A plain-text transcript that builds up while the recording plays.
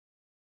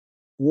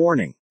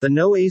Warning: the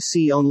No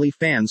AC Only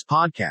Fans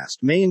podcast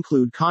may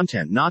include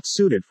content not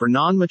suited for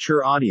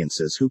non-mature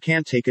audiences who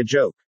can't take a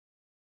joke.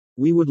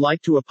 We would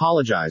like to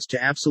apologize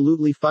to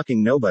absolutely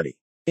fucking nobody.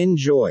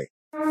 Enjoy.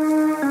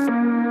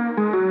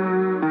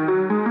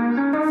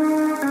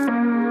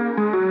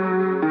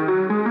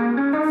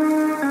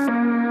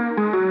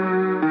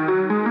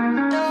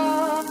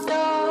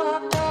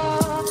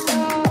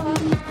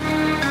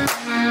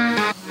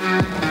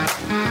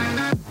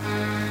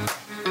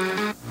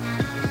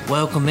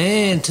 Welcome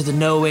in to the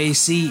No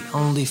AC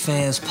Only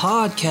Fans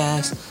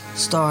podcast,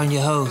 starring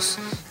your host,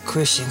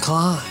 Christian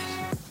Klein.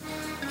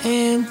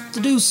 And the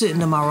dude sitting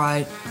to my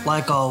right,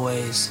 like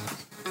always,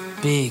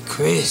 Big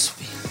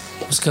Crispy.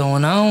 What's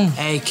going on?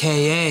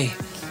 A.K.A.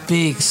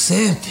 Big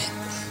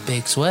Simpin'.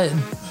 Big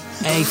Sweatin'.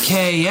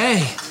 A.K.A.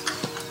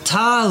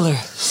 Tyler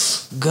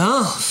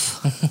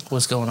Gumph.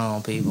 What's going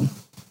on, people?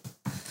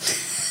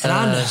 And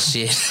I know,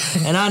 shit.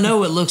 And I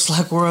know it looks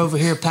like we're over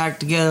here packed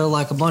together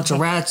like a bunch of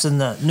rats in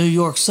the New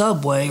York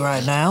subway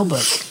right now,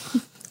 but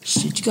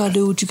shit, you gotta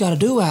do what you gotta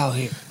do out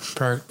here.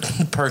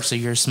 Perks of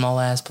your small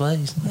ass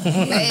place.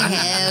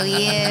 Hell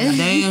yeah.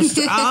 Damn,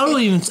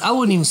 I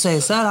wouldn't even say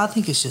it's that. I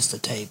think it's just a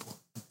table.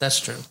 That's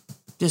true.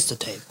 Just a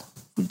table.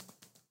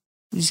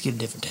 We just get a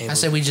different table. I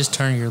say we just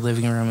turn your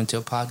living room into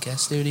a podcast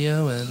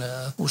studio and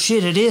well,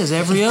 shit, it is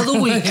every other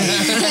week.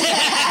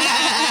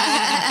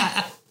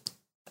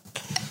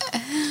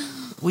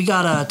 We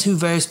got two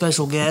very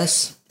special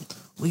guests.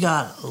 We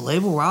got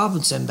Label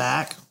Robinson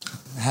back.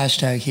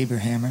 Hashtag Hebrew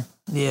Hammer.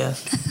 Yeah.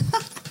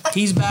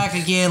 He's back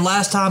again.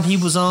 Last time he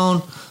was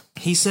on,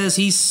 he says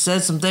he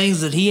said some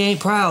things that he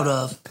ain't proud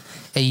of.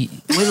 hey,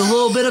 With a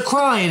little bit of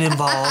crying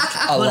involved.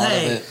 A lot of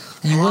it.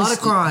 A lot of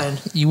crying.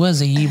 you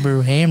was a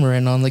Hebrew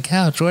hammering on the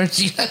couch, weren't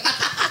you?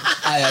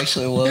 I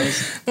actually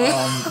was. But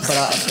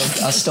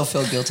I still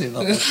feel guilty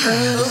about that.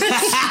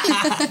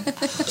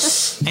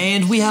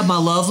 And we have my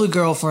lovely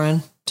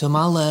girlfriend to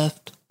my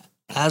left.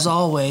 As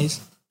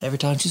always, every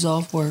time she's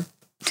off work,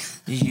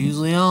 she's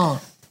usually on.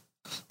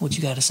 What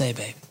you got to say,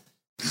 baby?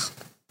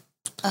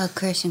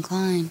 Christian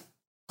Klein.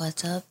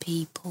 What's up,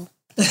 people?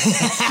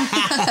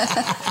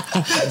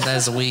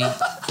 That's weak.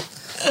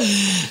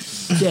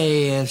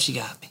 Damn, she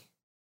got me.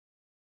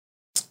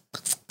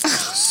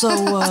 So,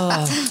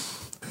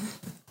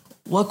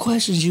 what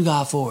questions you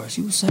got for us?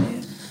 You were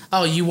saying?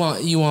 Oh, you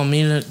want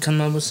me to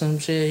come up with some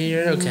shit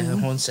here? Okay,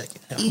 1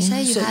 second. You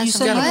said you had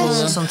some you had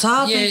questions. some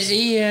topics?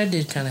 Yeah, I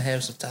did kind of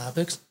have some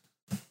topics.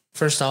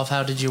 First off,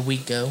 how did your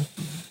week go?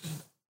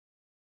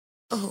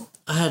 Oh.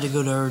 I had to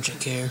go to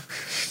urgent care.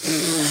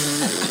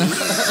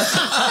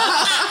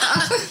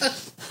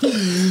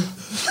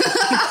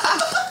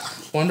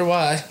 Wonder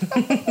why.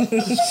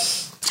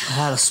 I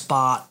had a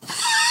spot.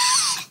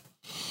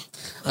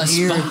 An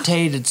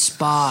irritated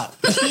spot.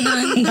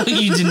 No,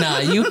 you did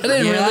not. You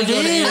didn't really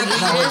go to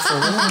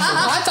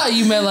I thought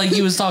you meant like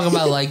you was talking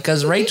about like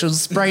because Rachel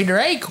sprained her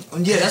ankle.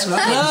 Yeah, that's what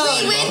I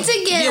thought. We went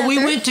together. Yeah, we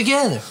went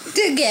together.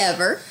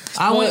 together.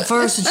 I went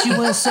first and she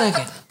went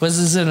second. Was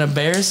this an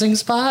embarrassing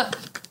spot?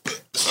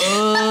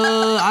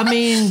 I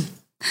mean,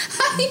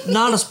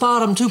 not a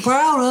spot I'm too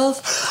proud of.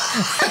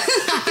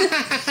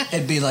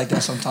 It'd be like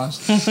that sometimes.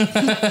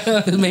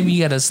 Maybe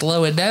you gotta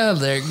slow it down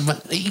there,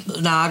 buddy.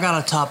 Nah, I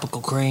got a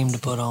topical cream to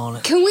put on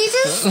it. Can we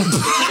just clarify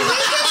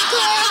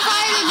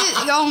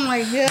that? Oh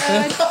my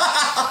god.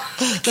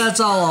 That's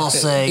all I'll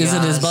say, Is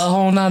it his guys.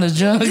 butthole, not his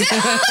junk? It's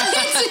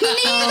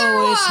neither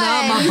Oh, it's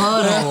not my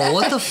one. butthole.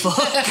 What the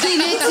fuck?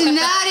 And it's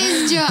not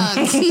his junk.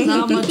 It's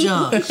not my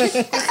junk.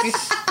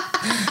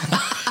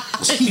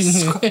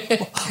 Jesus Christ.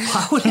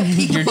 Why would it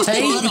be Your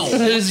taint?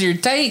 It was your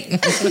taint.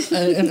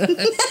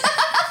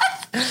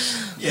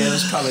 Yeah, it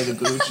was probably the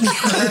gooch.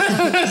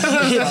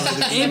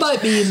 It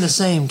might be in the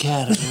same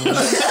category.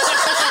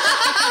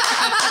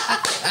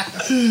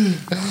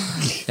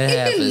 It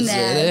happens.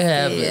 It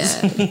happens.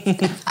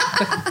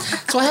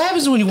 That's what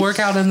happens when you work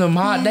out in them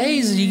hot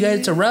days and you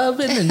get to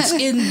rubbing and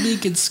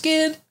making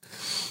skin.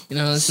 You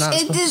know, it's not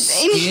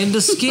Skin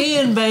to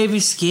skin, baby.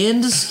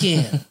 Skin to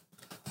skin.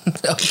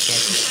 Okay.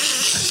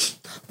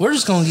 We're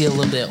just gonna get a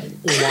little bit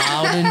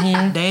wild in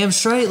here. Damn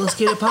straight. Let's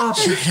get it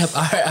popping.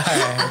 All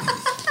right.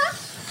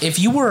 If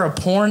you were a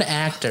porn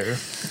actor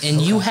and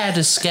you had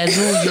to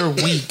schedule your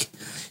week,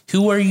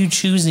 who are you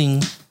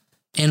choosing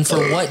and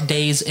for what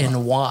days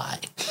and why?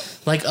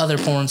 Like other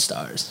porn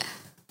stars.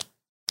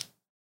 I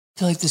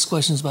feel like this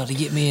question's about to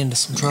get me into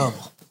some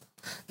trouble.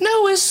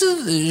 No, it's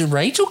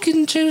Rachel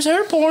can choose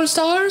her porn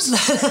stars.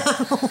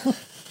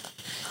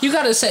 You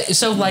gotta say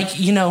so, like,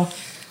 you know,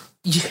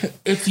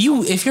 if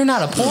you're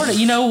not a porn,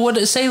 you know what?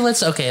 Say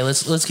let's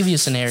give you a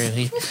scenario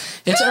here.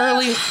 It's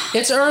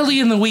early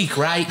in the week,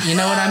 right? You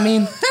know what I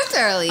mean? That's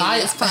early in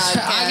this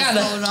podcast.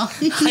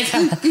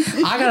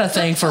 I got a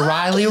thing for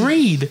Riley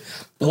Reid.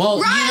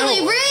 Well,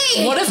 Riley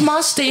Reid! What if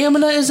my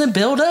stamina isn't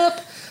built up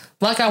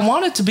like I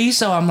want it to be?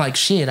 So I'm like,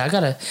 shit, I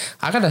gotta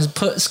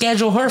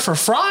schedule her for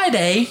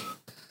Friday.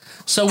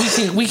 So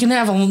we can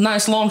have a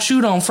nice long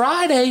shoot on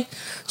Friday.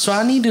 So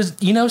I need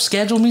to,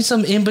 schedule me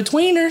some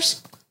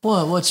in-betweeners.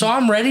 What? So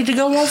I'm ready to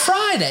go on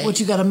Friday. What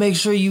you got to make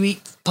sure you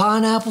eat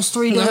pineapples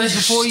 3 days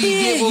before you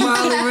get with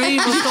Riley Reid?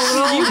 What's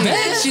going on? You here?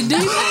 bet you do.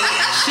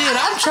 Shit,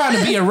 I'm trying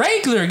to be a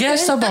regular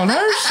guest up on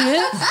her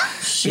shit.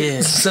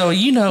 Shit. So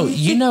you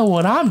know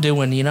what I'm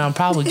doing. I'm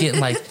probably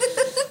getting like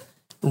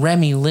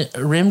Remy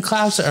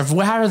Rimklaus,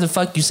 or however the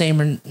fuck you say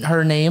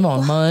her name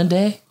on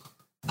Monday.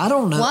 I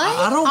don't know. What?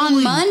 I don't On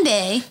really,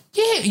 Monday?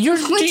 Yeah, you're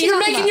What you talking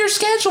making about? your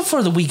schedule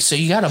for the week, so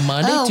you got a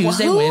Monday, Oh,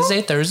 Tuesday, who?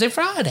 Wednesday, Thursday,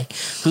 Friday.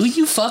 Who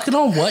you fucking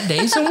on what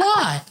days and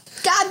why?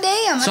 God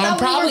damn! So I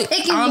thought we were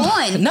picking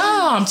one. No,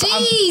 I'm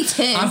Jesus.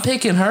 I'm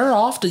picking her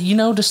off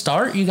to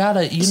start. You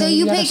gotta So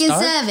you gotta picking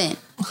start. 7?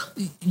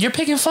 You're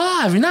picking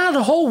 5. You're not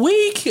a whole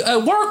week,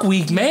 work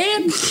week,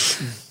 man.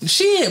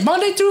 Shit,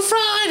 Monday through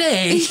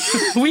Friday.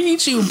 We ain't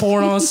shooting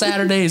porn on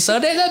Saturday and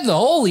Sunday. That's the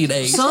holy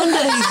day. Sundays,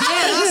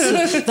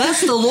 yeah,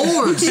 that's the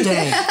Lord's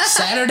day.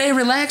 Saturday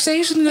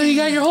relaxation, then you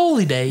got your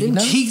holy day. You Them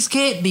know? cheeks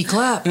can't be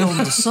clapped on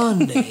the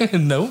Sunday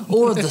No.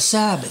 or the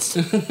Sabbath.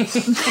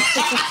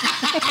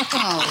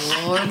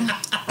 Oh Lord.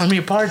 I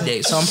mean, party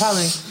day. So I'm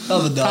probably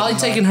Of a dog,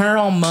 taking her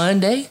on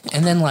Monday,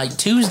 and then like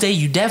Tuesday,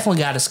 you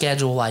definitely got to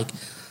schedule like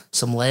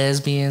some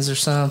lesbians or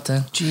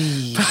something.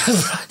 Gee,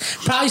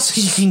 Probably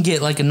so you can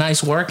get like a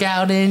nice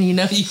workout in. You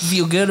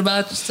feel good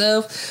about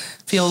yourself,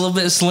 feel a little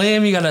bit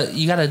slim. You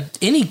gotta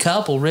any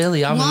couple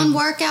really. I One mean,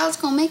 workout's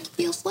gonna make you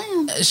feel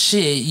slim.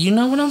 shit, you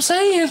know what I'm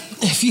saying?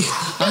 if you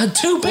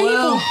 2 people.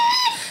 Well-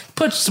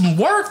 Put some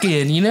work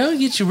in,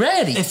 get you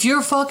ready. if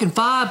you're fucking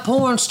 5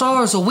 porn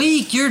stars a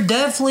week, you're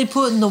definitely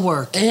putting the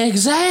work in.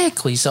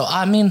 Exactly. So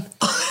I mean,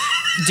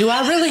 do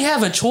I really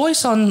have a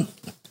choice on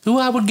who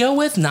I would go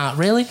with? Not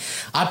really.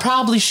 I'd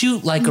probably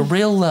shoot like a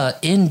real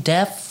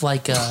in-depth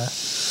like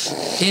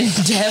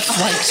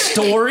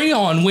story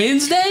on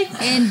Wednesday.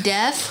 In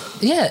deaf.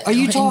 Yeah. Are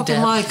you talking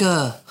in-depth.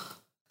 like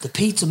the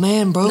pizza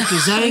man broke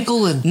his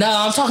ankle and No,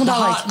 I'm talking the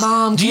about hot like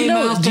mom do you came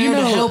know out do you there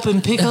to know help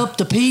him pick up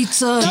the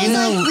pizza?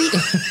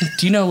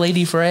 do you know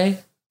Lady Frey?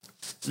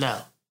 No.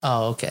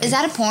 Oh, okay. Is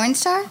that a porn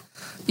star?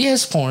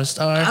 Yes, porn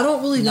star. I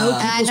don't really know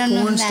I people's don't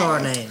know porn that. star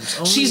names.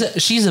 Only-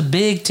 She's a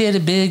big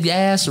titted, big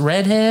ass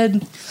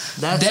redhead.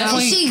 that's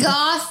definitely- Is she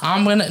goth?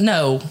 I'm gonna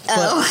no. But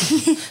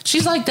Oh.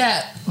 she's like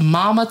that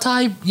mama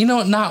type.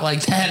 Not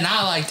like that.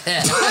 Not like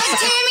that. Like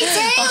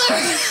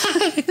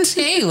Tammy Taylor.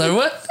 Taylor,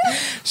 what?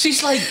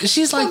 She's like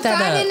From that.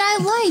 Friday Night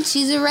Lights.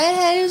 She's a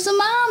redhead who's a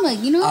mama.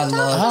 You know what I I'm talking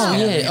love about? Oh,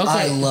 Tammy. yeah, okay.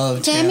 I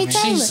love Tammy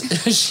Tammy.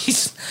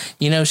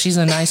 Taylor. she's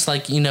a nice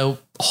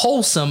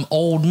wholesome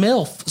old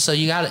MILF. So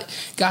you got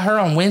her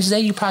on Wednesday.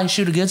 You probably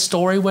shoot a good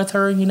story with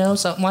her.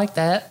 Something like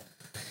that.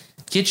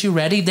 Get you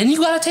ready. Then you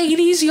got to take it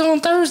easy on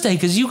Thursday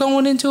because you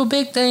going into a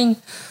big thing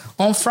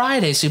on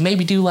Friday. So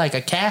maybe do like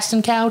a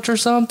casting couch or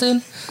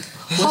something.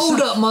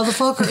 Hold up,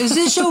 motherfucker. Is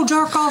this your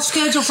jerk off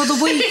schedule for the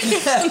week?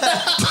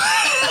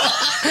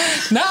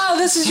 No,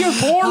 this is your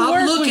porn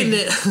work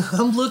week.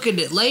 I'm looking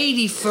at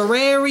Lady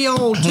Ferrari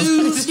on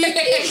Tuesday.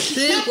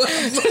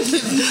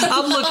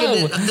 I'm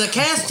looking at the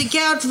casting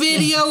couch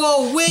video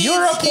on Wednesday.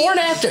 You're a porn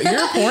actor.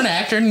 You're a porn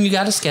actor, and you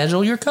got to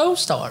schedule your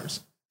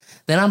co-stars.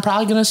 Then I'm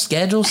probably gonna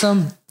schedule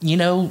some,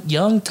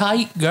 young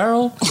tight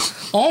girl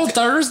on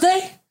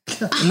Thursday.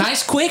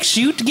 Nice quick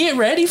shoot to get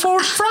ready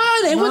for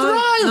Friday with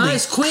Riley.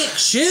 Nice quick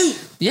shoot.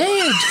 Yeah,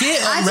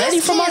 get I ready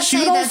just for my can't say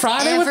shoot on that's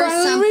Friday with ever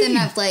Riley something Reid.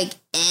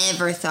 I've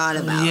ever thought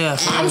about. Yeah,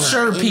 I'm ever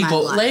sure in my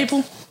people life.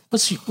 label.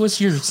 What's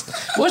yours?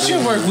 What's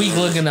your work week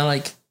looking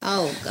like?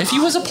 Oh God. If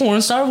you was a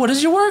porn star, what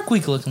is your work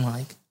week looking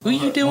like? Who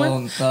you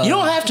doing? Well, You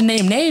don't have to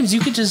name names. You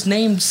could just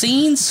name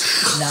scenes.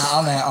 Nah,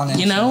 on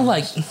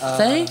that.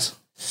 Things.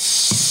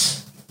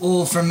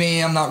 Well, for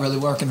me, I'm not really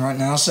working right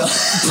now, so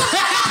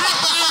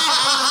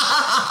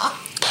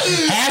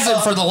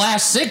Hasn't for the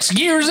last 6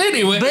 years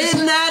anyway.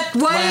 Been that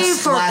way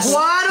Last- for last-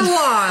 quite a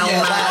while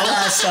yeah,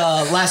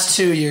 now. last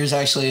 2 years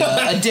actually.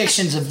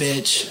 Addiction's a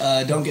bitch.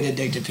 Don't get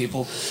addicted,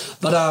 people.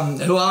 But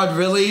who I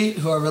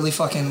really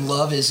fucking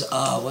love is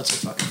what's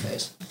her fucking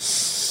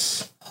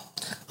face?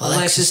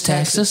 Alexis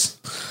Texas.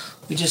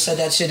 We just said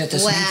that shit at the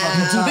same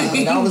Wow. fucking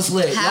time. That was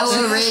lit. How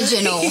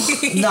original.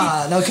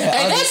 Nah, okay.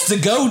 Hey, that's the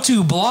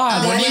go-to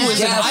blonde when you was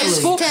in high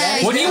school.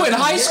 Definitely. When you in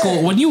high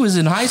school, when you was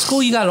in high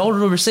school, you got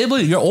older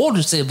siblings. Your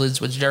older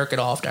siblings was jerking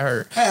off to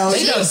her. Hell,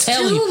 They done She's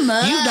tell too you.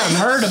 much. You done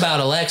heard about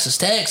Alexis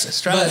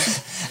Texas, But trust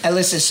me. hey,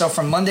 listen. So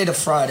from Monday to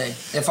Friday,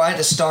 if I had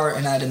to start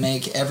and I had to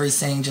make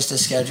everything just a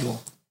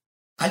schedule,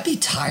 I'd be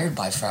tired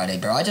by Friday,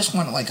 bro. I just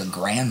want like a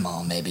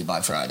grandma maybe by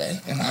Friday.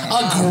 A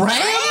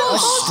grandma?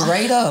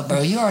 Straight up,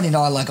 bro. You already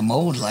know I like a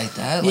mold like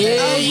that. Like,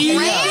 Yeah, you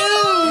do.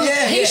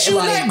 yeah, He's shooting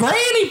like- that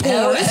granny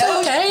porn. It's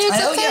Hell- okay. It's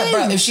hell okay. yeah,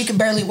 bro. If she can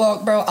barely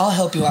walk, bro, I'll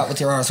help you out with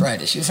your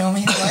arthritis. You feel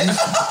me? Like,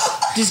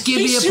 Just give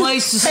me a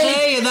place to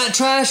stay and that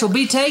trash will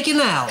be taken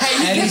out.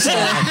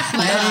 anytime.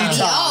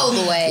 All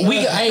the way.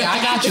 Hey,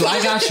 I got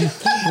you.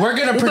 We're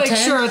gonna We'll pretend. make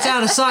sure it's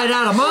out of sight,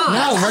 out of mind.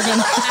 No,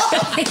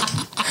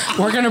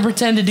 we're gonna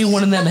pretend to do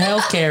one of them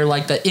healthcare,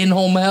 like the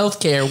in-home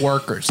healthcare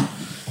workers.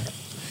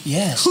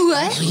 Yes.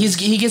 What?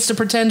 He gets to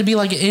pretend to be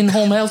like an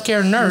in-home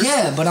healthcare nurse.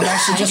 Yeah, but I'm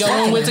actually just Going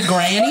fucking with a her.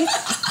 granny.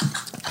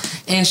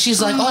 And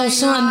she's like, my "Oh,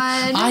 son,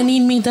 God. I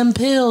need me them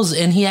pills,"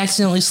 and he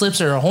accidentally slips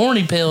her a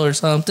horny pill or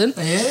something.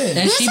 Yeah. And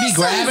This she be is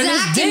some grabbing his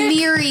Zack and dick,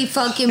 Miri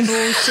fucking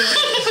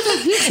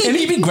bullshit. and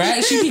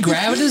she be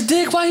grabbing his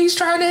dick while he's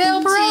trying to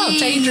help her out,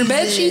 change her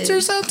bed sheets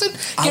or something,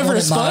 I give her a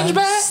wouldn't sponge mind.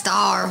 bath.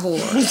 Star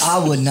Horse. I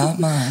would not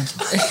mind.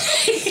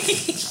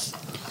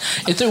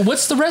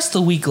 What's the rest of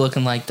the week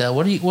looking like though?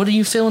 What are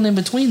you feeling in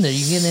between there?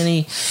 You getting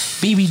any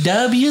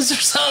BBWs or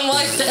something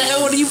like that?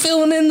 What are you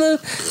feeling in the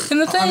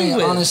thing? I mean,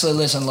 with? honestly,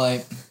 listen,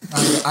 like,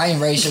 I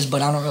ain't racist,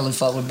 but I don't really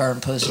fuck with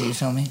burnt pussy, you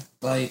feel me?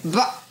 Like,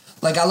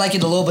 I like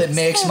it a little bit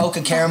mixed,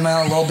 mocha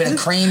caramel, a little bit of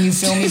cream, you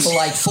feel me? But,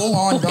 like,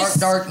 full-on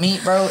dark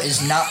meat, bro,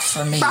 is not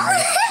for me, bro.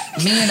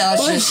 Me and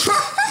us just...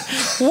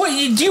 What do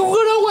you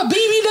know what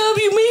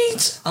BBW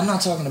means? I'm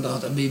not talking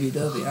about the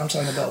BBW. I'm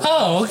talking about...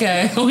 Oh,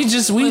 okay. We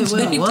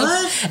wait,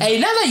 what? Hey,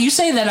 now that you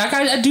say that,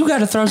 I do got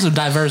to throw some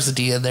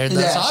diversity in there, though.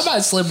 Yes. So I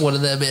might slip one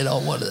of them in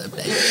on one of them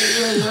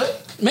days.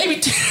 Maybe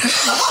two.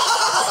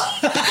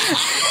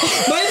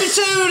 Maybe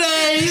 2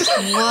 days.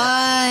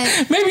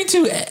 What? Maybe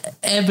two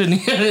ebony.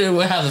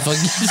 How the fuck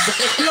you say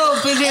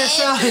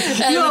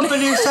it? You up in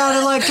here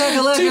sounding like a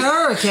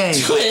hurricane.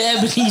 Two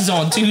ebonies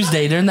on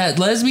Tuesday during that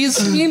lesbian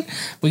scene.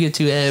 We get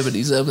 2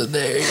 ebonies up in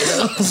there. You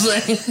know what I'm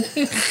saying?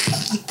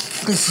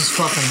 This is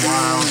fucking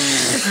wild.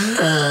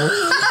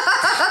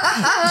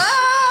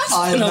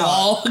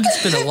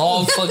 It's been a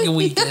long fucking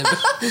weekend.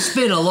 It's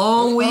been a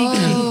long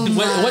week.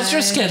 What's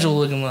your schedule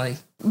looking like?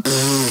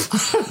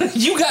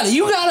 you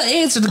gotta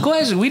answer the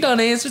question. We done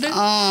answered it.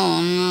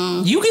 Oh,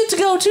 no. You get to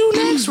go too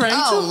next, Rachel.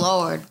 Oh,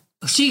 Lord.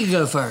 She can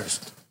go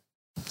first.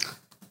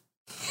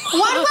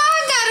 Why do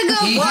I gotta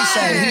go He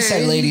first?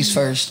 said ladies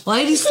first.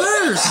 Ladies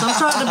first. I'm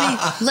trying to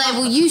be. Like,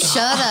 will you shut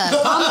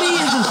up?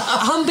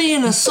 I'm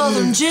being a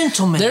Southern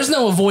gentleman. There's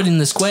no avoiding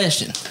this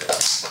question.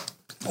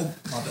 Oh,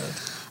 my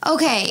bad.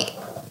 Okay.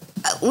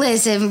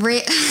 Listen,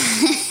 We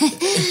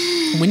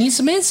need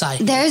some insight.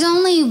 there's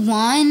only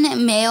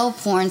one male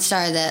porn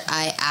star that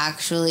I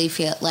actually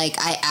feel like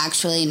I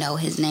actually know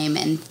his name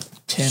and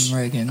Tim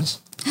Riggins.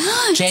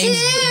 James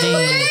Tim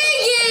Dean.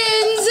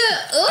 Riggins.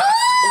 Oh,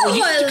 Well,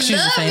 you I can choose a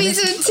love me famous.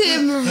 some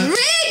Tim Riggins.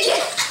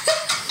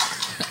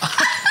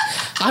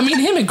 I mean,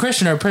 him and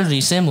Christian are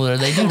pretty similar.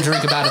 They do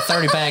drink about a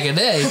 30-pack a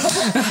day.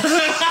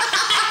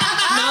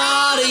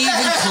 Not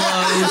even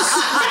close.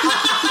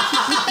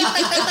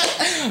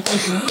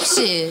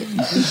 Shit.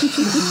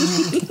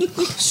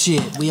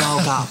 Shit, we all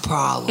got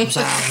problems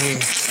out here.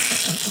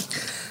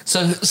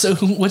 So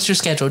what's your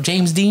schedule?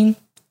 James Dean?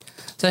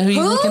 Is that who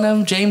you Who? looking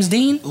at? James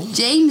Dean?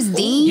 James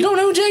Dean? You don't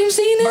know who James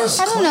Dean is?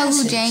 I don't know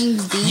who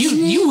James Dean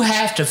is. You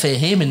have to fit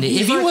him in.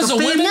 If he like was a a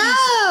woman,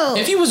 No.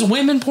 if he was a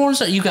women porn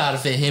star, you gotta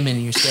fit him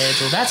in your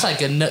schedule. That's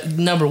like a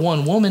number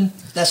one woman.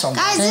 That's on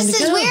Guys, my this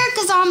is weird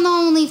because I'm the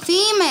only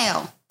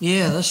female.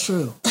 Yeah, that's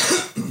true.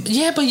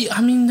 Yeah, but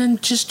I mean, then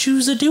just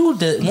choose a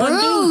dude. One dude.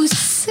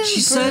 Bruce. She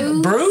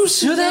said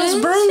Bruce? Who the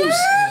hell's Bruce?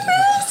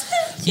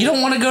 You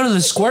don't want to go to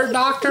the squirt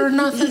doctor or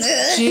nothing?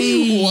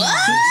 Gee. What?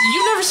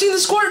 You've never seen the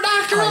squirt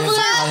doctor over there? No,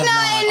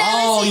 I never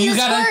Oh, seen you the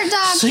gotta. squirt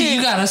doctor. So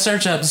you gotta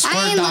search up squirt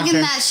I ain't doctor. looking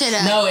that shit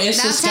up. No, it's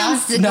That this guy.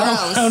 sounds No,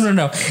 gross.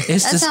 no.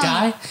 It's That this sounds-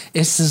 guy.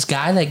 It's this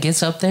guy that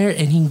gets up there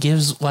and he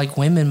gives like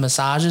women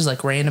massages,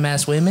 like random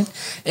ass women,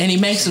 and he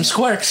makes them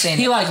squirt.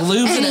 He like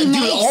lubes And it. he Dude,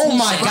 makes oh them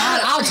my squirt.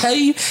 god! I'll tell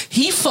you,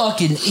 he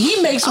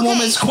makes a Okay.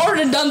 woman squirt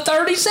in done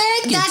 30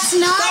 seconds. That's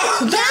not.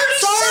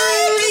 That's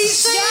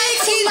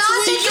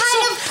not the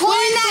kind of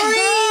porn that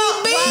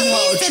girl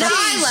that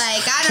I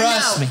like. I don't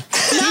Trust know. me.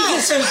 No,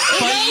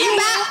 But it ain't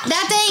about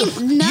that.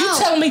 Ain't no.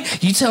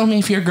 You tell me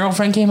if your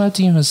girlfriend came up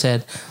to you and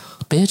said,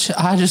 "Bitch,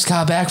 I just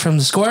got back from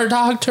the squirt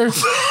doctor."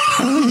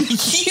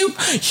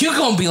 you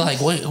gonna be like,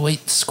 wait,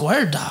 the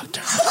squirt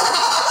doctor?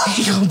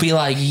 You gonna be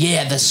like,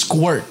 yeah, the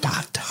squirt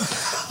doctor.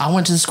 I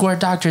went to the squirt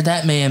doctor.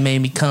 That man made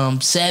me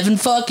come 7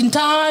 fucking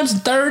times in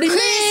 30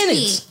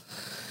 minutes.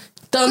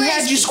 Done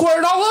had you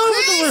squirt all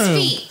over the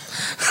room.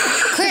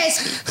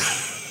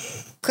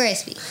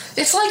 Crispy.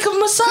 It's like a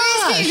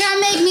massage. You're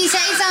gonna make me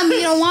say something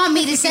you don't want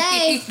me to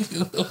say.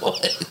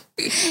 What?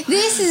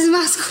 This is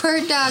my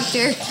squirt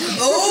doctor.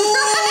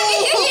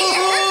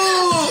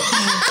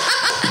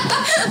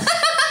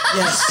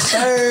 Yes,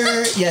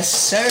 sir. Yes,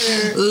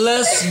 sir.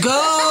 Let's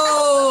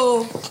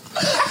go. Oh,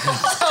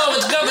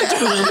 it's coming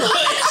through.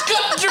 It's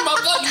coming through my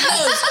fucking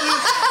nose.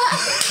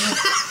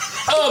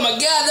 Oh my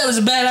god, that was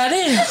a bad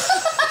idea.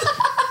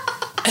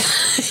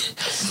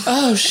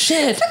 Oh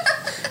shit.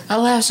 I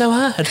laughed so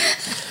hard.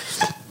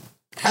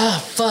 Oh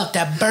fuck,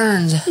 that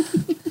burns.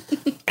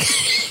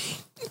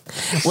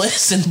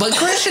 Listen, but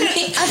Christian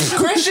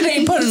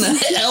ain't putting an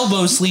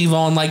elbow sleeve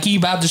on like he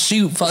about to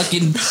shoot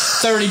fucking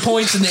 30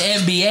 points in the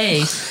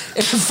NBA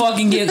and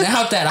fucking getting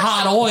out that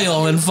hot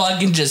oil and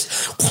fucking just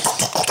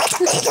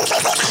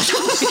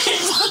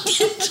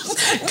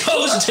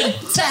goes to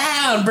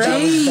town, bro.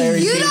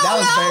 Very You deep. don't That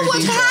was know very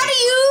what. deep. How do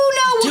you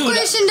know what Dude,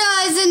 Christian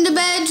does in the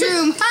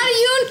bedroom? How do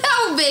you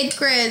know, Big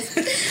Chris?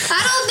 I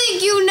don't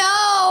think you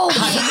know, Big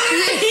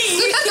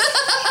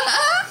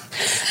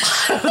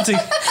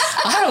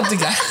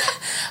Chris.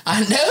 I I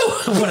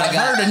know what I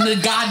heard in the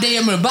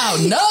goddamn about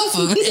enough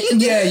of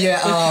it. Yeah.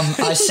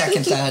 I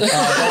second that.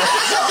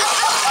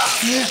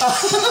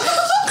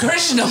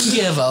 Christian don't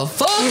give a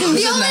fuck. The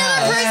only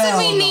other person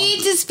we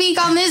need to speak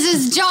on this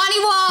is Johnny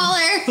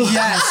Waller.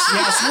 Yes,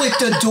 with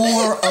the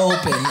door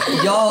open.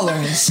 Y'all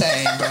are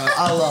insane, bro.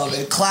 I love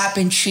it.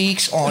 Clapping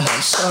cheeks on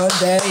a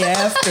Sunday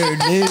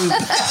afternoon.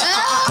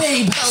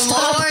 Babe, The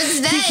stop. Lord's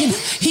Day.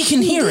 He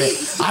can hear it.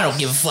 I don't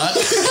give a fuck.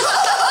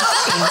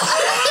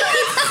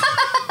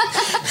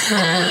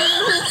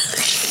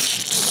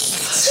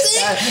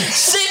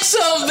 Sick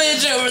son of a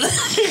bitch over there.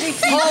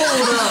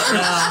 Hold up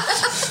now.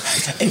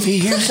 If he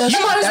hears us, You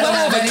might as that well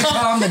don't have have a any cup.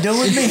 problem to do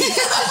with me.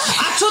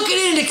 I took it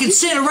into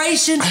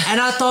consideration,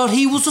 and I thought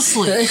he was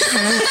asleep.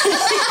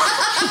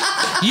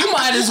 You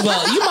might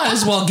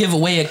as well give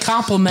away a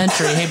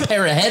complimentary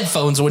pair of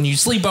headphones when you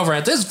sleep over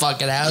at this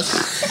fucking house.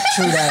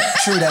 True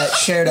that.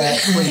 Share that,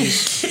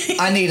 please.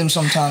 I need them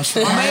sometimes.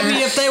 Or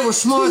maybe if they were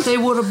smart, they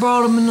would have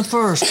brought him in the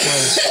first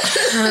place.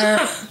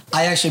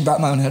 I actually brought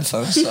my own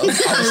headphones, so. He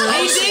did.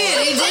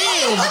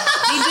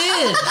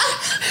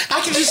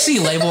 I can just see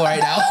Label right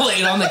now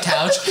laying on the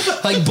couch,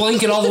 like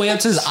blinking all the way up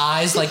to his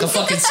eyes like a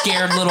fucking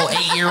scared little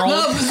 8-year-old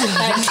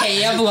at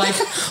camp, like,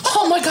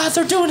 oh my god,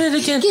 they're doing it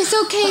again. It's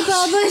okay,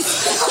 Bubba's.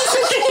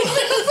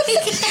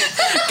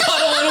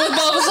 Cuddling with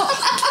Bubba's on.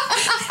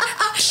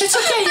 It's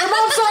okay, your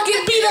mom's not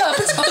getting beat up.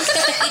 It's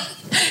okay.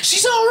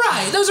 She's all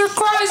right. Those are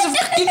cries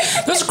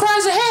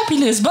of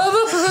happiness,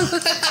 Bubba.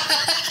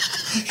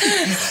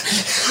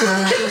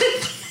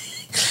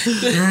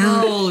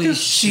 Holy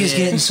She's shit.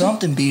 getting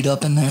something beat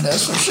up in there,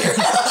 that's for sure.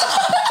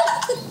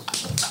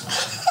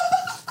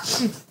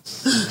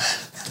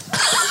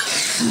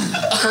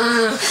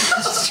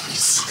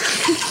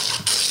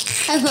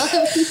 I love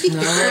you.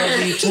 I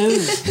love you too.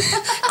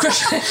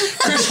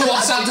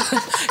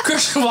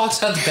 Christian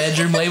walks out the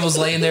bedroom. Label's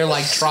laying there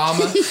like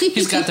trauma.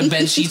 He's got the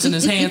bed sheets in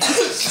his hands.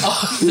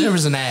 Oh, there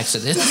was an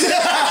accident.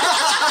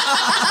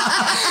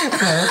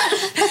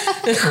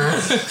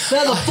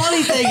 Now the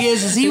funny thing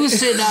is he was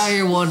sitting out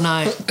here one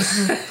night,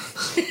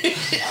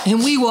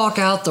 and we walk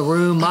out the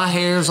room. My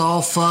hair's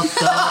all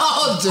fucked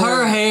up.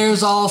 Her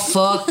hair's all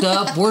fucked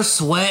up. We're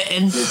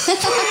sweating,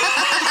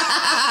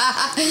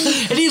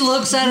 and he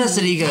looks at us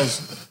and he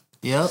goes,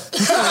 "Yep."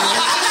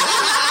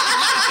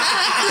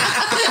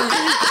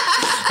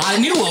 I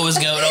knew what was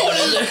going on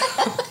in there.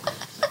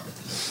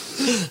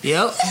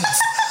 Yep.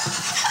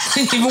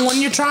 Even when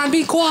you're trying to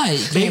be quiet,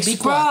 you Big can't be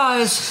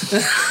quiet.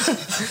 surprise.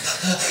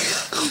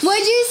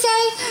 What'd you say?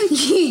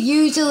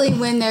 Usually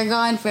when they're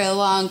gone for a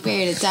long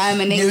period of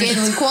time and it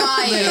gets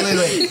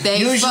quiet,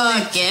 they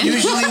fucking.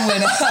 Usually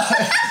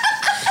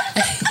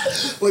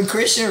when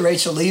Christian and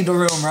Rachel leave the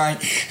room, right,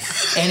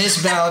 and it's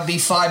about to be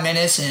 5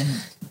 minutes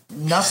and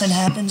nothing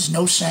happens,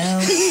 no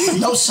sound,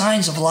 no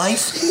signs of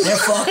life, they're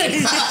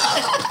fucking.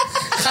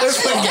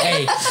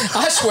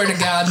 I swear to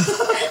God,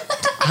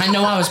 I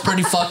know I was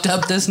pretty fucked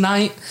up this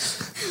night,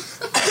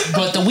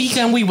 but the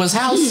weekend we was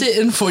house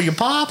sitting for your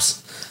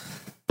pops.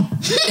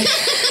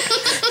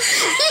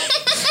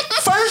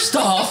 First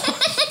off,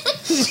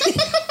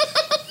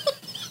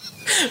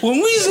 when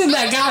we was in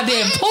that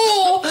goddamn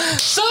pool,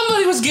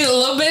 somebody was getting a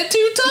little bit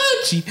too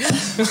touchy.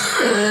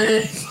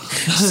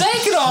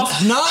 Second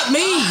off, Not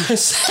me.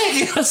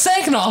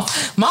 Second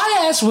off,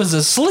 my ass was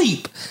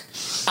asleep.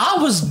 I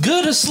was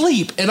good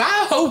asleep, and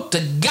I hope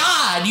to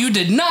God you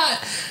did not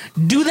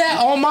do that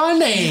on my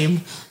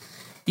name.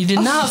 You did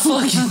not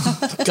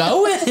fucking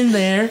go in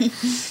there,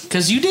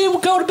 because you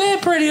did go to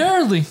bed pretty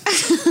early.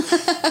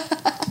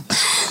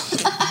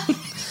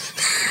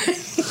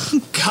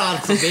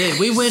 God forbid.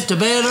 We went to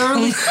bed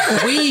early.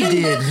 We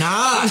did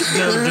not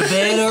go to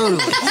bed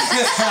early.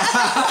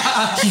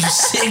 You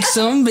sick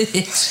son of a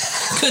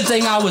bitch. Good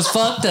thing I was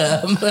fucked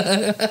up.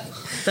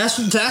 That's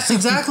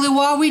exactly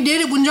why we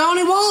did it when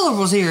Johnny Waller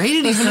was here. He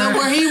didn't even know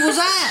where he was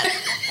at.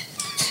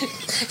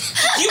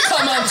 You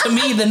come up to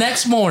me the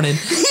next morning,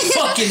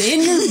 fucking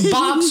in your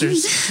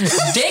boxers,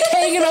 dick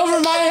hanging over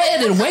my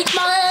head, and wake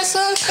my ass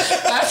up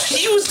after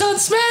you was done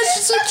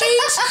smashing some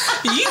cheeks.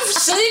 You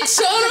sick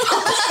son of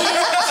a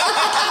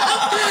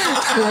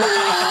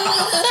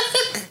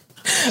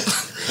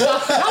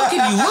How can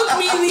you look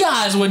me in the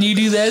eyes when you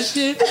do that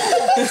shit?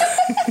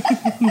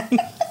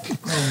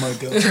 Oh my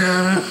god.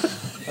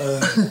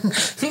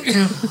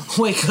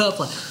 Wake up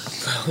like,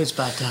 oh, it's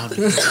about time to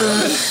go.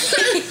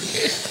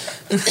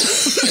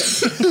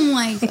 Oh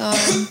my god.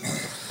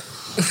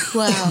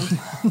 Wow.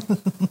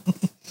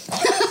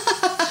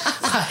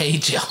 I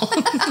hate y'all.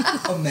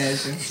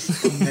 Amazing.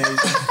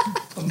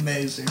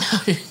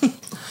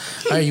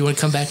 All right, you want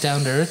to come back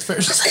down to earth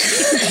first?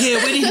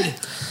 Yeah, we need.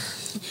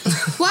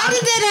 Why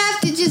did that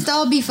have to just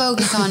all be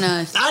focused on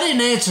us? I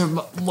didn't answer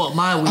what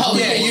my week Oh,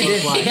 was. yeah, you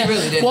did. Like. You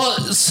really did. Well,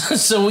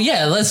 so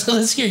yeah,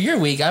 let's hear your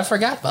week. I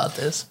forgot about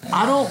this.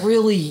 I don't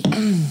really.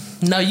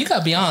 No, you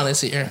gotta be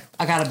honest here.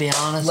 I gotta be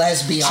honest.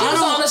 Let's be She honest.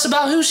 was honest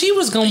about who she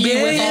was gonna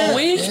be with all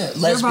week. Yeah,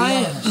 let's be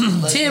right. honest.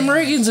 Let's Tim be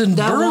Riggins and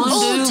That Bruce.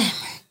 one dude.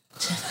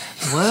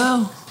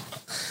 Well,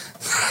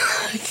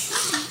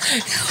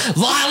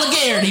 Lila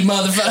Garrity,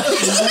 motherfucker.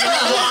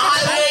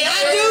 I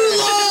do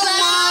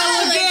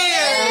love Lila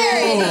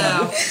Garrity.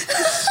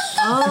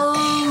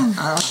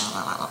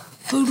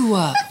 Who do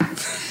I?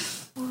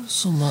 What are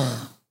some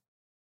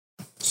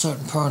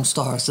certain porn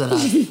stars that I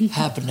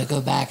happen to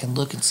go back and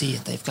look and see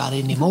if they've got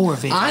any more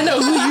videos? I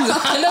know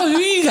who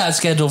you got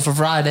scheduled for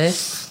Friday.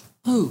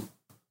 Who?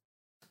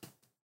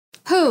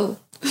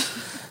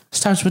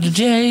 Starts with a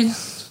J.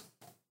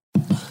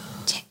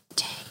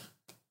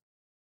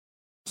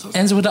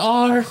 Ends with an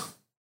R.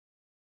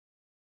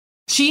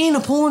 She ain't a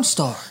porn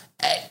star.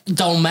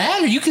 Don't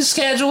matter. You can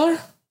schedule her.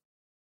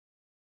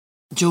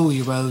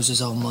 Julia Rose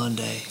is on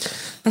Monday.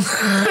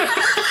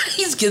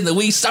 He's getting the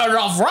week started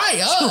off right,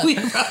 huh?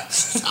 Julia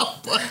Rose is on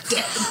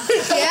Monday.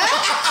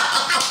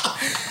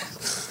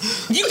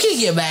 You can't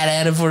get mad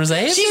at him for his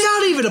answer. She's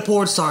not even a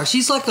porn star.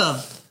 She's like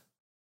a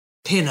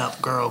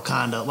pinup girl,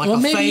 kind of. Like Well,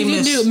 a maybe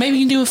famous... you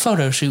can do a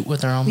photo shoot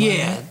with her on Monday.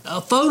 Yeah,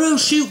 a photo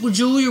shoot with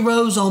Julia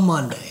Rose on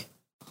Monday.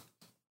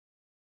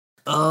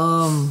 What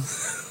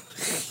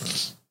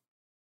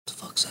the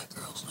fuck's that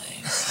girl's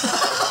name?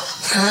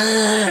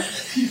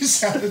 You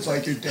sounded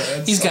like your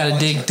dad. He's got to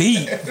dig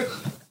deep.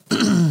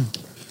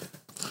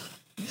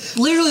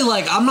 Literally,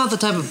 like, I'm not the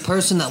type of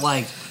person that,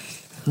 like,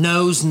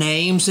 knows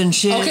names and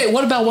shit. Okay,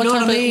 what about You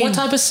know what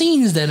type of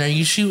scenes then? Are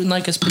you shooting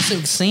like a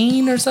specific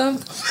scene or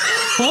something?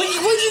 What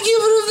you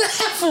giving him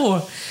that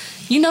for?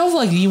 You know,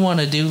 like you want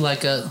to do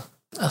like a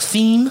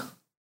theme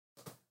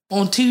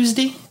on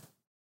Tuesday?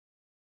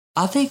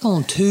 I think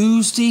on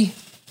Tuesday.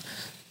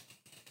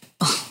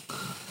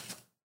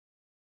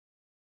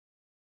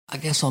 I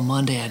guess on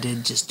Monday I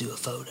did just do a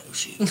photo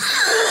shoot.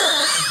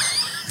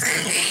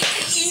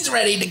 He's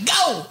ready to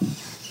go.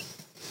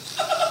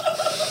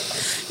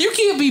 You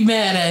can't be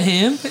mad at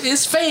him.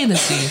 It's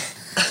fantasy.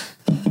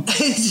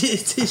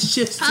 It's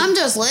just I'm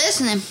just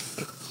listening.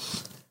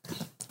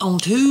 on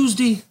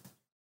Tuesday.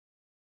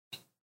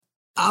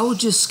 I would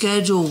just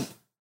schedule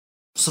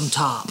some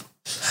top.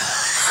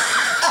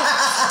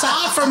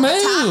 Top from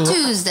who? Top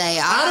Tuesday.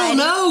 I don't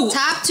know.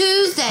 Top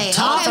Tuesday.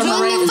 Top okay, from what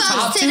the Miranda- fuck's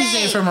Top today?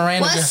 Tuesday from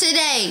Miranda. What's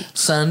today?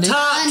 Sunday.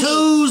 Top Sunday.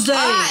 Tuesday. All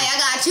right, I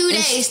got 2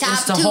 days. It's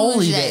Top the Tuesday.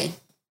 holy day.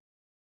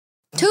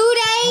 2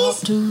 days? Top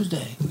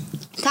Tuesday.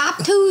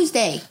 Top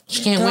Tuesday.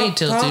 She can't wait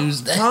till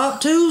Tuesday.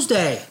 Top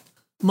Tuesday.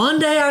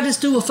 Monday I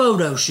just do a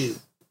photo shoot.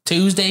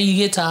 Tuesday you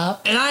get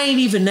top. And I ain't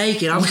even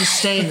naked. I'm just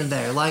standing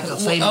there like a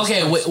famous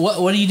Okay, person.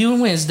 what are you doing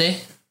Wednesday?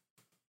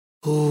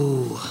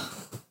 Ooh.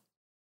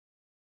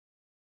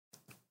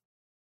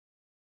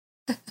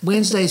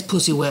 Wednesday's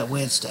Pussy Wet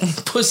Wednesday.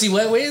 Pussy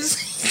wet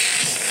Wednesday.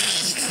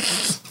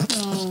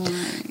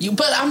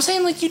 But I'm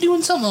saying like you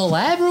doing something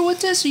elaborate with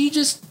this, or you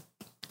just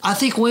I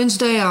think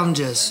Wednesday I'm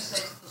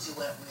just...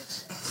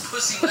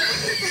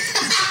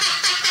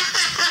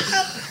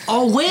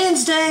 On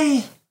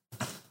Wednesday,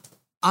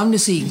 I'm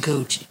just eating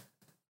coochie.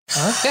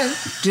 okay.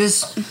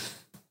 Just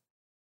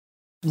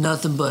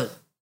nothing but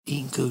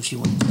eating coochie.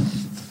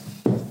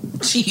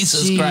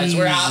 Jesus Christ,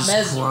 we're out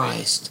messing.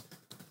 Christ.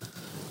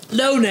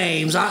 No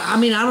names. I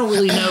mean, I don't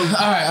really know.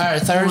 All right.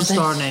 Thursday.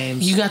 Star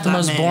names. You got the Not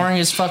most many.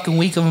 boringest fucking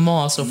week of them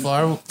all so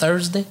far.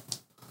 Thursday.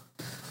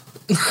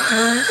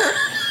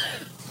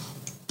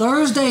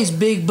 Thursday's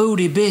big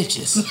booty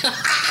bitches.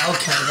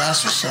 Okay,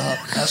 that's what's up.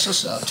 That's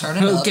what's up. Turn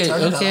it up. Okay.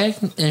 Turn it Okay.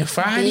 up. And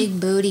Friday. Big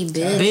booty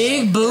bitch.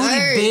 Big booty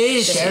Third.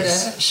 bitches. Share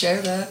that.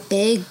 Share that.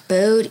 Big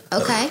booty.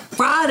 Okay.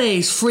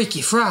 Friday's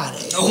Freaky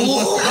Friday.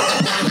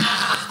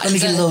 Let me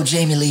get a little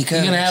Jamie Lee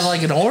Curtis. You gonna have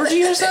like an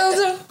orgy or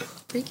something?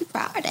 Freaky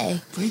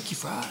Friday. Freaky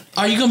Friday.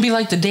 Are you gonna be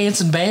like the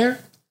dancing bear?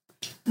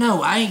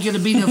 No, I ain't gonna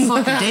be no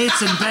fucking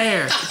dancing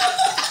bear.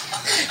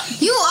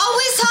 You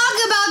always talk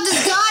about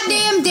this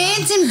goddamn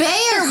dancing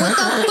bear. What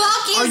the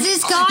fuck is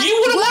this goddamn? You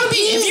would want to be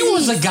if you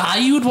was a guy.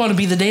 You would want to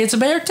be the dancing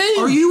bear too.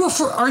 Are you What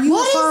referring? is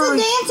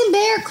the dancing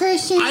bear,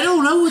 Christian? I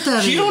don't know what that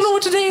is. You don't know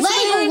what the dancing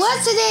bear Label, is?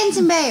 what's the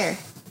dancing bear?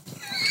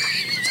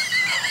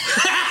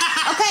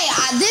 Okay,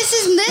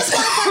 this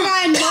motherfucker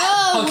I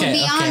know Okay, will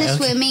be okay, honest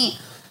okay. with me.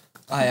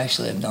 I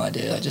actually have no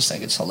idea. I just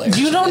think it's hilarious.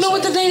 You don't know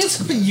what the dance?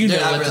 You know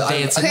Dude, I what the really-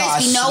 dance? I- no,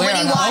 Crispy, swear nobody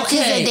I know. watches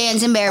Okay. a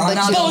dancing bear, I'm but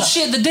not you. gonna-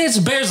 Bullshit. The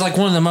dancing bear is like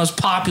one of the most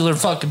popular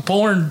fucking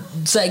porn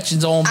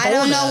sections on. I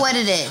don't know Pornhub. what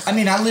it is. I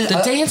mean,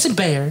 The dancing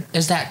bear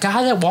is that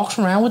guy that walks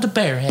around with a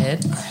bear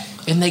head,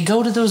 and they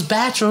go to those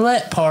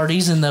bachelorette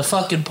parties and the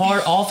fucking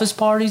office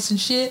parties and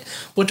shit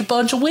with a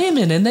bunch of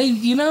women, and they,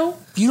 you know,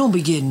 You don't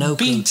be getting no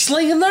be coochie.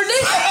 slinging their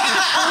dick.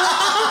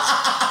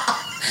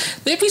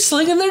 They be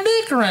slinging their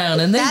dick around,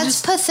 and they That's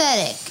just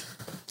pathetic.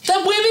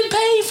 that women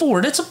pay for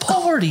it. It's a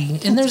party,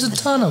 and there's a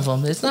ton of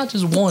them. It's not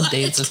just one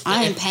dancing I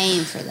bear. ain't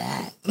paying for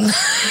that.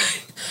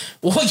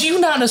 Well, you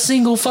not a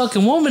single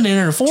fucking woman in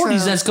her 40s True.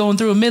 that's going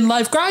through a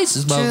midlife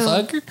crisis,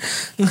 motherfucker.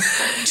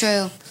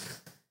 True.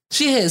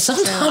 Shit,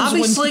 sometimes I'll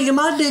be when slinging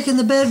my dick in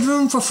the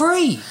bedroom for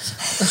free.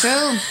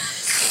 True.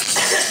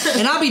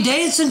 And I'll be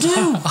dancing too.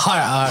 all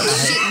right.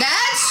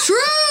 That's true.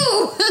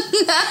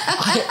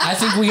 I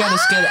think we gotta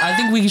schedule. I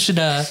think we should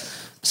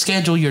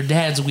schedule your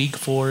dad's week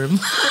for him.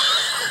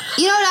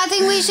 You know what I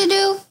think we should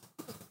do?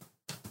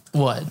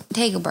 What?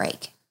 Take a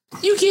break.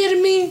 You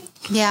kidding me?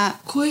 Yeah.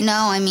 Quick.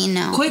 No, I mean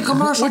no. Quick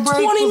commercial We're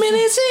break. 20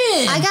 minutes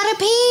in. I gotta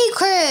pee,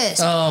 Chris.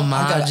 Oh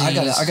my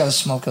I gotta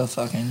smoke a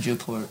fucking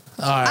Newport.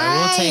 All right,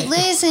 Alright,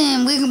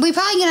 listen, we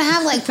probably gonna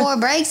have like 4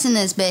 breaks in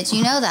this bitch.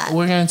 You know that.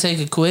 we're gonna take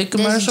a quick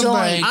commercial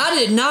joint. break. I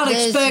did not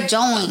This expect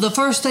joint. the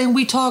first thing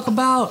we talk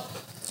about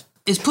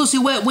is Pussy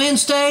Wet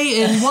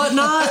Wednesday and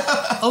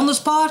whatnot on this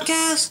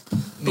podcast.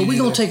 But we're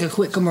going to take a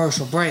quick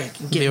commercial break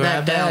and Be get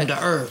right back down back.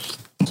 to earth.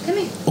 Come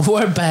here.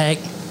 We're back.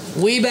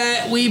 We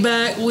back. We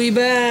back.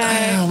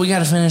 We got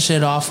to finish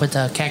it off with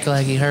the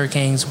Kakalaki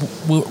Hurricanes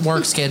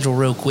work schedule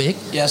real quick.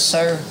 Yes,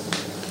 sir.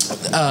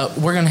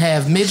 We're going to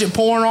have midget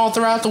porn all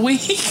throughout the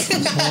week.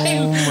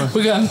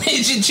 We got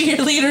midget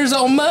cheerleaders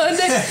on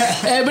Monday,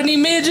 ebony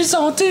midgets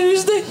on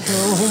Tuesday,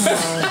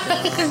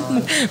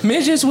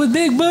 midgets with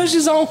big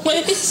bushes on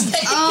Wednesday,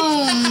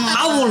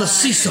 I want to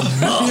see some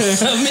muff.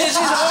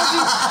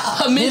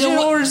 a midget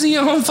orgy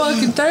on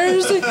fucking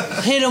Thursday.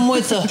 Hit him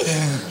with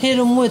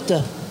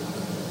the.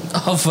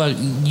 Oh, fuck.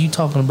 You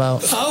talking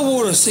about? I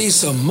want to see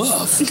some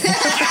muff.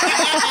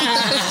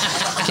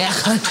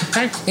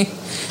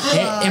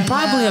 and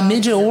probably a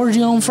midget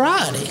orgy on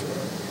Friday.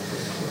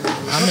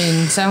 I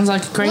mean, sounds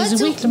like a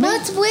crazy week to me.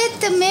 What's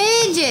with the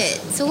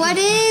midgets? What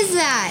is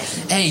that?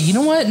 Hey, you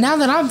know what? Now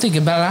that I'm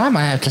thinking about it, I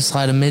might have to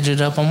slide a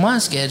midget up on my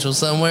schedule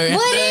somewhere.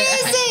 What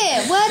is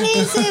it? What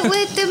is it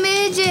with the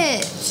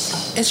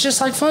midgets? It's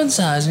just like fun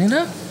size, you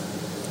know?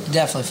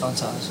 Definitely fun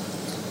size.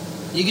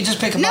 You can just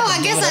pick them No, up. I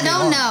and do guess I whatever you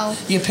don't want.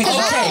 know. You pick them I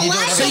up. don't and you do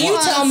like whatever So you you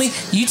want.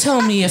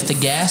 tell me if the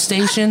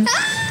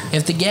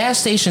gas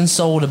station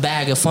sold a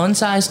bag of fun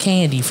size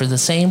candy for the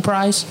same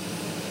price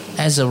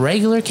as a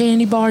regular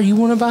candy bar, you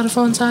want to buy the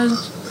fun size?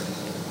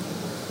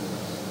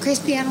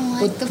 Crispy, I don't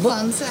like the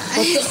fun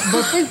side.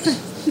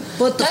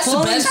 But the That's the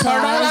fun best part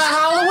about size-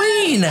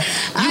 Halloween.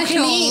 I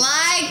don't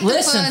like the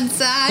Listen, fun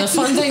side. the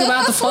fun thing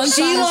about the fun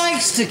She size.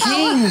 likes the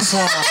king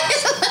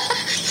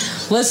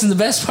size. Listen, the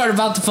best part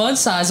about the fun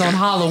size on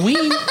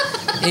Halloween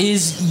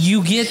is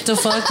you get the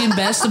fucking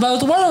best of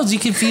both worlds. You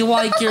can feel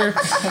like you're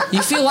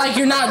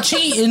not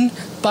cheating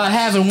by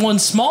having one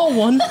small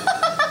one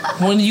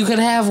when you could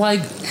have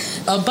like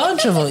a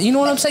bunch of them. You know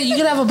what I'm saying? You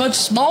could have a bunch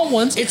of small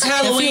ones. It's and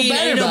feel Halloween.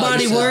 better Ain't about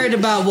nobody yourself. worried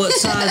about what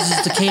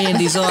sizes the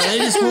candies are. They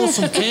just want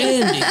some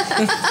candy.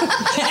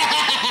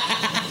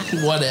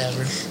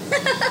 Whatever.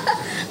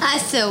 I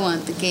still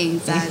want the king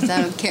size.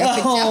 I don't care what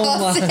Oh y'all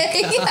my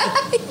say.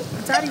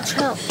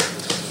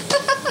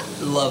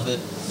 Love it.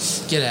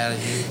 Get out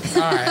of here.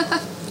 All right.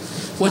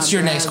 What's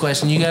your next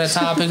question? You got a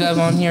topic up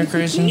on here,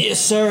 Christian? Yes,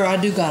 sir. I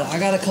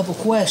got a couple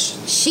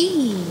questions.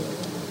 She.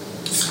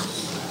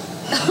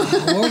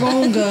 We're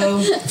gonna go.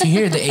 If you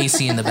hear the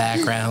AC in the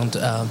background,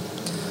 I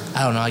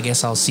don't know. I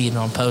guess I'll see it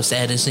on post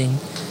editing.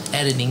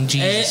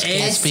 Jesus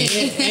can't speak.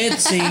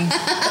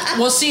 Etsy.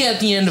 We'll see at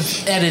the end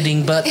of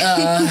editing, but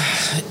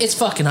it's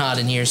fucking hot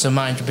in here, so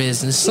mind your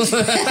business. It's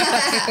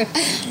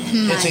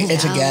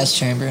a gas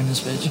chamber in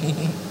this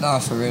bitch. Nah,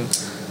 for real.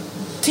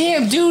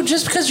 Damn, dude,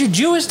 just because you're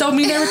Jewish don't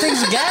mean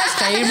everything's a gas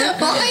chamber.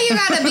 Why you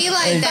gotta be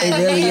like that? It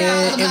really Ain't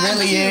all is. It about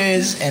really you.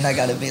 is. And I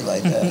gotta be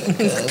like that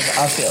because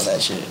I feel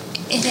that shit.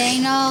 It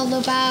ain't all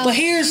about. But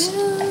here's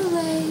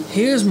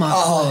you. my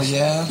Oh question.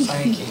 yeah,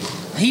 thank you.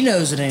 He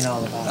knows it ain't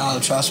all about it. Oh,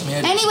 trust me.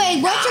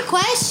 Anyway, what's your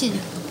question?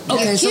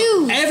 Okay, You're so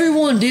cute.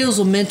 everyone deals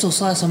with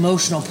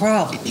mental/emotional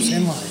problems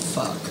in life.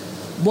 Fuck.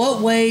 What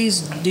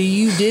ways do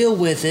you deal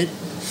with it,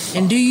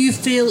 and do you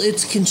feel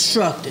it's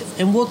constructive?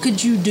 And what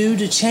could you do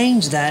to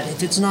change that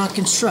if it's not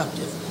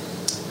constructive?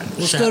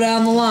 Let's go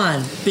down the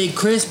line. Big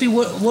Crispy,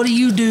 what do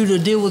you do to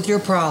deal with your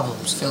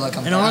problems? Feel like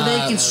I'm. And are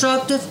they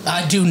constructive?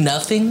 I do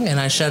nothing and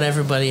I shut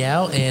everybody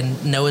out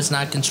and know it's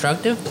not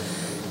constructive.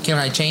 Can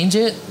I change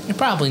it?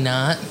 Probably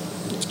not.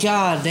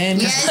 God damn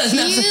it. Yes,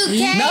 you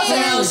can.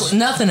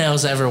 Nothing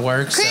else ever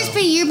works. so.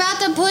 Crispy, you're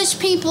about to push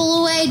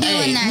people away doing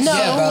Hey, that. no.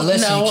 shit. Yeah, bro.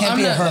 Listen, no, you can't I'm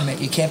be a not- hermit.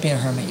 You can't be a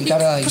hermit. You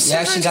gotta. You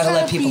actually gotta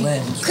let people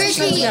in.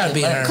 Crispy, You gotta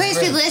be there.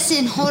 Crispy,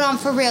 listen, hold on,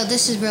 for real.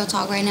 This is real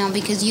talk right now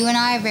because you and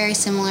I are very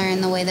similar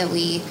in the way that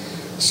we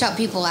shut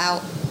people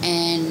out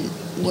and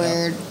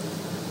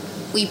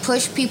we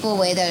push people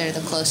away that are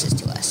the closest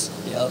to us.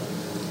 Yep.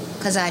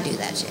 Because I do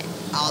that shit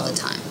all the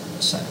time.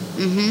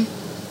 Same.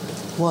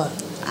 What?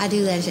 I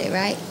do that shit,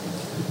 right?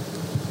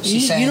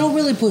 She's saying. You don't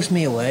really push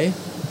me away.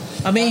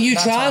 I mean, you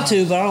Not try Tom.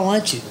 to, but I don't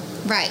let you.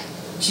 Right.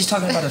 She's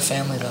talking about her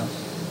family though,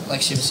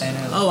 like she was saying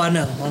earlier. Oh, I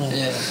know.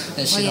 Yeah.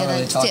 That she Well, yeah, don't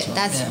really talk to them.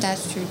 that's Yeah.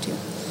 that's true too.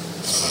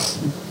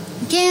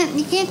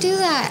 You can't do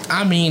that.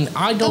 I mean,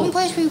 I Don't don't.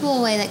 push people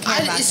away that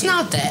care about It's you.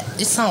 not that.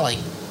 It's not like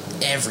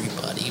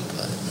everybody,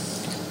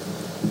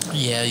 but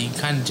yeah, you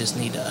kind of just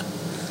need a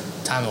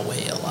time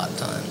away a lot of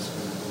times.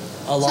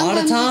 A lot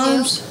of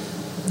Sometimes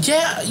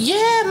times.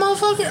 Yeah,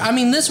 motherfucker. I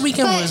mean, this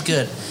weekend But- was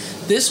good.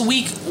 This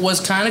week was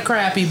kind of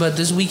crappy, but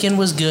this weekend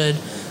was good.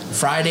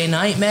 Friday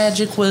Night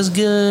Magic was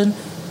good.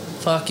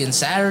 Fucking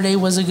Saturday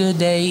was a good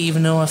day,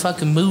 even though I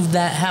fucking moved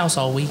that house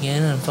all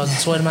weekend and fucking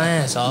sweated my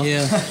ass off.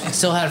 Yeah.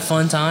 Still had a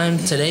fun time.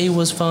 Today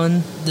was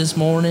fun this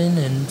morning,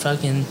 and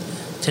fucking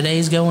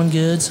today's going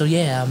good. So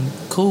yeah, I'm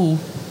cool.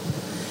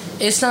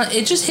 it's not.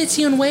 It just hits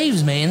you in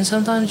waves, man.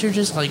 Sometimes you're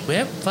just like,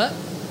 "Yep, fuck."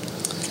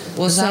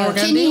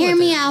 Can you hear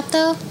me out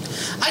though?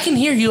 I can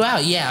hear you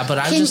out, yeah, but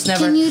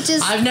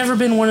I've never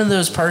been one of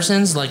those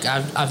persons, like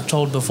I've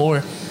told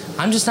before,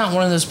 I'm just not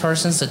one of those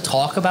persons to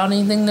talk about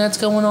anything that's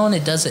going on.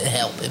 It doesn't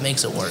help. It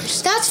makes it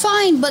worse. That's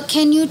fine, but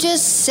can you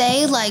just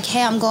say, like,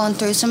 hey, I'm going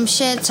through some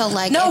shit, so,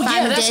 like, no, if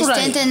I'm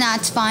distant, then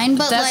that's fine,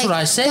 but, that's like, what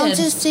I said. Don't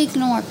just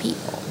ignore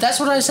people. That's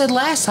what I said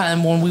last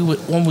time when we were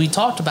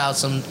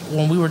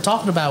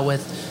talking about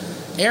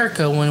with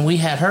Erica when we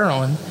had her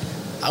on.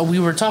 We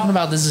were talking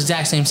about this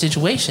exact same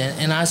situation,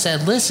 and I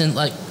said, listen,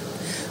 like,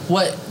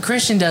 what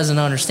Christian doesn't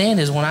understand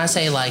is when I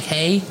say, like,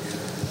 hey,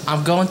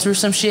 I'm going through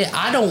some shit,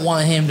 I don't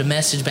want him to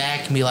message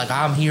back and be like,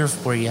 I'm here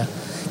for you.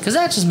 Because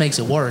that just makes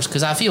it worse.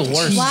 Because I feel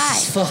worse. Why?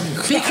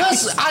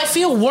 Because I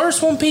feel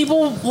worse when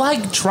people,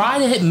 like,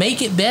 try to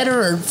make it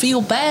better or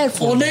feel bad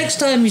for me. Well, next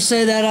time you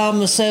say that, I'm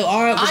going to say,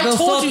 all right, well,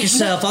 go fuck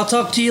yourself. I'll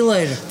talk to you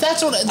later.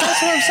 That's what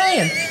I'm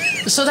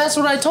saying. So that's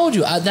what I told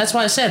you. That's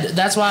why I said,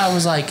 that's why I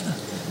was like,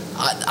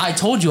 I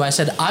told you, I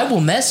said, I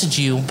will message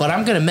you, but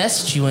I'm going to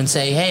message you and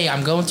say, hey,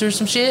 I'm going through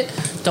some shit.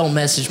 Don't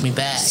message me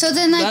back. So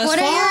then, like, That's what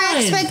fine.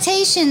 are your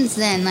expectations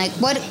then? Like,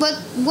 what,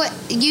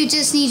 you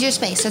just need your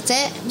space, that's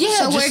it? Yeah.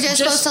 So we're just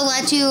supposed to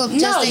let you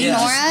ignore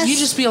us? You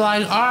just be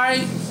like, all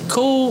right,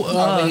 cool.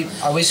 Are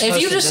we supposed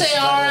if you to just say,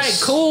 let all right,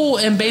 us- cool,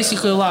 and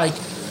basically, like,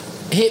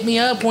 hit me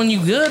up when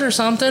you good or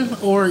something,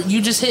 or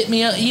you just hit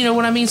me up, you know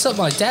what I mean?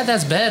 Something like that,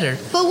 that's better.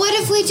 But what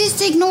if we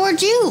just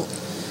ignored you?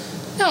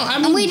 No, I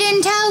mean, And we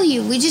didn't tell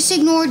you. We just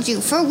ignored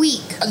you for a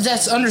week.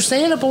 that's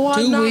understandable.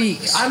 2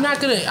 weeks. I'm not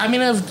gonna. I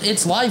mean,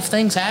 it's life.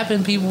 Things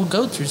happen. People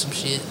go through some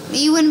shit.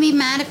 You wouldn't be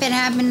mad if it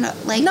happened,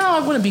 like... No, I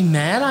wouldn't be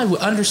mad. I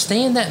would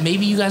understand that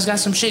maybe you guys got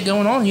some shit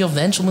going on. You'll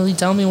eventually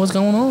tell me what's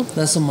going on.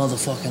 That's a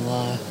motherfucking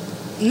lie.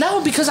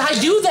 No, because I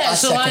do that,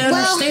 so I second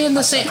that. understand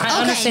the same. I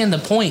okay. understand the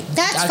point.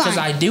 That's because fine.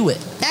 I do it.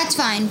 That's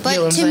fine, You know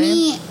what but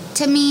I'm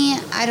to me,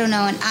 I don't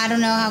know, and I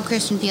don't know how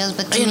Christian feels,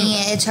 but to me,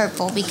 it's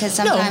hurtful because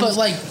sometimes but,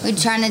 like- we're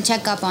trying to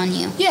check up on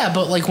you. Yeah,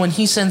 but like when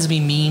he sends me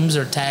memes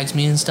or tags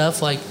me and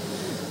stuff, like,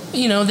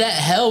 you know, that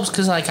helps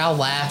because like I'll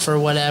laugh or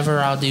whatever.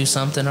 I'll do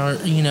something or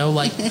you know,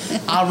 like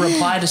I'll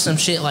reply to some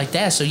shit like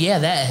that. So yeah,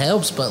 that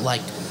helps. But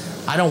like,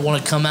 I don't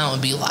want to come out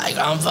and be like,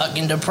 I'm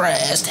fucking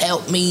depressed.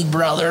 Help me,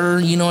 brother.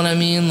 You know what I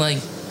mean? Like.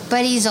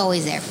 But he's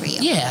always there for you.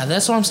 Yeah,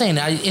 that's what I'm saying,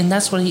 and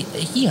that's what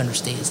he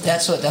understands.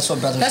 That's what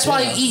brothers That's do.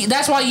 why.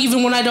 That's why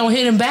even when I don't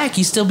hit him back,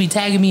 he still be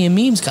tagging me in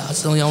memes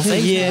constantly on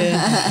Facebook.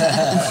 Yeah.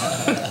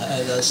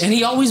 And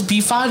he always be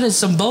finding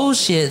some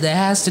bullshit that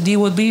has to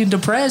deal with being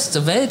depressed.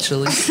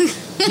 Eventually,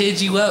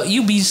 hit you up.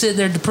 You be sitting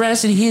there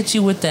depressed, and he hits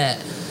you with that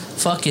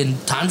fucking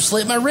time to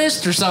slit my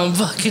wrist or some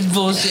fucking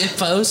bullshit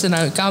post, and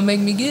it kind of make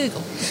me giggle.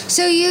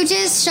 So you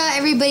just shut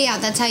everybody out.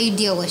 That's how you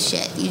deal with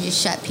shit. You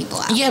just shut people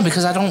out. Yeah,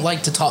 because I don't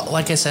like to talk.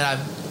 Like I said,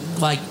 I've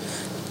like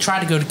tried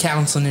to go to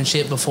counseling and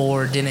shit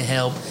before, didn't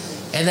help.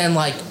 And then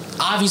like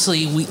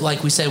obviously we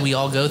said we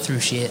all go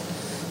through shit,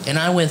 and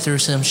I went through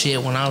some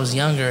shit when I was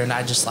younger, and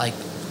I just like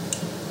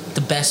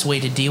the best way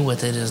to deal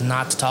with it is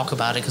not to talk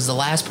about it because the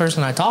last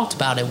person I talked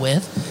about it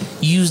with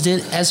used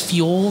it as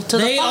fuel to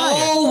They the fire.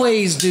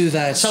 always do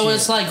that So shit.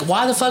 it's like,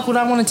 why the fuck would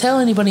I want to tell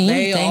anybody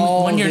They anything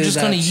all when you're do just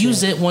that going to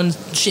use shit. it when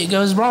shit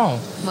goes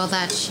wrong? Well,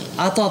 that's shit.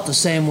 I thought the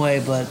same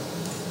way, but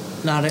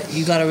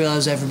you got to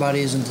realize everybody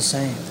isn't the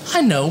same.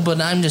 I know,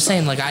 but I'm just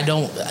saying, like, I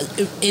do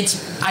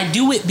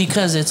it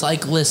because it's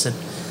like, listen,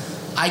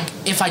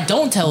 if I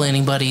don't tell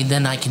anybody,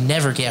 then I can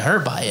never get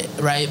hurt by it,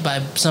 right? By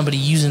somebody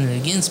using it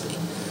against me.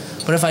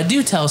 But if I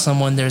do tell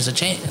someone, there's a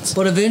chance.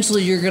 But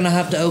eventually you're going to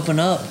have to open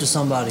up to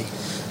somebody.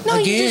 No,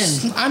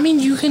 Again,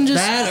 you can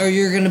just that or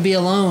you're going to be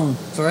alone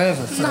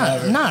forever.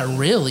 not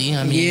really.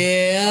 I mean,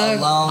 Yeah.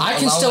 I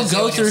can still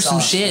go through some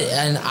shit,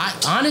 and I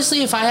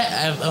honestly, if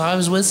I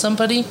was with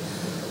somebody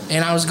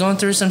and I was going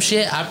through some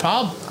shit, I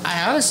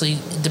honestly,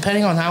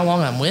 depending on how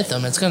long I'm with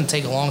them, it's going to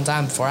take a long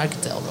time before I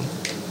can tell them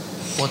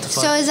what the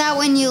fuck. So is that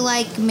when you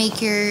like make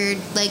your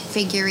like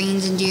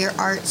figurines and do your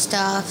art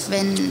stuff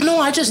and? No,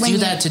 I just when do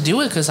that to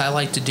do it because I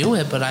like to do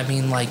it. But I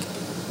mean, like,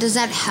 Does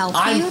that help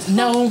you?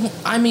 No,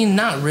 I mean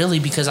not really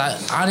because I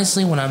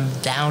honestly, when I'm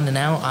down and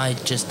out, I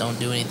just don't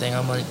do anything.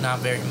 I'm like not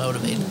very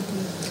motivated.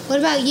 What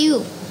about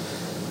you?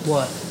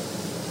 What?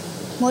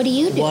 What do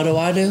you do? What do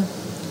I do?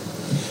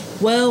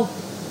 Well,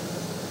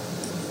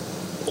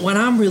 when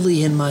I'm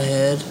really in my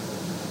head,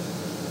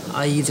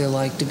 I either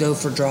like to go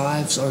for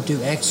drives or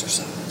do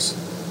exercise.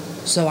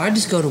 So I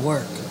just go to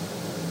work.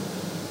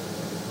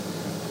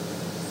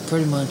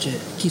 Pretty much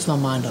it. Keeps my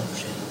mind off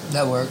shit.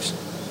 That works.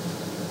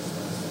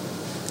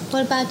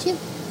 What about you?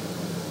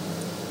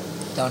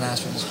 Don't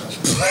ask me this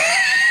question.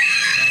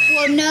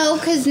 Well, no,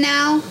 because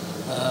now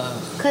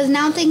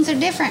things are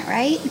different,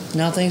 right?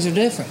 Now things are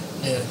different.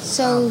 Yeah.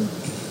 So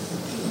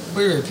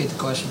Will you repeat the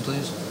question,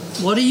 please?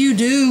 What do you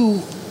do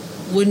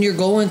when you're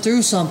going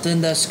through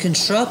something that's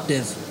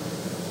constructive?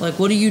 Like,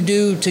 what do you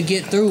do to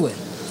get through it?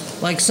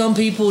 Like some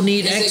people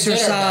need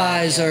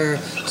exercise, or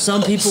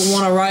some people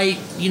want to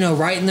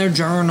write in their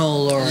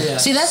journal, or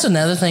See, that's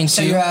another thing too.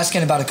 So you're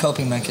asking about a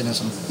coping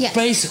mechanism? Yes.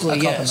 basically,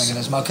 A coping yes.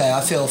 mechanism. Okay, I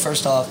feel,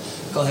 first off,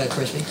 go ahead,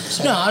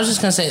 Crispy. No, I was just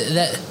gonna say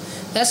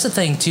that's the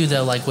thing too,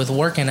 though. Like with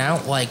working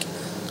out, like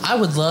I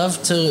would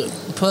love to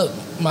put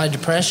my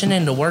depression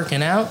into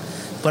working out,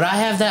 but I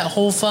have that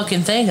whole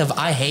fucking thing of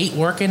I hate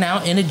working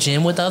out in a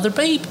gym with other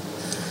people.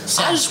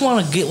 I just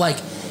want to get like,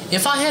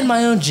 if I had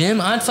my own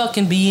gym, I'd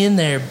fucking be in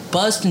there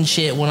busting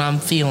shit when I'm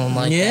feeling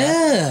like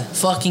that.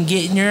 Fucking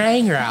getting your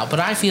anger out. But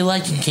I feel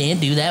like you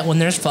can't do that when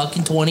there's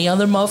fucking 20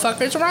 other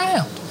motherfuckers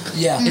around.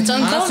 Yeah. It's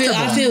uncomfortable.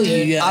 I feel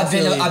you. Yeah, I've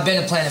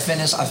been to Planet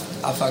Fitness. I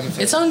fucking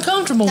feel It's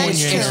uncomfortable when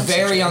That's you're true. in It's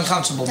there. very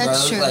uncomfortable,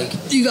 That's bro. true. Like,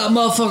 You got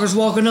motherfuckers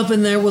walking up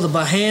in there with a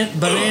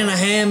banana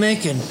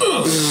hammock and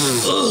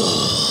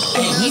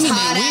Those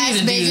hot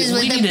ass bitches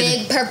with the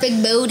big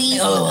perfect booty.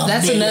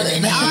 That's another.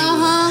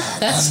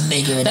 That's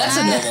That's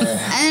another. and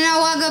then I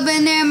walk up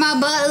in there and my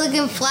butt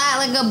looking flat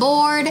like a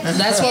board.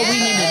 That's what we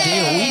need to do.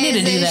 We need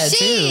to do that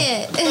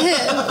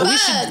too. We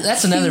should.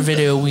 That's another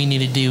video we need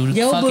to do.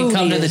 Yo, Fucking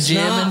come to the is gym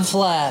not and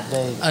flat,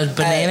 babe. a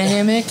banana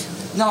hammock.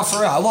 no, for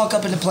real. I walk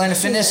up into Planet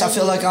Fitness, I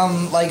feel like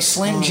I'm like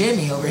Slim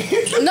Jimmy over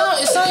here. No,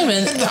 it's not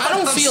even. I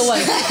don't feel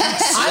like.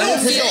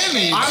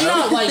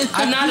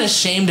 I'm not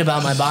ashamed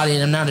about my body,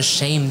 and I'm not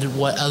ashamed of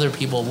what other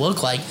people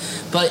look like.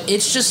 But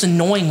it's just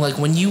annoying. Like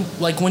when you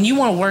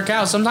want to work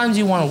out, sometimes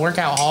you want to work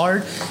out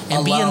hard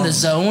and be in Alone. the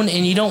zone,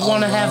 and you don't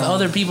want to have Alone.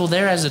 other people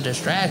there as a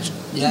distraction.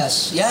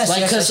 Yes. Like,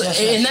 yes.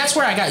 and that's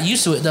where I got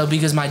used to it though,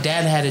 because my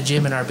dad had a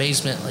gym in our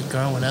basement, like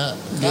growing up.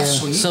 That's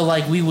sweet. So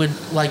like we would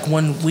like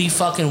when we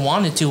fucking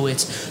wanted to,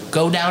 it's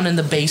go down in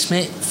the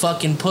basement,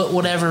 fucking put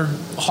whatever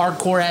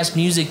hardcore ass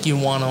music you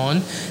want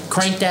on,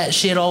 crank that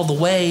shit all the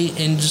way,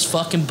 and just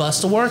fucking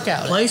bust a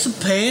workout. Play some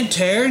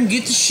Pantera and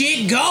get the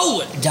shit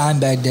going.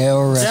 Dimebag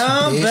Daryl, rest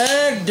in peace.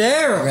 Dimebag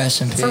Daryl.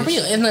 Rest in peace. For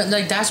real, and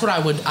like that's what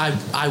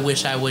I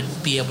wish I would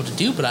be able to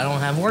do, but I don't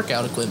have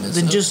workout equipment.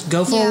 Then so. just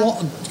go for Yeah. a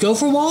walk. Go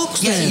for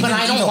walks. Yeah, then. even- But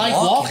I don't even like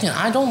walking. walking.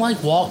 I don't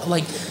like walk.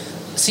 Like,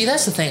 see,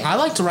 that's the thing. I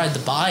like to ride the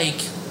bike,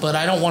 but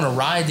I don't want to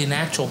ride an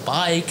actual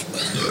bike.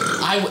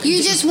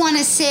 You just want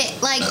to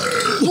sit like.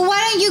 Well, why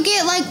don't you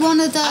get like one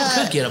of the?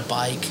 I could get a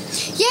bike.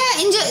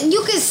 Yeah, and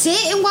you could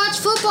sit and watch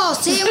football.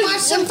 Sit and watch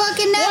some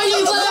fucking Netflix. Why are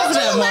you laughing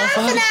at, What you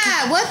laughing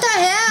at? What the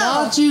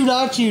hell?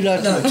 Not you.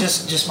 No,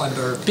 just my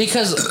burp.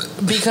 Because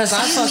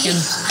I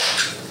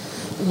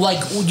fucking like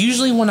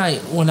usually when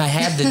I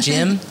had the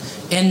gym,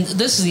 and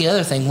this is the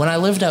other thing. When I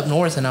lived up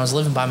north and I was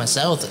living by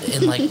myself,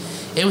 and like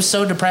it was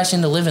so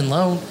depressing to live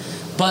alone.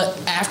 But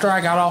after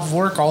I got off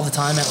work all the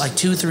time at like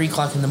 2-3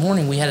 o'clock in the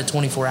morning, we had a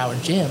 24-hour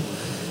gym.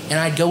 And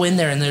I'd go in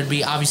there and there'd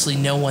be obviously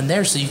no one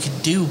there, so you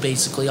could do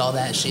basically all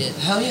that shit.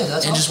 Hell yeah,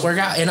 that's and just work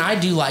out. And I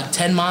do like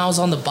 10 miles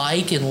on the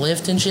bike and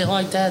lift and shit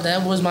like that.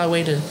 That was my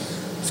way to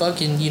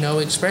fucking,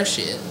 express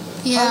shit.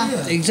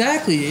 Yeah.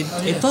 Exactly.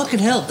 It fucking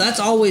helped. That's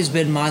always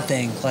been my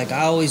thing. Like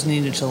I always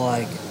needed to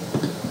like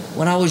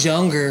when I was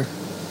younger,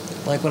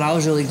 like when I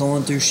was really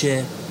going through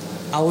shit,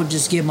 I would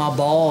just get my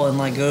ball and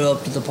like go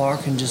up to the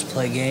park and just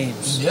play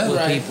games with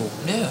Right. people.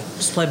 Yeah.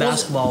 Just play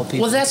basketball with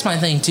people. Well, that's my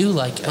thing too.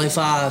 Like, play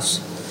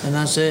fives, and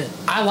that's it.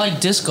 I like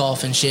disc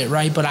golf and shit,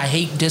 right? But I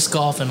hate disc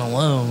golfing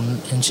alone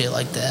and shit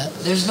like that.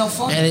 There's no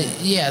fun. And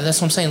that's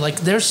what I'm saying.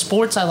 Like, there's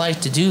sports I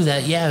like to do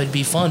that, yeah, it'd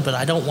be fun, but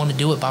I don't want to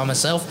do it by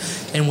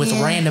myself and with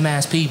Yeah. random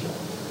ass people.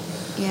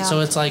 Yeah.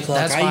 So it's like,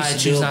 that's why I used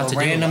choose do it not with to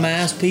do it. random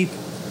ass people.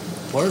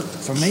 Work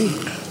for me.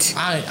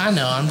 I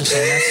know. I'm just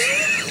saying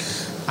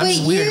I'm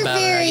just weird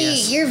about it, I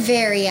guess. You're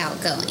very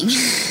outgoing.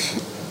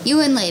 You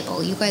and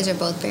Label, you guys are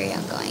both very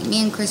outgoing.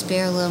 Me and Crispy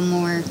are a little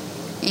more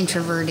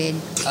introverted.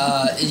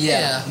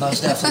 Yeah,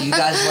 most definitely. You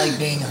guys like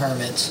being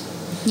hermits,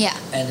 Yeah.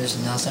 and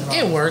there's nothing wrong.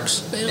 It with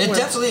works. It works.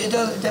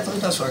 definitely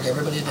does work.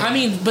 Everybody does. I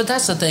mean, but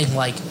that's the thing.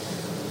 Like,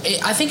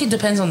 I think it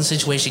depends on the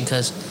situation.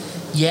 Because,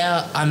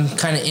 yeah, I'm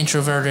kind of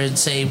introverted.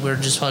 Say we're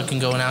just fucking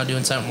going out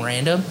doing something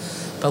random,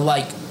 but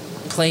like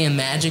playing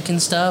Magic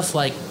and stuff.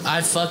 Like,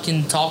 I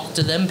fucking talk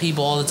to them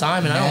people all the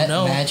time, and I don't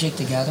know. Magic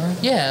the Gathering.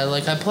 Yeah,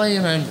 like I play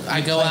and I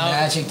go Play out.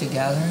 Magic the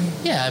Gathering.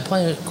 Yeah, I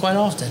play it quite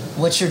often.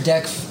 What's your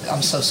deck?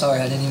 I'm so sorry,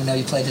 I didn't even know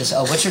you played this.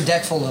 What's your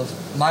deck full of?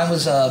 Mine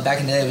was back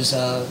in the day. It was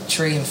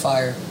Tree and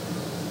Fire.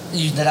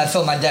 That I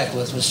filled my deck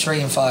with was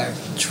Tree and Fire.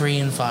 Tree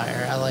and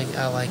Fire. I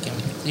like him.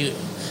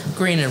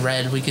 Green and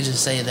red. We could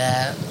just say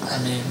that.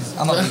 I mean,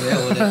 I'm gonna be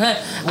real with it.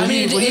 I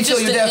mean, what do you it fill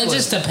just your deck it with?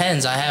 just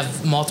depends. I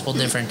have multiple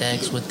different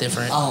decks with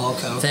different Oh,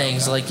 okay.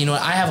 things. okay.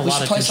 Like, I have a We lot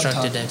should of play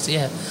constructed sometime. decks.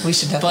 Yeah. We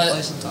should definitely But,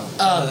 play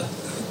sometime.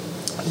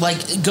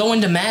 Like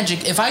going to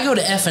Magic, if I go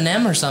to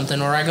F&M or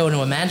something, or I go to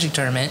a Magic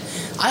tournament,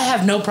 I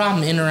have no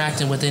problem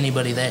interacting with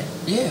anybody there.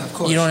 Yeah, of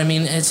course. You know what I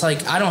mean? It's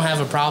like I don't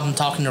have a problem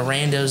talking to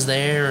randos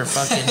there or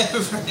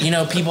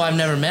fucking, people I've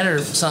never met or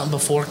something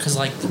before, because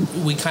like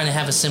we kind of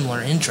have a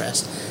similar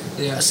interest.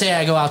 say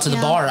I go out to the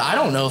bar, I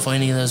don't know if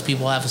any of those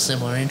people have a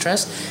similar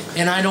interest,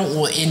 and I don't.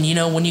 And you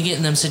know, when you get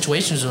in them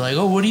situations, they're like,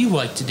 "Oh, what do you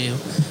like to do?"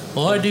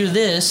 Well, I do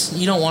this.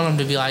 You don't want them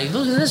to be like,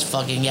 "Look at this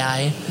fucking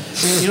guy."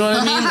 You know what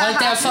I mean? Like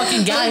that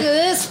fucking guy. Look at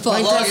this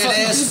fucking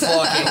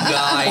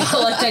guy.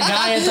 Like that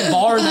guy at the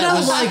bar that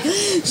was like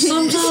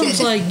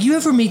sometimes like you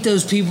ever meet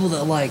those people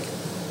that like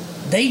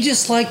they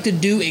just like to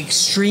do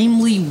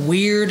extremely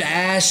weird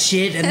ass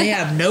shit and they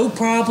have no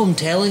problem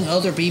telling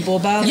other people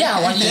about it. Yeah,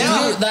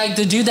 like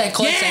the dude that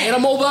collects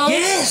animal bones.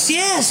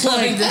 Yes.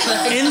 Like,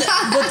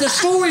 but the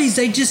stories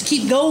they just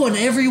keep going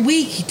every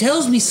week. He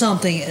tells me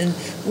something, and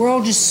we're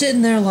all just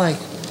sitting there like,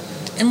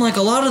 and like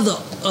a lot of the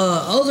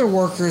other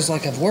workers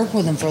like I've worked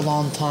with him for a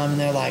long time, and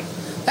they're like,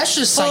 "That's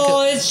just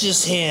it's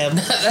just him."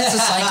 That's a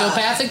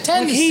psychopathic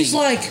tendency.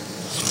 Like,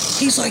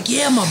 he's like,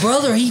 yeah, my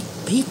brother, he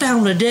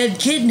found a dead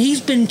kitten. He's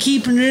been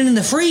keeping it in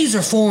the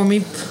freezer for me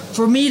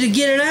to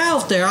get it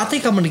out there. I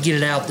think I'm going to get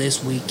it out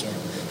this weekend.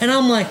 And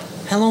I'm like,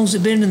 how long's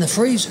it been in the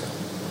freezer?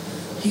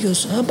 He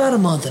goes, about a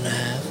month and a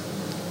half.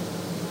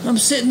 I'm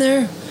sitting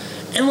there,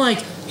 and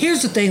like,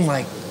 here's the thing,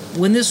 like,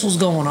 when this was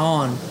going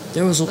on,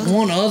 there was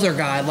one other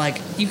guy,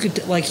 like, you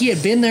could, like, he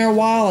had been there a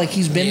while, like,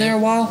 he's been there a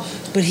while,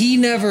 but he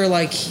never,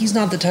 like, he's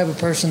not the type of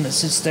person that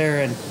sits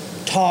there and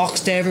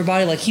talks to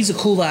everybody. Like, he's a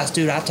cool ass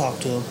dude. I talk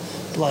to him,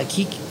 but like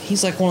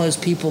he's like one of those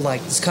people,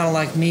 like, it's kind of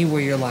like me,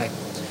 where you're like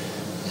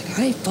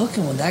I ain't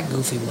fucking with that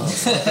goofy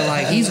motherfucker.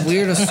 Like, he's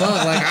weird as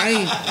fuck. Like,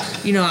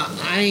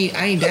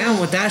 I ain't down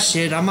with that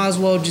shit. I might as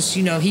well just,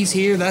 you know, he's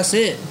here, that's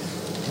it.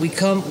 We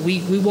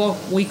walk,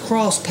 we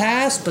cross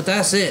paths, but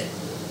that's it.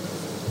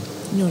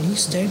 You know, and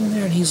he's standing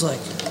there and he's like,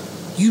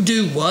 you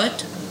do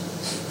what?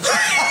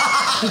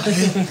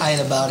 I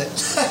ain't about it.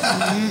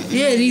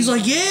 Yeah, and he's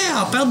like,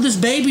 yeah, I found this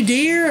baby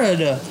deer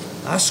and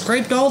I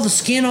scraped all the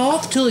skin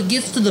off till it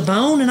gets to the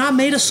bone and I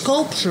made a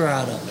sculpture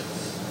out of it.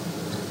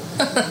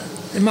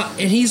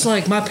 And he's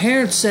like, my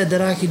parents said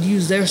that I could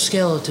use their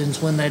skeletons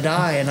when they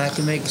die and I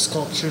can make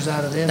sculptures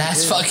out of them.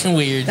 That's fucking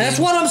weird. That's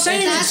what I'm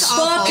saying. It's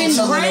fucking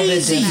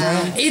crazy.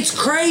 It's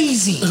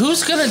crazy.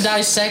 Who's gonna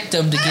dissect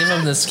them to give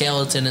him the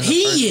skeleton in the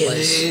first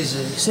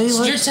place?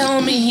 So you're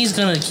telling me he's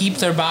gonna keep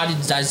their body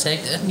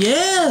dissected?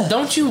 Yeah.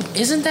 Don't you?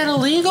 Isn't that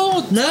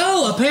illegal?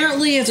 No.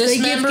 Apparently, if they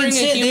give Dismembering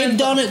consent, a human they've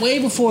done it way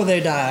before they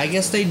die. I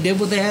guess they did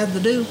what they had to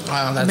do.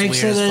 Wow, that's make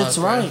weird sure as that fuck, it's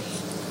bro. right.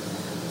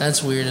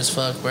 That's weird as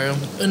fuck, bro.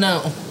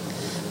 No.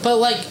 But,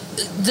 like,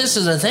 this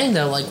is the thing,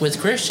 though, like, with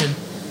Christian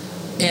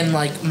and,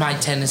 like, my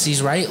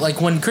tendencies, right?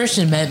 Like, when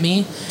Christian met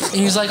me, and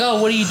he was like,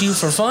 oh, what do you do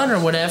for fun or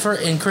whatever,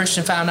 and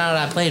Christian found out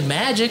I played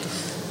Magic,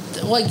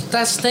 like,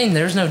 that's the thing.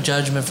 There's no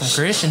judgment from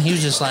Christian. He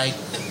was just like,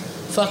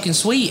 fucking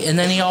sweet. And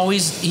then he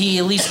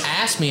at least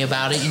asked me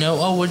about it, you know,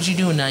 oh, what you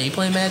doing now? You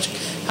playing Magic?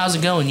 How's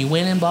it going? You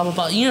winning? Blah, blah,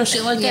 blah. You know,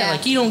 shit like that.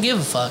 Like, you don't give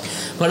a fuck.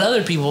 But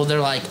other people, they're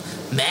like,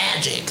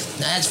 Magic,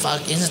 that's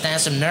isn't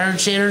that some nerd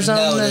shit or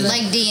something? No,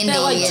 like D&D that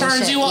like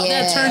turns you off.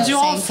 That turns you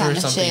off for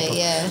some shit, people.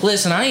 Yeah.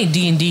 Listen, I ain't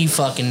D&D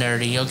fucking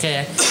nerdy,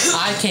 okay?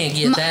 I can't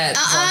get that.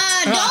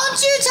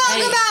 Don't you talk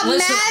about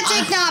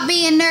Magic not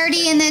being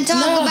nerdy and then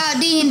talk about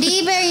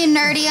D&D being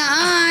nerdy.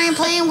 I ain't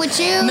playing with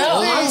you.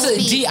 No,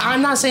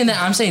 I'm not saying that.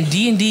 I'm saying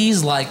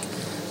D&D's like.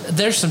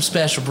 There's some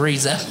special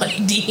breeds that play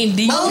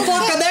D&D. Oh,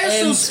 fuck, there's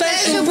some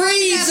special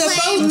breeds of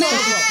both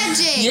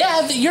Magic.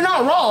 Yeah, you're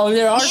not wrong.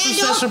 There are some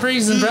special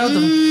breeds in both of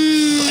them.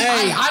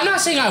 Hey, I'm not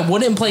saying I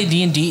wouldn't play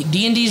D&D.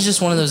 D&D is just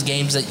one of those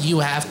games that you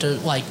have to,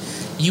 like,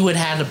 you would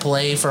have to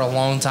play for a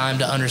long time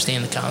to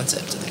understand the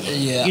concept of the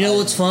game. Yeah. You know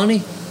what's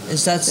funny?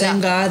 It's that same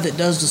guy that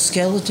does the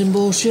skeleton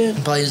bullshit.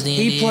 Plays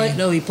D&D?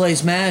 He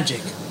plays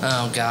Magic.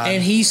 Oh, God.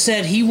 And he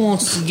said he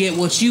wants to get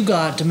what you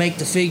got to make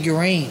the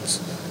figurines.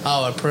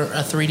 Oh, a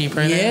 3D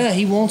printer? Yeah,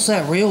 he wants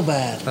that real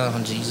bad.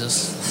 Oh, Jesus.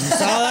 So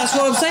that's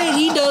what I'm saying.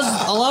 He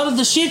does a lot of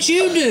the shit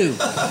you do.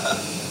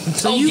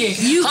 So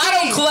I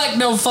don't collect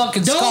no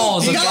fucking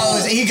skulls.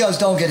 He goes,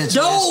 don't get it twisted.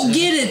 Don't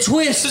get it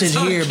twisted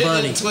here,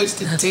 buddy.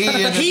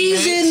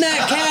 He's in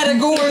that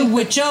category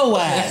with your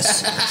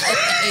ass.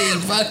 Hey,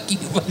 fuck you.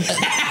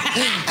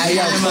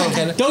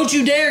 Don't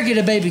you dare get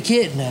a baby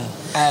kid now.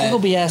 You're going to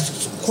be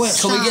asking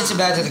questions. Can we get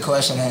back to the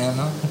question,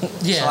 Hannah?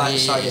 Yeah.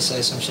 So I can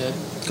say some shit.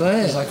 Go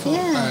ahead. Is that cool?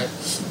 Yeah.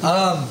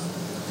 All right.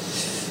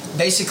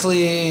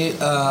 Basically,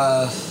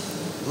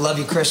 love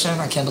you, Christian.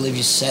 I can't believe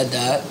you said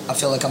that. I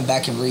feel like I'm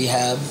back in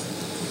rehab,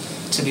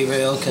 to be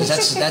real, because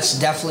that's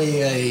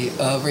definitely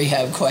a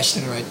rehab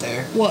question right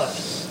there. What?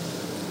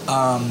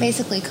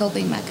 Basically,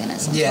 coping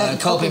mechanisms. Yeah,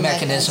 coping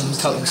mechanisms,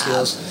 coping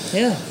skills.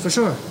 Yeah, for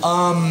sure.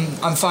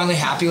 I'm finally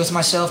happy with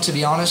myself, to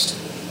be honest.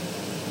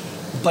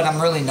 But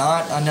I'm really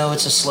not. I know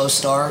it's a slow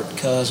start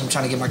because I'm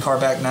trying to get my car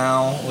back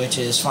now, which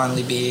is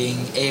finally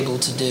being able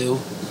to do.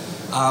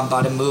 I'm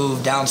about to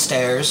move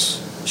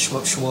downstairs.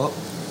 Schwhoop, schwhoop.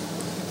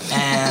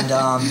 And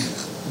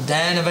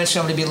then eventually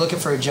I'm going to be looking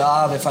for a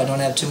job if I don't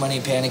have too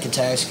many panic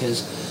attacks,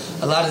 because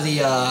a lot of the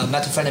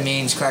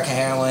methamphetamines, crack and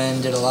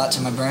heroin did a lot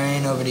to my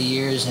brain over the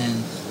years,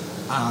 and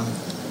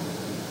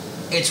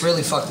it's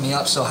really fucked me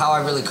up. So how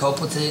I really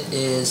cope with it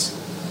is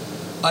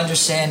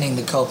understanding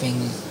the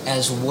coping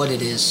as what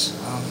it is.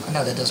 I I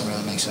know that doesn't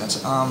really make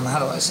sense. How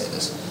do I say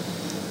this?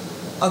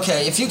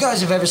 Okay, if you guys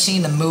have ever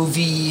seen the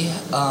movie,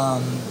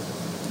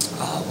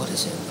 what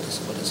is it?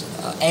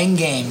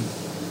 Endgame,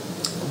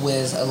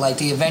 with like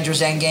the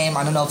Avengers Endgame.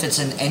 I don't know if it's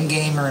an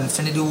Endgame or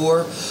Infinity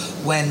War,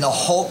 when the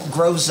Hulk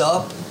grows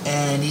up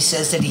and he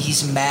says that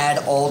he's mad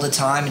all the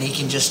time and he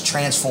can just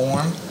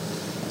transform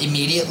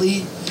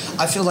immediately.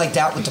 I feel like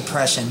that with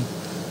depression.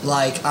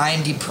 Like, I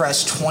am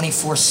depressed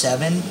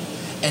 24/7,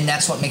 and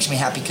that's what makes me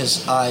happy,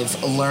 because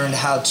I've learned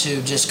how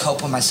to just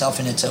cope with myself,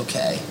 and it's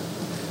okay.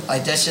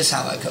 Like, that's just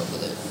how I cope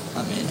with it.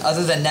 I mean,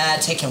 other than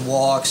that, taking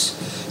walks,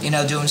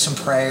 doing some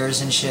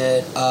prayers and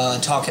shit,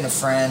 talking to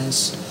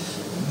friends.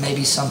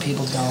 Maybe some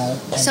people don't.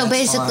 So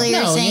basically,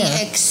 fine. you're saying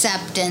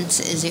acceptance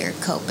is your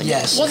coping.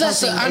 Yes. Well,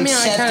 that's. I mean,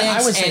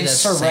 I would say and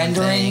that's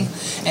surrendering, the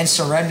same thing. and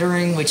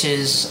surrendering, which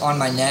is on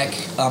my neck.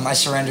 I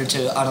surrender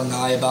to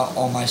Adonai about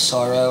all my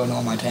sorrow and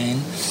all my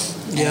pain.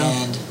 Yeah.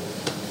 And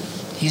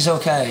he's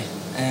okay,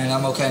 and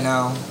I'm okay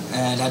now,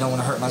 and I don't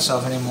want to hurt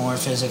myself anymore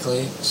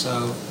physically.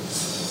 So,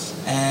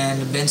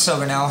 and been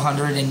sober now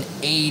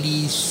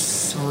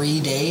 183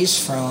 days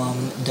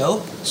from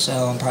dope.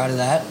 So I'm proud of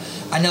that.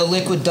 I know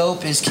liquid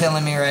dope is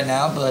killing me right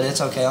now, but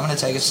it's okay. I'm going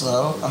to take it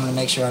slow. I'm going to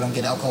make sure I don't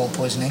get alcohol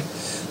poisoning.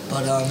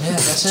 But, yeah,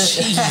 that's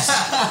it.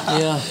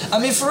 Yeah. I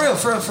mean, for real.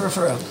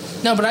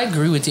 No, but I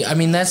agree with you. I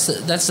mean, that's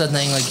the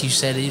thing, like you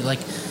said.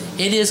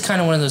 It is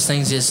kind of one of those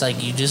things, just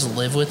like you just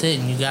live with it,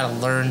 and you got to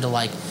learn to,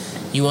 like,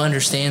 you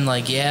understand,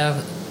 like,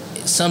 yeah,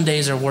 some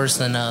days are worse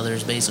than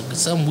others, basically.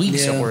 Some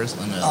weeks are worse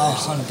than others.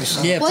 Oh,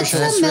 100%. Yeah, What's for sure.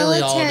 the That's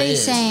really all it military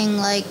is. saying?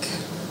 Like,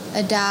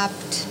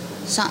 adapt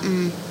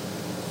something.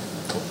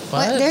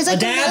 What? There's like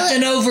Adapt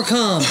and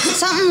overcome.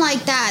 something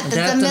like that Adapt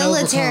the and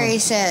military overcome.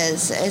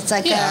 says. It's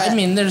like Yeah, I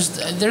mean,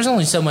 there's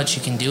only so much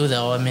you can do,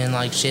 though. I mean,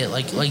 like shit,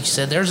 like you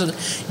said,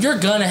 you're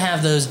gonna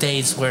have those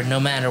days where no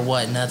matter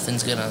what,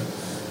 nothing's gonna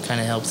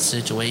kind of help the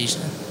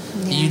situation.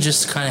 Yeah. You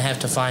just kind of have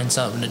to find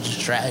something to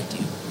distract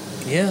you.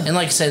 Yeah. And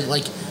like I said,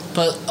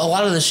 but a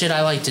lot of the shit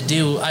I like to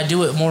do, I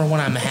do it more when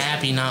I'm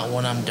happy, not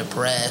when I'm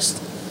depressed.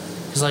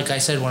 Because like I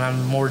said, when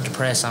I'm more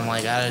depressed, I'm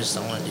like, I just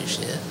don't want to do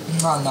shit.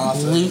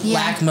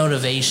 Lack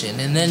motivation.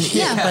 And then,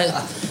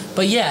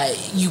 but yeah,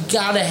 you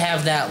gotta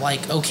have that,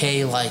 like,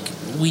 okay, like,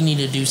 we need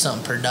to do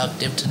something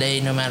productive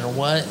today, no matter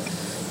what.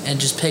 And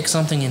just pick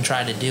something and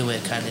try to do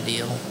it, kind of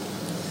deal.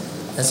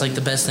 That's like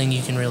the best thing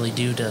you can really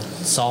do to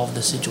solve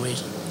the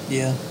situation.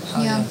 Yeah.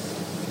 Yeah.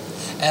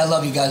 Hey, I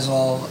love you guys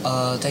all.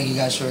 Thank you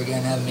guys for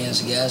again having me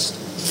as a guest.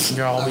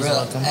 You're always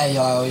welcome. Hey,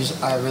 y'all,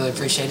 I really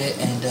appreciate it.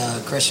 And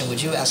Christian, would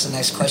you ask the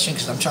next question?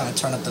 Because I'm trying to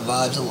turn up the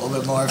vibes a little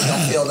bit more. If you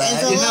don't feel that,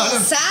 It's a little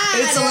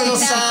sad. It's a little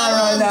sad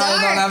right now.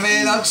 You know what I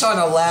mean? I'm trying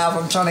to laugh.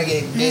 I'm trying to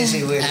get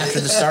busy with After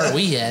it. the start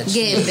we had.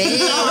 Get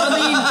big.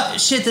 I mean,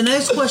 shit, the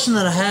next question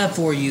that I have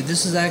for you,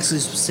 this is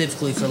actually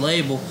specifically for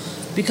Label.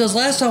 Because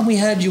last time we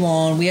had you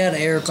on, we had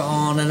Erica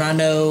on, and I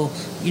know,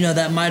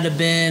 that might have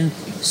been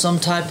some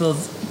type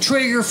of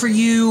trigger for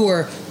you,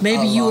 or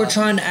maybe you were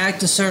trying to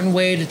act a certain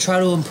way to try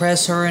to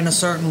impress her in a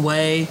certain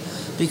way,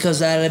 because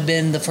that had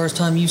been the first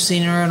time you've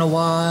seen her in a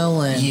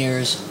while, and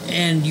years,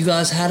 and you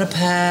guys had a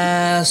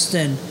past,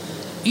 and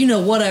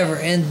whatever.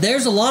 And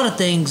there's a lot of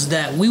things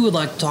that we would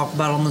like to talk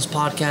about on this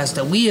podcast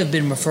that we have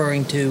been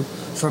referring to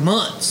for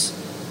months.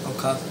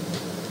 Okay.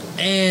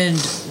 And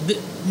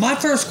my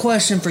first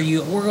question for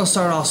you, we're gonna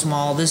start off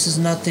small. This is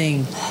not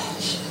a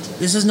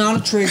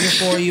trigger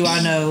for you, I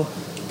know,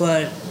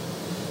 but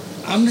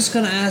I'm just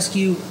going to ask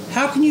you,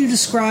 how can you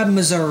describe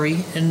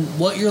Missouri and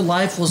what your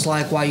life was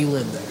like while you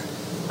lived there?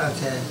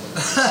 Okay.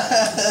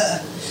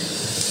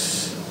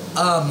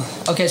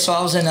 Okay, so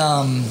I was in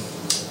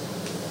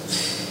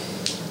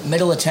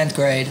middle of 10th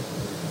grade.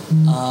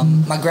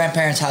 My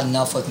grandparents had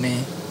enough with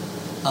me.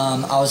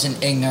 I was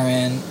an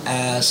ignorant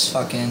ass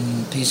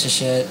fucking piece of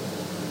shit.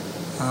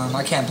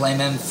 I can't blame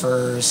them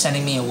for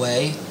sending me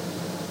away,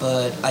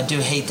 but I do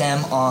hate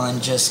them on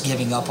just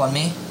giving up on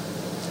me.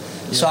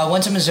 So I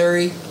went to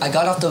Missouri. I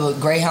got off the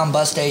Greyhound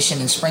bus station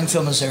in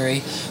Springfield,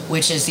 Missouri,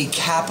 which is the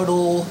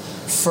capital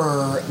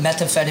for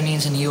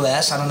methamphetamines in the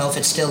U.S. I don't know if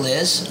it still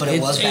is, but it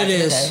was back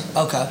in the day.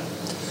 Okay.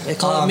 They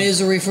call it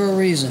misery for a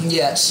reason.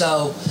 Yeah,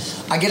 so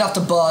I get off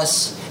the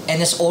bus, and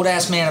this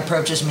old-ass man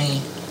approaches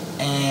me,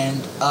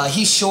 and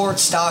he's short,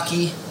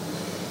 stocky,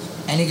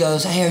 and he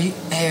goes, hey,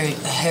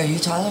 are you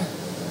Tyler?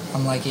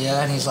 I'm like,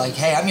 yeah, and he's like,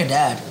 hey, I'm your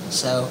dad.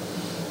 So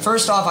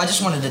first off, I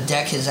just wanted to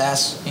deck his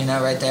ass,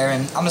 right there.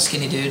 And I'm a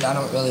skinny dude. I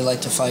don't really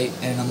like to fight,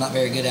 and I'm not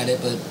very good at it.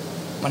 But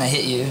when I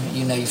hit you,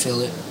 you feel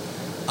it.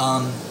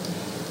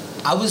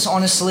 I was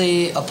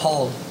honestly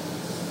appalled.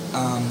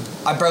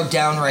 I broke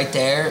down right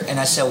there, and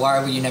I said,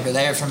 why were you never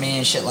there for me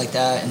and shit like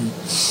that? And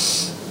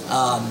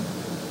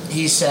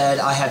he said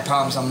I had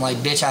problems. I'm like,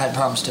 bitch, I had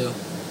problems too.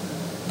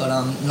 But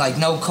like,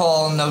 no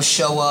call, no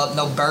show up,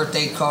 no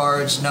birthday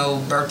cards, no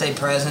birthday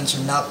presents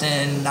or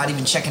nothing. Not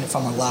even checking if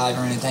I'm alive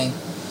or anything.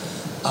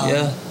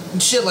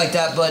 Shit like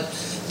that. But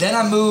then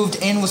I moved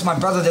in with my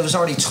brother that was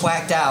already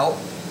twacked out.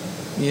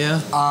 Yeah.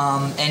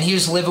 And he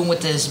was living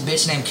with this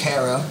bitch named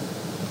Kara.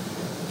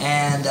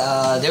 And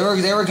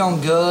they were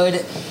going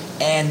good.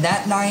 And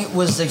that night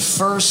was the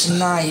first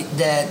night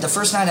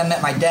I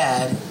met my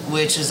dad,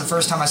 which is the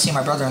first time I see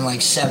my brother in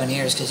like 7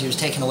 years, because he was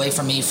taken away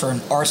from me for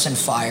an arson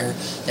fire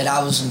that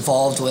I was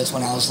involved with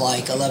when I was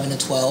like 11 to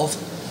 12.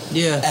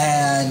 Yeah.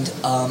 And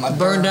I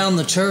burned down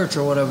the church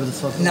or whatever the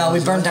fuck. No, we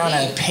burned down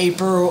a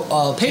paper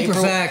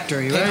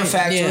factory, right? Paper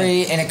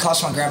factory, and it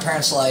cost my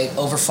grandparents like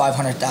over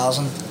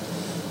 $500,000.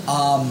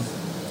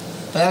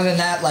 But other than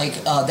that,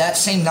 like that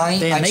same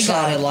night, damn, they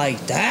got it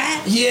like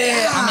that.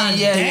 Yeah, I mean,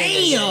 yeah,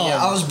 damn.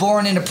 Yeah. I was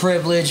born into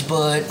privilege,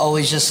 but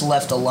always just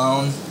left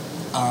alone.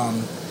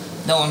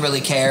 No one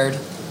really cared.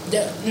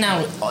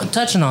 Now,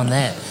 touching on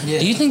that,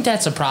 do you think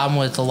that's a problem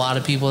with a lot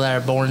of people that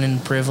are born in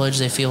privilege?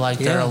 They feel like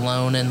they're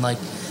alone and like.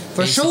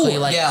 For sure,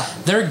 like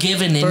they're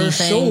given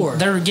anything. Sure.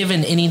 They're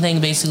given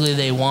anything basically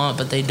they want,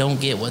 but they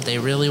don't get what they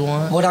really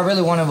want. What I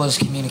really wanted was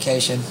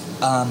communication.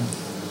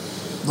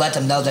 Let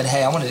them know that,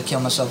 hey, I wanted to kill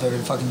myself every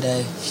fucking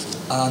day.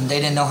 They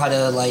didn't know how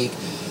to like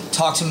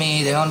talk to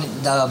me. They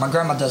don't. My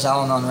grandma does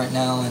Al-Anon right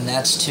now, and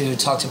that's to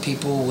talk to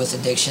people with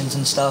addictions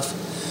and stuff.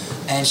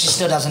 And she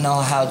still doesn't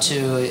know how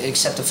to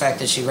accept the fact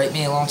that she raped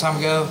me a long time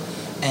ago.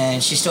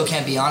 And she still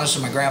can't be honest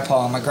with my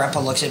grandpa. And my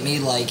grandpa looks at me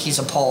like he's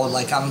appalled,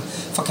 like I'm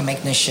fucking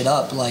making this shit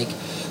up. Like,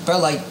 bro,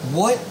 like,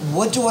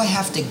 what do I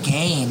have to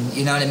gain,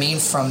 you know what I mean,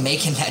 from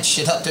making that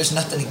shit up? There's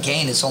nothing to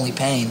gain, it's only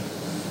pain.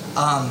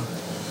 Fuck.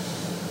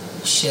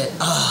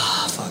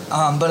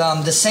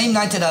 But the same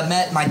night that I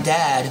met my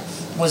dad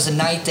was the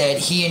night that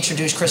he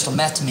introduced crystal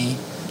meth to me.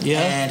 Yeah.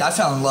 And I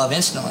fell in love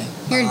instantly.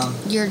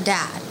 Your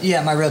dad?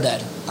 Yeah, my real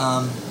dad.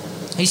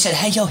 He said,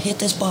 hey, yo, hit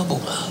this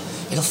bubble.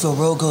 It'll feel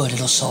real good.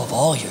 It'll solve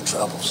all your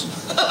troubles.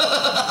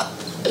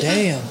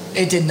 Damn.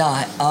 It did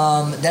not.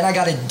 Then I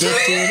got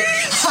addicted.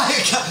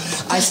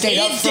 I stayed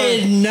up for...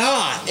 It did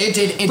not. It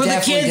did. It for the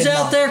definitely kids did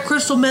out not. there,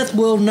 crystal meth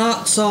will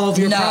not solve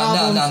your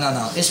problems.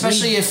 No.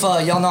 Especially if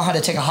y'all know how to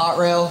take a hot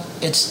rail.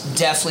 It's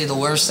definitely the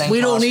worst thing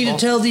We possible. don't need to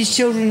tell these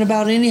children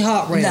about any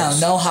hot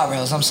rails. No hot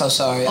rails. I'm so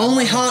sorry.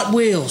 Only Hot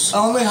Wheels.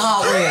 Only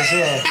Hot Wheels,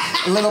 yeah.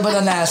 A little bit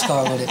of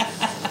NASCAR with it.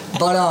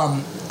 But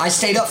I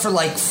stayed up for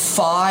like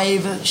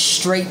 5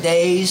 straight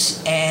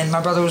days, and my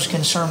brother was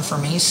concerned for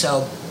me,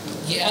 so...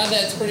 Yeah,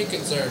 that's pretty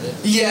concerning.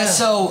 Yeah,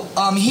 so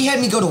he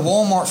had me go to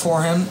Walmart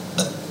for him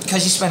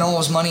because he spent all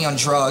his money on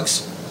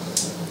drugs.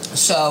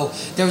 So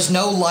there was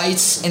no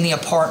lights in the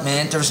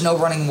apartment. There was no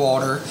running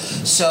water.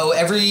 So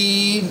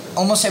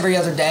almost every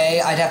other day,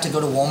 I'd have to go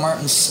to Walmart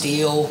and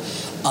steal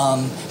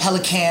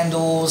hella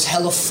candles,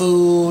 hella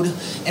food,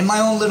 and my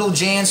own little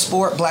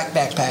JanSport black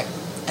backpack.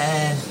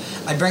 And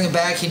I'd bring it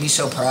back. He'd be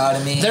so proud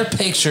of me. Your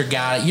picture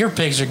got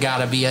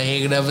to be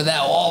hanging over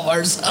that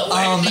Walmart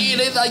somewhere.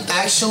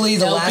 Actually,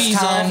 the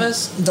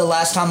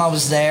last time I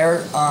was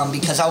there,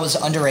 because I was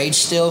underage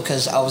still,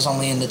 because I was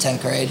only in the 10th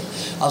grade.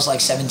 I was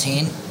like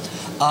 17.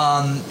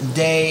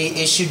 They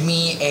issued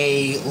me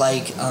a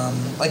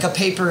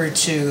paper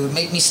to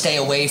make me stay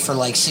away for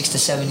like 6 to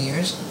 7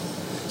 years.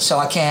 So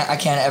I can't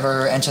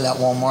ever enter that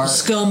Walmart.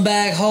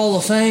 Scumbag Hall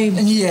of Fame.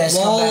 Yeah,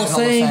 Wall Scumbag of Hall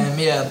Fame. of Fame.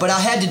 Yeah, but I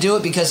had to do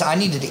it because I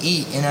needed to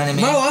eat. You know what I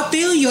mean? Bro, I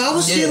feel you. I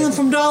was stealing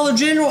from Dollar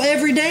General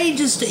every day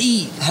just to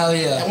eat. Hell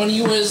yeah. When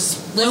you was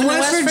living in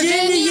West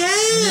Virginia,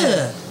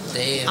 yeah.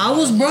 Damn. I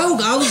was broke.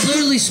 I was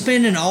literally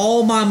spending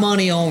all my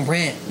money on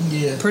rent.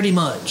 Yeah. Pretty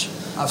much.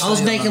 I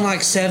was making like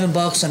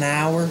 $7 an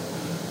hour.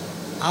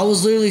 I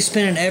was literally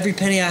spending every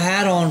penny I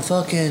had on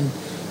fucking...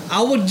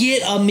 I would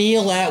get a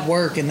meal at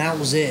work, and that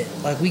was it.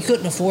 Like, we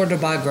couldn't afford to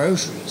buy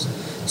groceries.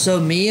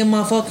 So me and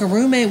my fucking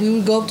roommate, we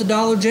would go up to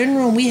Dollar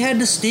General, and we had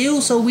to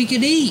steal so we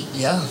could eat.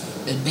 Yeah,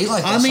 it'd be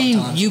like that I mean,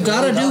 sometimes. you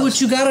gotta do what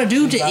you gotta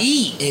do to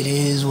eat. It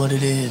is what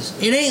it is.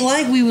 It ain't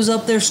like we was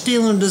up there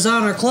stealing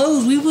designer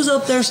clothes. We was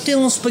up there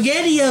stealing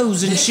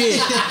SpaghettiOs and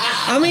shit.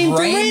 I mean,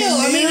 for real.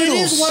 Ramen I mean, it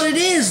noodles. is what it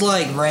is.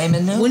 Like,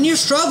 Ramen noodles. when you're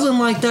struggling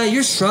like that,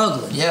 you're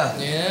struggling. Yeah.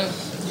 Yeah.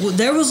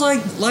 There was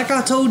like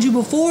I told you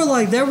before,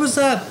 like there was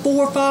that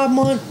 4 or 5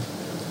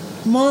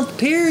 month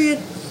period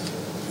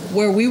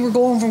where we were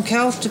going from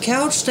couch to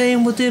couch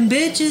staying with them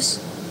bitches.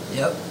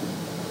 Yep.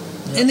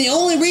 And the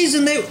only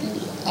reason they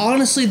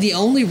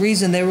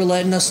were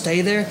letting us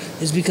stay there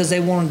is because they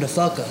wanted to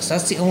fuck us.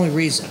 That's the only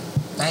reason.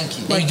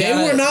 Thank you. Like, they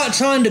were not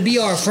trying to be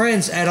our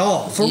friends at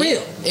all. For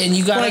real. And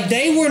you got like,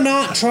 they were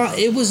not trying.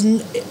 It was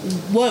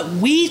what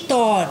we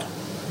thought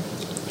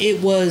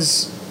it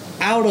was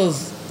out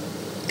of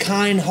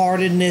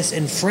kind-heartedness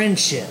and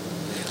friendship.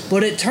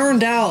 But it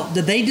turned out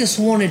that they just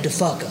wanted to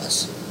fuck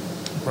us.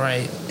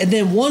 Right. And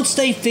then once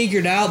they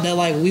figured out that,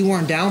 like, we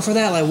weren't down for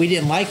that, like, we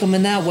didn't like them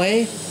in that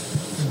way.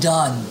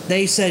 Done.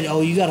 They said,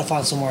 oh, you got to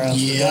find somewhere else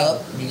to go.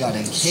 You got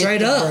to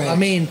straight up. I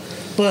mean,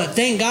 but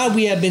thank God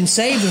we have been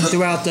saving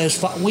throughout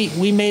those.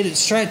 We made it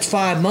stretch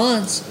 5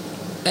 months.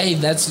 Hey,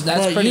 that's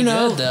pretty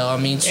good though. I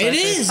mean, it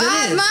is.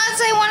 5 months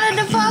they wanted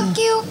to fuck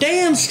you.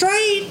 Damn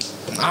straight.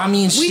 I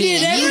mean, we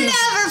did You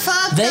never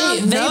fucked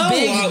them.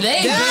 Baby.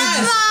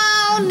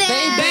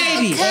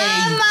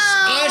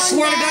 I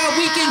swear to God,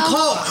 we can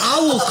call.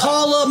 I will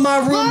call up my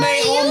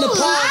roommate on the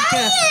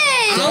podcast.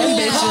 I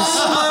will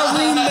call my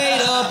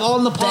roommate up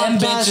on the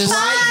podcast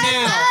right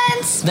now.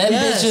 Them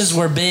Yes. bitches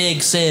were big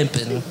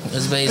simping.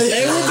 Was basically.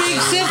 They were big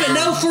simping.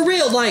 No, for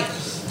real. Like,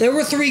 there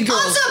were 3 girls.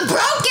 On some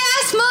broke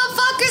ass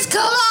motherfuckers,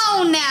 come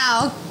on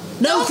now.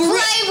 No, Don't for real.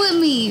 play with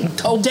me.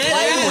 Don't Dead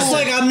play ass, with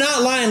like I'm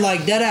not lying,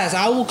 like dead ass.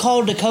 I will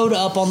call Dakota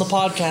up on the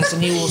podcast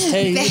and he will tell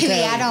you. Baby,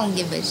 tell I you. don't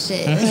give a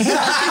shit.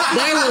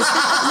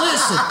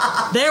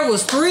 There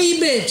was 3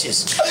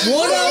 bitches.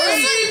 One of them,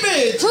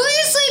 Who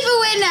you sleeping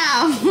with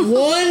now?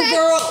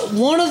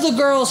 one of the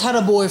girls had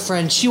a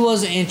boyfriend. She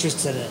wasn't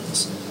interested in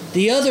us.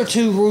 The other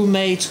 2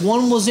 roommates,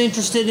 one was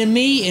interested in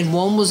me and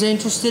one was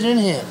interested in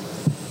him.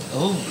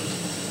 Oh,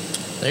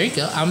 there you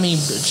go. I mean,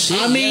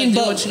 shit.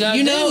 But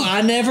you know,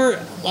 I never,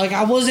 like,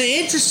 I wasn't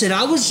interested.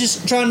 I was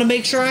just trying to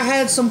make sure I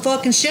had some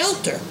fucking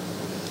shelter.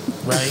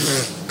 right?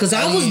 Because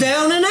I was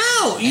down and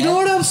out. You know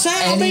what I'm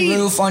saying? Any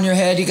roof on your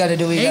head, you got to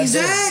do what you got to do.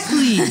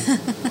 Exactly.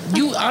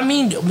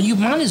 You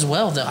might as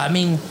well though. I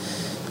mean,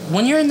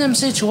 when you're in them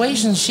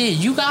situations, shit,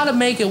 you gotta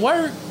make it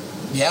work.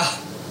 Yeah.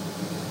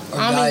 Or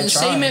I die mean,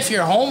 trying. same if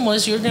you're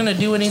homeless, you're gonna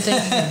do anything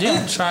you can do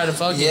to try to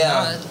fucking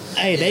Yeah.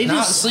 Hey, they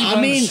not just, sleep I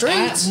on the mean,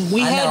 streets.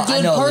 we I had know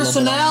good a little bit on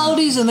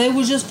personalities and they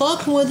was just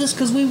fucking with us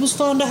because we was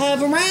fun to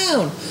have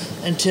around.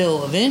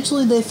 Until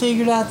eventually they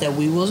figured out that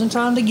we wasn't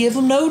trying to give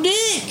them no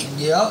dick.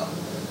 Yep.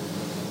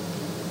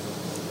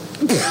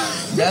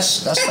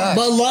 That's fact.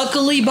 But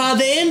luckily, by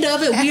the end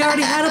of it, we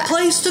already had a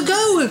place to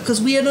go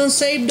because we had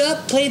unsaved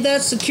up, paid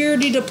that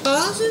security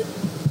deposit.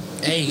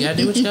 Hey, you gotta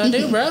do what you gotta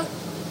do, bro.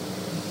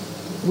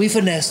 We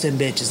finessed them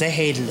bitches. They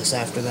hated us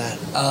after that.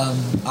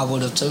 I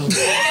would have too.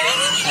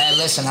 Hey,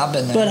 listen, I've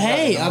been there. But You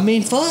hey, already I know.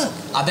 mean, fuck.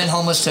 I've been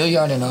homeless too. You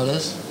already know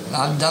this.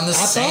 I've done the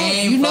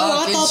same.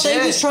 I thought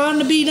they was trying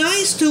to be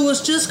nice to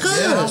us just cause.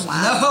 Yes.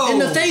 No.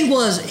 And the thing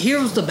was, here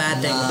was the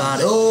bad thing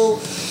about it. No.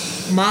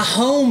 My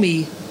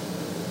homie,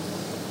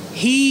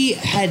 he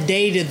had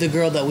dated the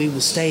girl that we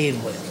was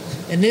staying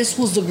with. And this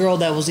was the girl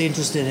that was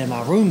interested in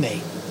my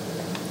roommate.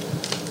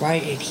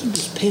 Right? And he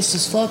was pissed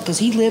as fuck because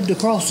he lived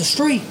across the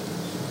street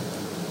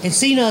and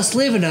seen us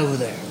living over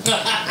there.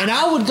 And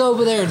I would go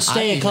over there and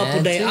stay I'd a be couple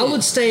mad days. too. I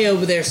would stay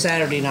over there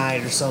Saturday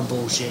night or some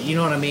bullshit. You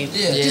know what I mean?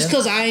 Yeah. Just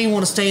because I didn't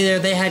want to stay there.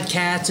 They had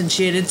cats and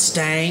shit. It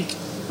stank.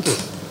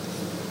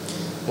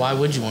 Why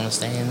would you want to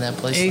stay in that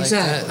place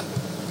Exactly. like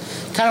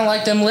that? Kind of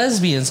like them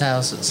lesbians'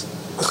 houses.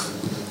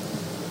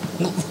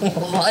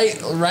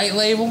 right,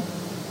 label?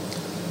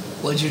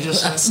 What'd you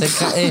just I say?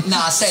 said,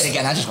 Nah, say it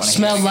again. I just want to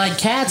smelled like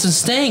cats and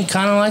stank,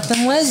 kind of like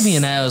them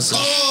lesbian houses.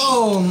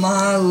 Oh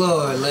my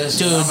lord!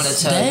 Listen, Dude, I'm gonna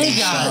tell they you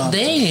got something.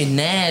 they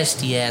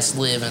nasty ass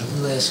living.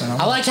 Listen,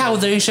 I like how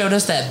they showed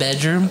us that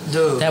bedroom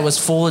Dude. that was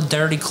full of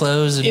dirty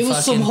clothes and It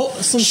was fucking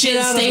some shit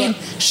out of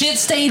shit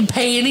stained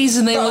panties,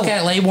 and they Bro, look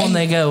at label and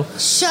they go,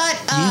 Shut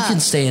 "You up. can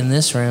stay in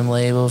this room,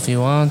 label, if you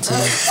want to."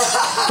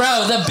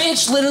 Bro, the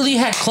bitch literally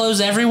had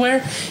clothes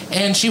everywhere,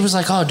 and she was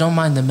like, "Oh, don't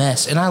mind the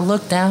mess." And I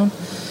looked down,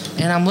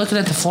 and I'm looking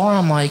at the floor.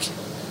 I'm like,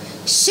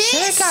 Shit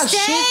Check out shit.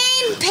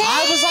 stained panties.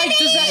 I was like,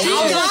 does that? Yeah,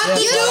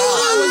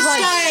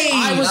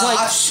 I was like,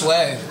 I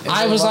swear.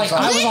 I was like,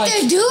 With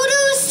the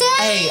doo-doo stain?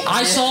 hey,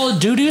 I saw a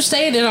doo-doo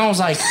stain, and I was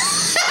like,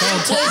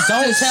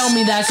 don't tell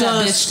me that's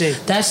that Disgusting.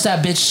 bitch. That's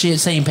that bitch shit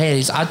stained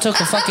panties. I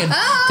took a fucking.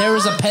 There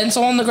was a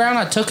pencil on the ground.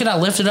 I took it. I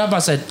lifted it up. I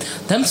said,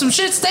 "Them some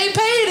shit stained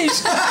panties."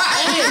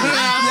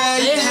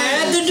 It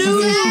had the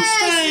doo-doo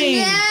stain.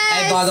 Yes.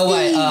 Hey, by the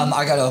way,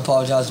 I gotta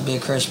apologize to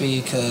Big Crispy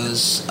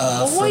because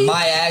for wait.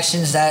 my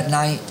actions that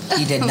night,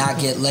 he did not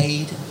get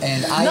laid,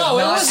 and I No,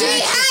 it did not wasn't- He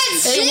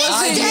had shit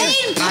wasn't- stained I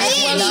did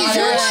panties. not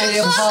You actually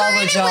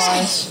motherfucker,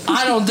 apologize.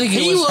 I don't think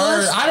it He was her.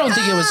 was. I don't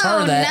think it was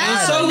her that. No,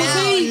 had so it. was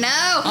he. no.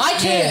 I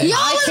can't. Y'all I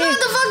was can't.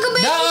 motherfucker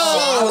making No,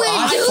 shit with I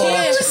doo-doo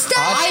can't. stain. I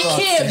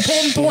can't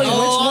pinpoint Oh,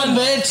 which one. I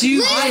bet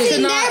you I did.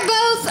 could Listen, not. they're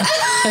both.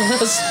 It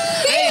was-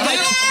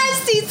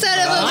 Nasty son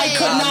of a I bitch.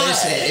 could not.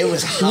 Listen, it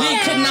was hot. We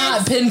could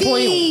not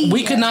pinpoint.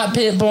 We could not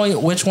pinpoint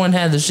which one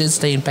had the shit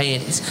stained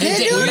panties. They're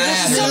doo-doo,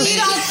 matter. so you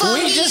don't fuck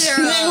We just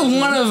either of them. knew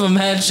one of them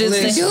had shit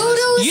stained.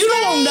 Doo-doo You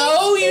don't stain.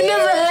 know. You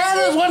never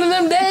had one of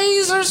them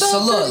days or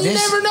something. look, you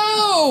this- never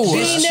know.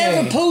 this- He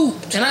never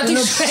pooped. And I think,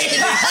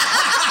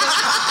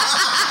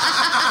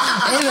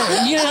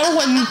 and, you know,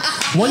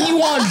 when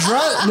you on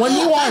drugs,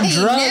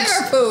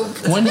 Never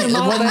poop. when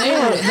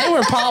they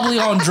were probably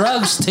on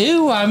drugs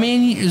too. I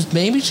mean,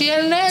 maybe she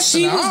had an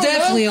accident. She I was don't know.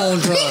 definitely on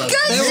drugs.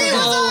 Because They she were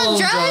was all on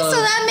drugs,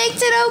 so that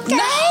makes it okay.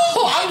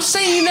 No, I'm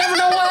saying you never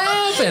know what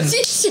happened.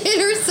 She shit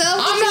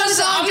herself. I'm because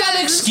not. on I'm not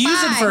drugs, it's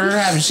excusing fine. for her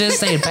having shit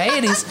stained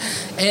panties.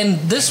 And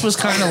this was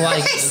kind of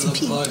like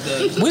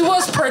we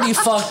was pretty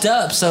fucked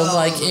up. So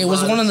like it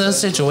was one of those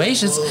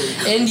situations.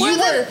 And you were.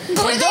 Were And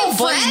they don't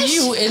blame fresh?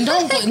 you. And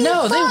don't.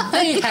 No,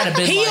 they had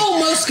been. He like,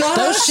 almost got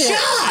a those shit.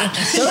 shot.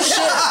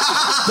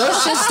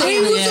 Those shit He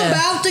stained. was Yeah.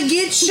 about to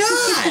get shot.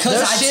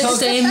 Those I shit took-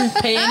 stained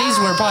panties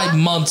were probably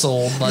months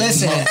old. Like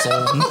Listen. months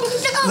old. No.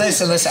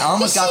 Listen, I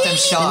almost got them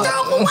shot.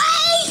 Throw 'em away.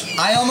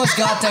 I almost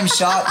got them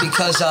shot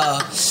because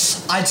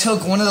I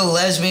took one of the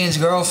lesbians'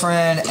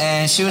 girlfriend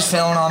and she was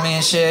feeling on me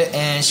and shit,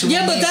 and she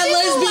Yeah, but that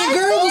lesbian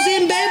girl was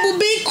in bed with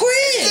Big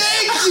Chris.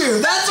 Thank you.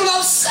 That's what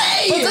I'm saying.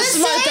 Hey, this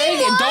is my thing.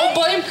 And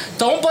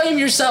don't blame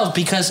yourself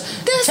because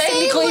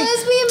technically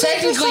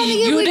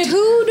you did.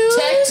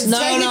 No,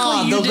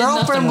 the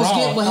girlfriend was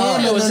getting with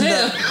him. It was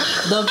him.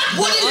 The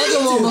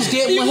other one was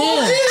getting with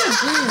him.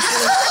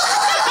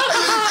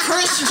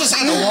 Chris just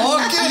had to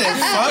walk in and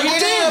fuck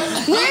it up.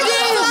 Where the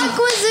fuck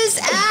was this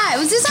at?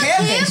 Was this on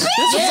campus?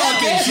 This was on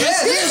campus.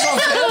 This is the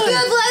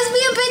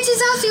lesbian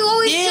bitch's house you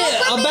always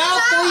took with about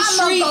me. 3 streets.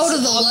 I'm gonna go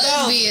to the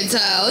lesbian's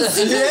house.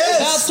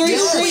 About 3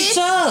 streets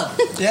up.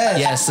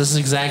 Yes, this is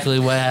exactly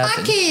what I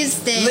happened. can't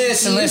stand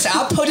Listen,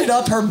 I put it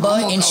up her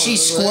butt and she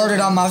squirted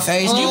on my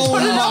face. You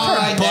put it up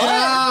her butt?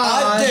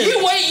 I did.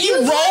 You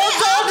rolled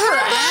up her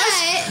ass?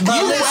 Wait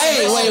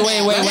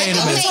a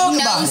minute.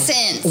 No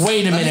sense.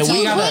 Wait a minute. We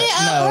You gotta. put it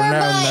up her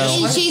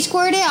butt and she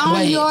squirted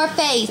on your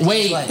face.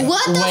 Wait.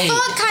 What the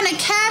fuck kind of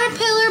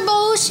caterpillar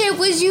bullshit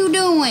was you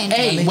doing?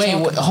 Hey, wait,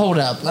 hold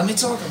up. Let me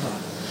talk about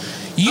it.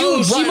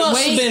 She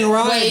must have been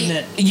riding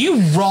it. You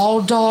raw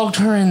dogged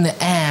her in the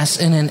ass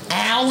in an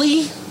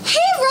alley? He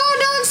raw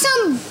dogged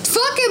some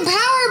fucking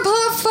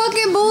Powerpuff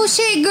fucking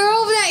bullshit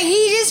girl that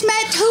he just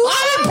met 2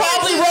 I would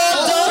probably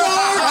raw dog her.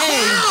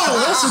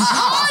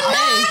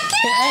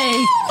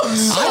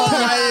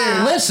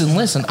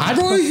 Listen.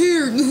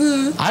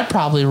 I'd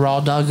probably raw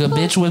dog a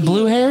bitch with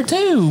blue hair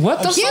too.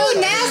 What the You fuck?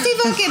 nasty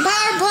fucking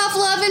Powerpuff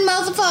loving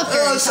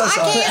motherfuckers. so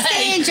sorry. I can't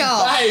stand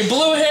y'all. Hey,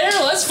 blue hair.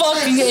 Let's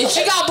fucking. If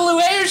she got blue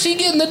hair, she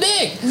getting the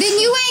dick. Then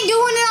you ain't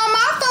doing it on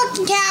my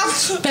fucking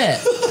couch.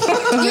 Bet.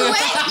 You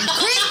ain't.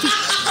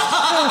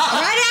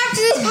 Right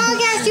after this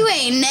podcast, you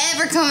ain't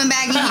never coming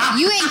back in here.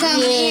 You ain't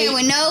coming in here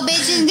with no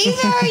bitches.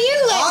 Neither are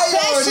you,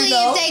 especially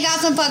if they got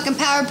some fucking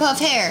Powerpuff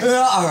hair.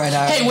 All right.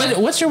 Hey,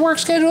 what's your work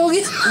schedule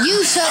again?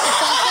 You shut the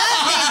fuck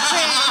up, big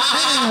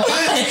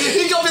Chris.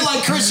 You're gonna be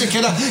like, Christian,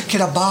 can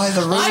I buy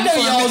the room? I know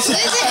y'all's.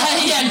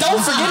 Listen. Yeah,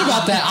 don't forget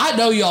about that. I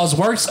know y'all's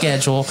work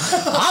schedule.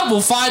 I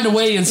will find a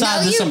way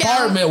inside this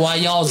apartment while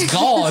y'all's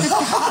gone.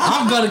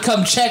 I'm gonna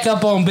come check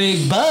up on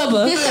Big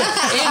Bubba and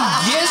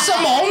get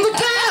some on the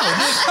couch.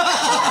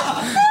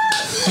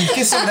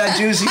 Get some of that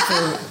juicy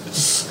food.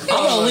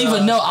 I'm gonna leave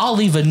a note. I'll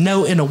leave a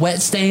note in a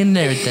wet stain and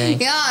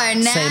everything. Y'all are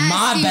nasty. Say,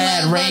 my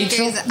bad,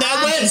 Rachel. motherfuckers.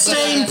 That wet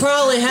stain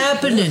probably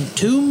happened in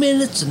 2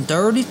 minutes and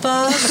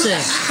 35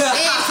 seconds.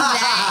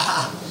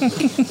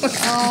 If that.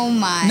 Oh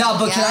my. No,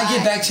 but God. can I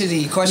get back to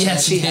the question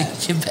that she had?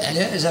 Get back.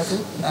 Yeah, is that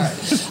cool?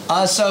 All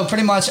right. So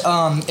pretty much,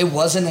 it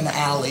wasn't an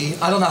alley.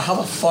 I don't know how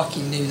the fuck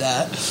you knew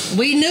that.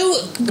 We knew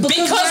Because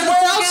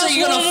where else are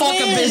you gonna fuck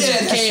a bitch Yeah,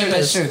 on that's true,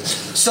 campus? that's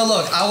true. So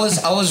look, I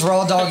was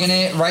raw dogging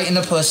it right in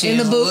the pussy, In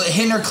the boot.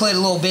 hitting her clit a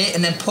little bit,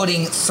 and then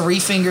putting 3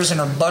 fingers in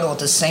her butthole at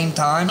the same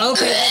time.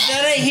 Okay,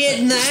 that ain't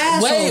hitting the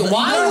asshole. Wait,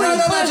 why No, would no, you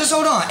no, put? just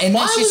hold on. And then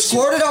Why she was you-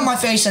 squirted on my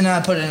face, and then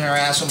I put it in her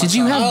ass. With Did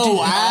you my have? tongue.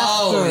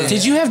 after.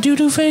 Did you have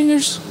doo-doo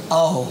fingers?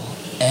 Oh,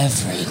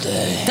 every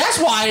day. That's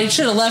why I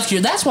should have left you.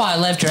 That's why I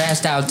left your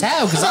ass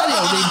downtown because I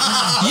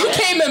didn't. You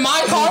came in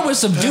my car with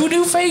some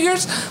doo-doo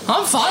fingers.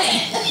 I'm fighting.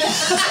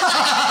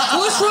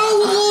 What's wrong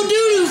with little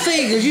doo-doo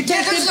fingers? You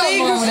take them There's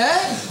nothing wrong with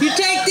fingers, that. you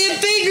take them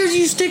fingers,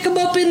 you stick them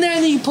up in there,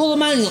 and then you pull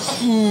them out and you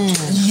go,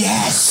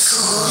 Yes.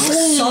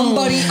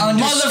 Somebody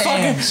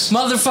understands.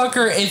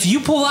 Motherfucker, if you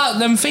pull out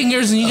them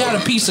fingers and you got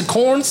a piece of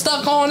corn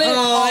stuck on it,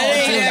 Oh, it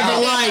ain't dude,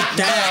 ever like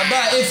that.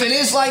 But if it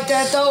is like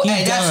that though, You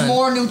hey, that's done.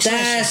 more nutrition.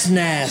 That's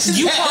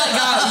nasty. you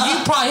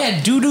probably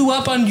had doo-doo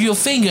up under your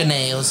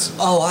fingernails.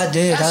 Oh, I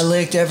did. I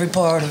licked every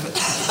part of it.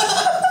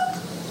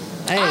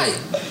 Hey,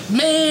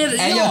 Man,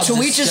 And yo, y'all to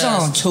each his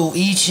own. disgusting. To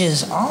each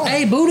his own.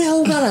 hey, booty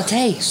hole got a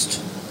taste.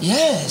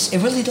 Yes, it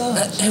really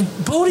does.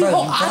 Booty Bro,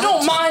 hole. I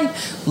don't mind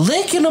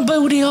licking a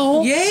booty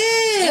hole. Yeah.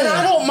 And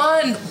I don't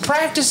mind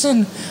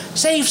practicing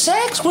safe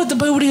sex with the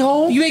booty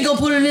hole. You ain't gonna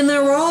put it in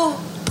there raw?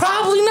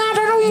 Probably not.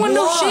 I don't want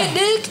no Why? shit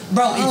dick.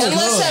 Bro, it's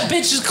Unless good. that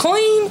bitch is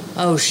clean.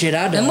 Oh shit,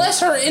 I don't.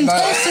 Unless her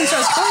intestines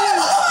are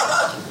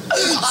clean.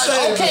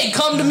 Okay,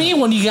 come to me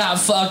when you got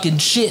fucking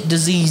shit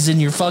disease in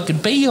your fucking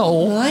pee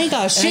hole. I ain't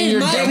got And shit in your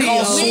my dick pee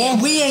all hole. swollen.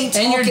 We ain't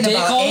And your talking dick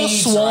about all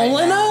AIDS swollen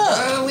right now.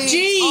 up. We ain't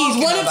Jeez,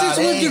 talking what if it's about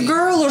with your AIDS.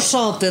 girl or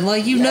something?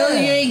 Like you know you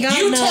ain't got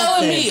You nothing.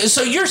 telling me?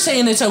 So you're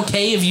saying it's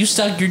okay if you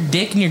stuck your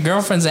dick in your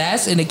girlfriend's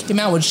ass and it came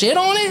out with shit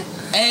on it?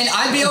 And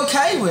I'd be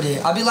okay with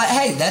it. I'd be like,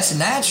 hey, that's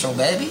natural,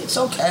 baby. It's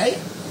okay.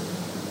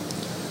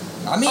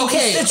 I mean,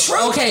 Okay, it's the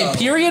truth. okay. though.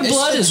 Period It's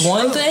blood the is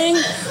one truth. thing,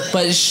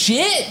 but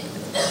shit,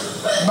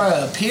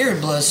 Bro,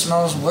 period blood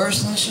smells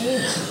worse than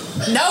shit.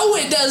 no,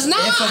 it does not.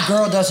 If a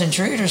girl doesn't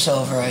treat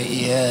herself right,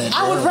 yeah.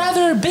 I would bro.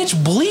 rather a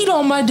bitch bleed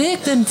on my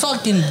dick than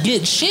fucking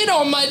get shit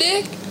on my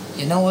dick.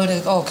 You know what?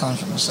 It all comes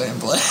from the same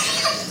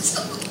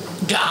place.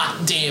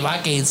 God damn, I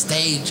can't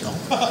stage y'all.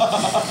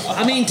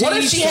 I mean, What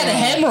if she had a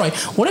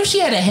hemorrhoid? What if she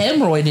had a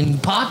hemorrhoid and you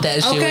popped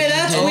that shit? Okay,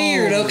 that's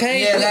weird.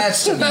 Okay, Yeah,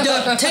 that's.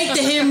 Take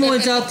the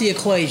hemorrhoids out the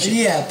equation.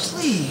 Yeah,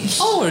 please.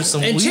 Oh, or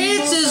some And weird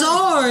chances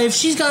are, if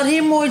she's got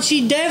hemorrhoids,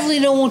 she definitely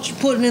don't want you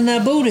putting in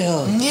that booty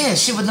hole. Yeah,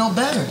 she would know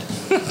better.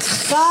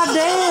 God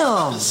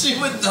damn. She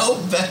would know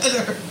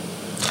better.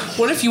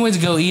 What if you went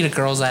to go eat a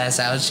girl's ass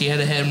out and she had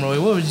a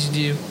hemorrhoid? What would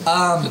you do?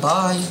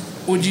 Bye.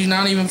 Would you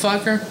not even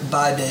fuck her?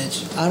 Bye,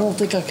 bitch. I don't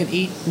think I could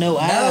eat no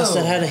ass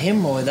that had a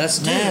hemorrhoid. That's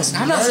nasty.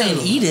 I'm not saying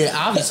eat it,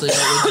 obviously.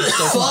 But would you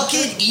still Fuck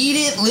it, eat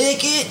it, lick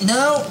it.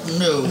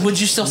 No. Would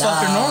you still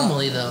fuck her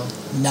normally, though?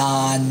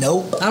 Nah,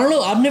 nope. I don't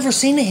know. I've never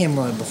seen a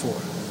hemorrhoid before.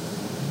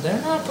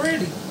 They're not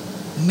pretty.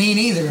 Me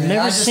neither. Man.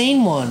 Never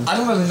seen one. I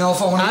don't really know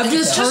if I want to. I've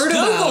just heard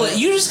about Google it.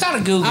 You just gotta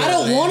Google it. I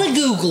don't want to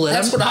Google it.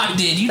 That's what I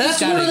did.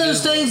 That's one of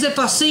those things. If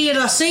I see it,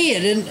 I see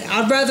it, and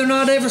I'd rather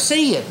not ever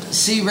see it.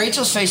 See,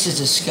 Rachel's face is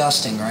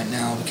disgusting right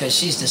now because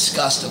she's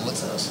disgusted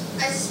with us.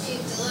 I just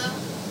puked a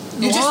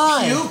little. You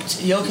Why? just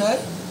puked? You okay?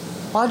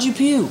 Why'd you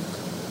puke?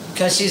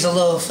 Because she's a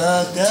little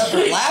fucked up or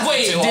laughing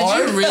Wait, too did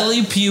hard. you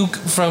really puke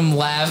from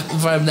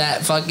that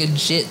fucking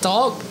shit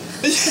talk?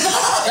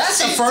 That's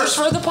a first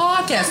for the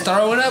podcast.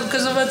 Throw it up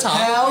because of a talk.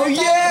 Hell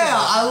yeah!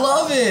 I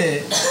love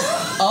it.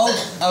 Oh,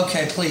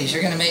 okay, please.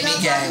 You're gonna make me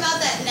Don't gay. talk about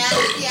that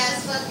nasty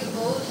ass fucking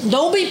bullshit.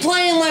 Don't be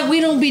playing like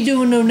we don't be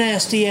doing no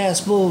nasty ass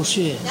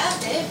bullshit. That's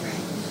different.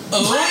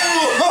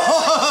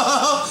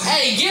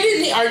 Hey, get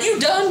in here. Are you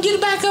done? Get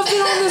back up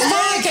here on this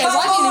podcast.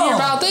 I need to hear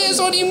about this.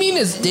 What do you mean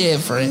it's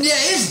different? Yeah,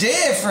 it's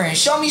different.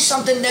 Show me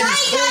something that I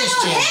is ain't got no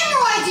Christian.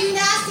 hemorrhoid, you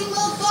nasty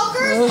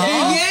motherfucker.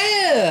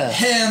 Yeah.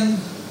 Him.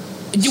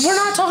 We're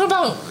not talking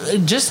about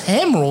just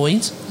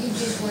hemorrhoids.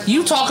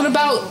 You talking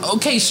about,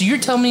 okay, so you're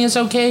telling me it's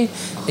okay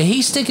if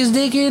he stick his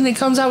dick in and it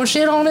comes out with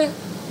shit on it?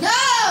 No.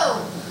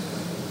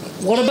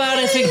 What about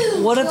if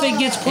it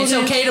gets put It's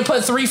in? okay to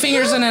put 3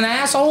 fingers in an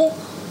asshole?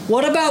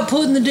 What about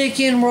putting the dick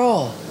in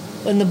raw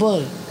in the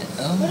butt?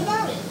 What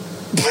about it?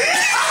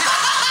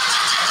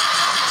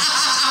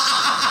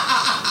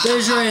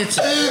 There's your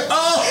answer.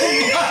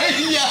 Oh my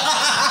god.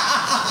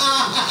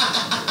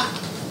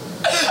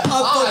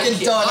 I'm fucking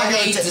done. I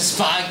hate this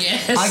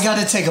podcast. I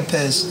gotta take a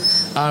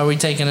piss. Are we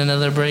taking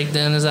another break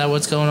then? Is that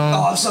what's going on?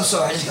 Oh, I'm so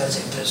sorry. I just gotta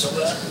take a piss so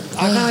bad.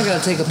 I kind of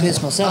gotta take a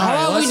piss myself. All How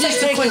right, about we let's just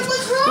take a take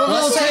quick-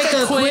 We'll take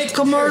a quick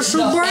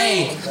commercial break.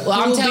 Hey, well,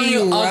 I'm We'll telling be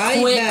you, right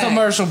a quick back.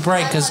 commercial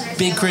break because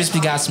Big Crispy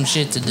got some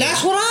shit to do.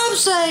 That's what I'm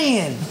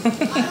saying.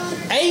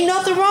 Ain't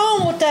nothing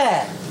wrong with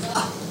that.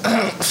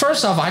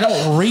 First off, I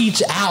don't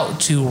reach out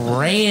to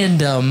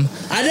random.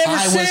 I never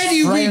said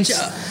you reach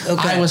out.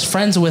 Okay. I was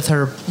friends with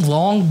her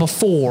long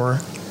before.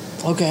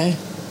 Okay.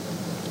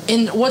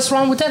 And what's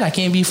wrong with that? I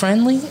can't be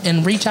friendly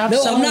and reach out to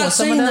No, someone I'm not with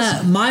saying someone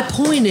else? that. My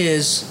point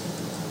is,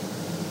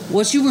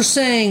 what you were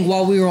saying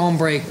while we were on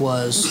break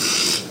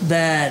was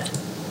that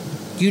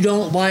you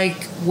don't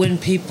like when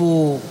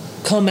people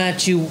come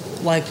at you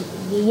like,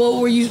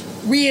 what were you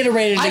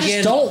reiterated I again?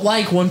 just don't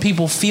like when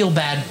people feel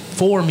bad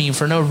for me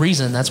for no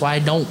reason. That's why I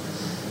don't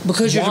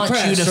because you're want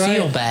depressed, you to right?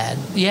 feel bad.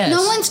 Yes.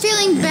 No one's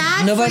feeling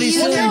bad Nobody's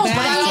for you. feeling No,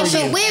 bad but for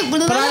you.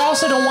 But I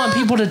also don't want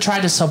people to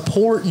try to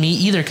support me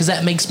either because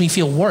that makes me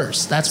feel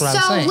worse. That's what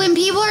I'm So saying. when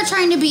people are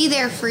trying to be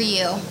there for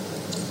you,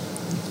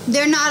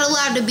 they're not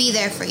allowed to be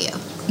there for you.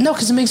 No,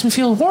 because it makes me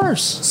feel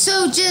worse.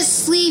 So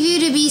just leave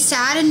you to be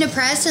sad and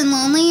depressed and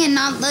lonely, and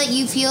not let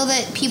you feel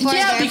that people are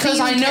Yeah, there because for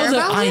you I and know care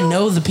that about I you.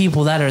 know the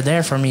people that are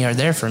there for me are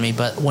there for me.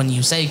 But when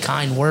you say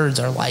kind words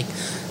or like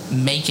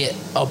make it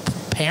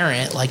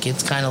apparent, like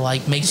it's kind of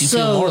like makes you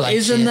feel more like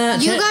isn't shit.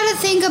 that You got to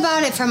think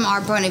about it from our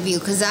point of view,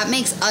 because that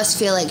makes us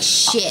feel like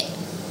shit.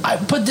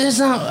 But there's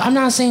not. I'm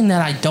not saying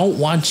that I don't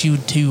want you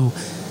to,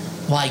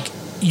 like,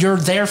 you're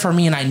there for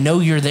me, and I know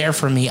you're there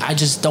for me. I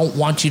just don't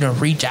want you to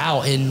reach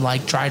out and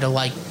like try to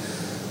like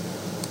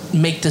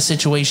make the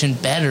situation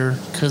better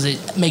because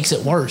it makes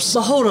it worse.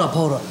 But hold up.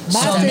 My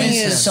thing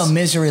is, So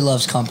misery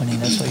loves company.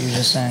 That's what you're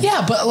just saying.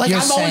 Yeah, but like You're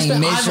I've always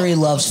saying been misery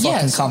loves fucking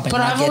yes, company.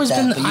 But I I've get always that,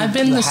 been. but you- I've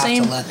been you the have to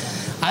same. let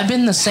them. I've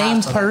been the same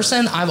Have to let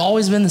person. I've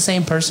always been the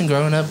same person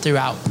growing up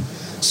throughout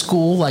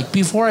school. Like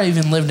before I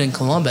even lived in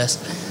Columbus,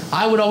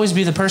 I would always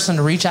be the person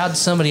to reach out to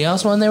somebody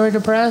else when they were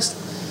depressed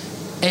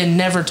and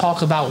never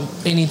talk about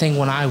anything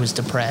when I was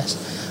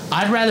depressed.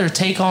 I'd rather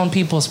take on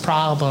people's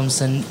problems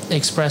than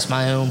express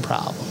my own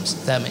problems.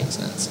 If that makes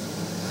sense.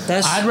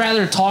 I'd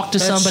rather talk to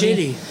that's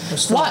somebody. shitty.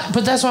 That's What?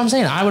 But that's what I'm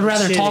saying. I would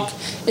rather Shitty. talk.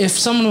 If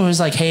someone was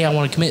like, "Hey, I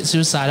want to commit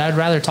suicide," I'd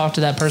rather talk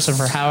to that person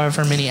for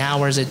however many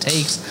hours it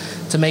takes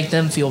to make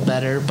them feel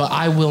better. But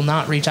I will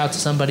not reach out to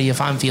somebody if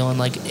I'm feeling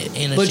like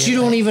in a. But shit you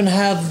don't way. even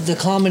have the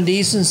common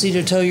decency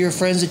to tell your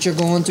friends that you're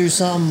going through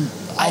something.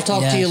 I'll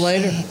talk to you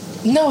later.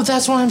 No,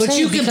 that's what I'm But saying.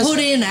 you can because- put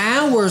in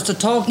hours to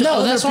talk to No,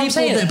 other that's what I'm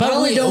people saying. that But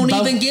probably we- don't but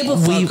even give a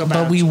fuck we, about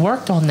But we you.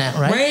 worked on that,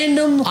 right?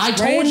 Random you-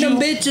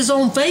 bitches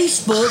on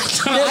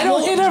Facebook. I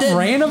don't hit up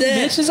random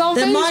bitches on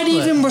that might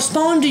Facebook. even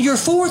respond to your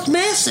fourth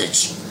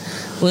message.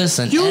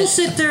 Listen, You'll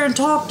sit there and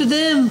talk to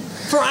them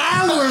for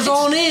hours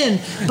on end,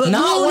 but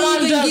Not when won't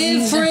I'm even done-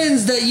 give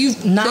friends that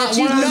you've Not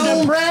when I'm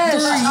known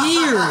depressed. for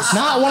years.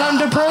 not when I'm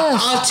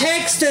depressed. A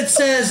text that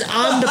says,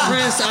 "I'm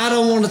depressed. I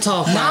don't want to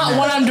talk." Not right now."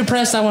 when I'm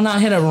depressed. I will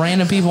not hit up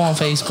random people on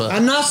Facebook.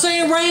 I'm not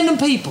saying random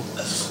people.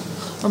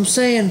 I'm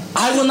saying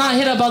I will not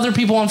hit up other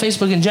people on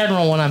Facebook in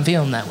general when I'm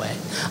feeling that way.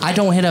 I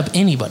don't hit up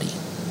anybody.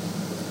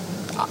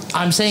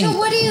 I'm saying So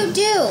what do you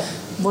do?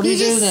 What do you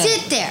do just then?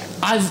 sit there.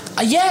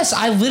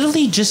 I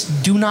literally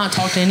just do not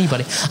talk to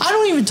anybody. I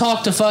don't even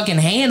talk to fucking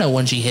Hannah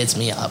when she hits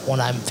me up when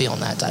I'm feeling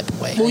that type of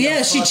way. Well,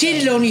 yeah, she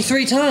cheated on you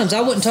 3 times.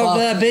 I wouldn't talk to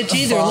that bitch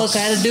either unless I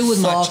had to do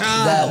with my Fuck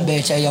child. that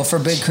bitch. Hey, yo, for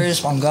Big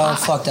Chris, on God,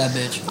 fuck that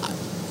bitch.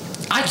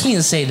 I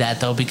can't say that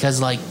though because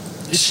like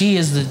she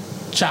is the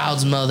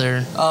child's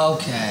mother.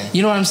 Okay.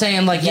 You know what I'm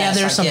saying? Like, Yes,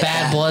 yeah, there's I some get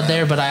bad that, blood bro.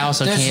 there, but I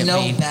also There's can't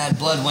no be. bad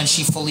blood when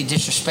she fully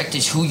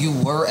disrespected who you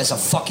were as a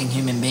fucking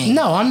human being.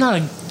 No, I'm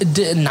not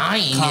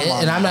denying Come it,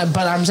 on, and I'm not.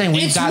 But I'm saying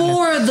It's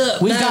more of the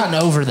we've gotten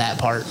over that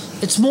part.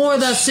 It's more of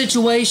that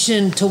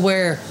situation to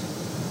where.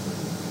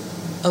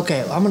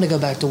 Okay, I'm going to go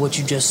back to what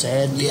you just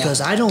said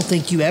because I don't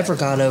think you ever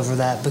got over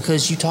that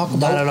because you talk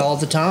about it all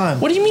the time.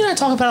 What do you mean? I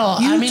talk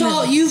about it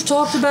all? You've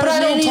talked about but it I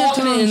don't many talk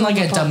times about it in like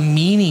on a the pod-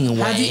 demeaning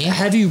way.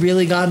 Have you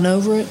really gotten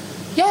over it?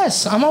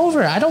 Yes, I'm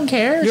over it. I don't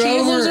care. You're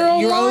She lives her own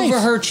You're life. over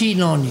her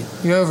cheating on you.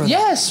 You're over that.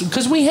 Yes,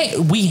 because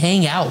we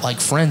hang out like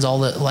friends all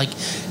the like.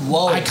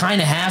 Whoa. I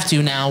kind of have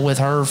to now with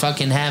her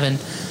fucking having,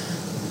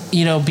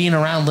 being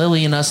around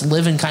Lily and us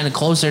living kind of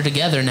closer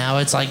together now.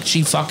 It's like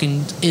she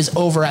fucking is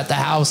over at the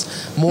house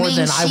more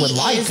than I would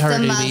like her to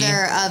the be.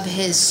 mother of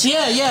his.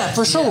 Yeah,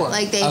 for sure.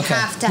 Like they Okay.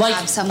 have to Like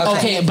have some.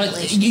 okay, kind of but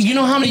relationship. you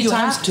know how many You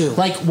times have to.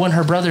 like when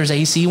her brother's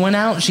AC went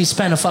out, she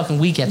spent a fucking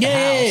week at the house.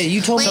 Yeah,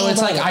 you told me So all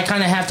it's about like it. I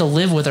kind of have to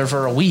live with her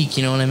for a week.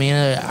 You know what I mean?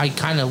 I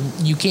kind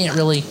of you can't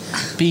really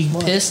be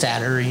pissed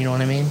at her. You know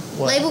what I mean?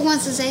 What? Label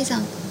wants to say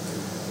something.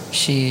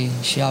 She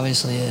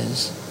obviously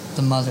is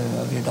the mother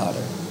of your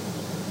daughter.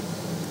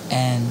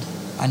 And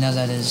I know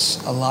that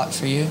is a lot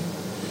for you,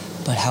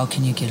 but how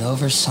can you get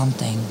over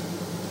something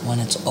when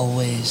it's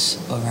always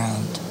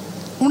around?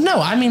 Well, no,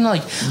 I mean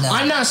like No.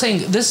 I'm not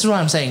saying this is what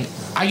I'm saying.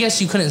 I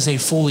guess you couldn't say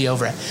fully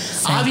over it.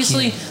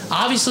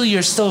 Obviously,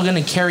 you're still going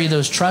to carry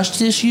those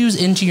trust issues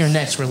into your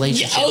next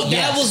relationship. That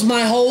Yes. was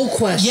my whole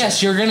question.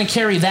 Yes, you're going to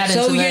carry that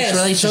into the next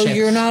relationship. So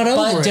you're not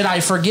over But it. did I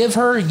forgive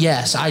her?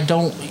 Yes, I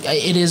don't.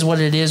 It is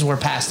what it is. We're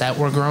past that.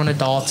 We're grown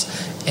adults,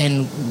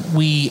 and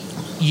we,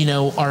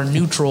 are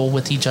neutral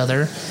with each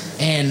other.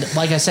 And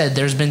like I said,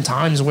 there's been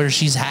times where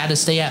she's had to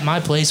stay at my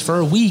place for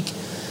a week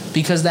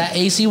because that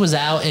AC was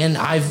out, and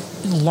I've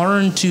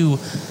learned to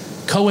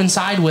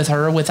coincide with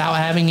her without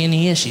having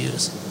any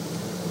issues.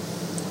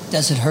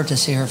 Does it hurt to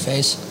see her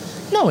face?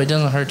 No, it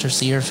doesn't hurt to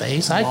see her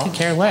face. I could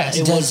care less.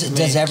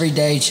 Does every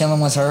day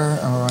chilling with her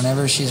or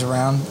whenever she's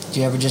around, do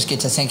you ever just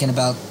get to thinking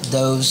about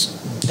those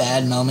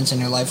bad moments in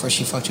your life where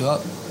she fucked you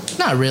up?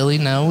 Not really,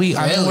 no. I mean,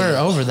 Really? we're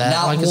over that.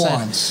 Not like I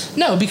once. said.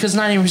 No, because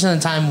 90% of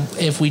the time,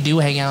 if we do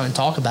hang out and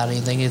talk about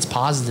anything, it's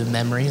positive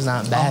memories,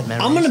 not bad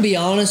memories. I'm going to be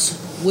honest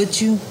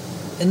with you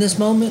in this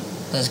moment.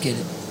 Let's get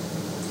it.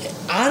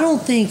 I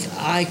don't think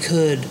I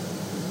could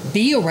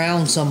be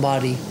around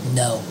somebody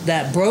No.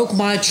 that broke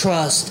my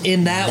trust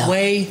in that No.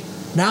 way,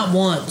 not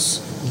once,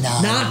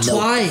 not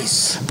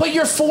twice. But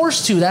you're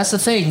forced to. That's the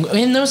thing.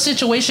 In those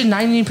situations,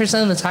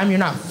 90% of the time, you're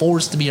not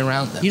forced to be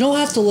around them. You don't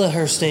have to let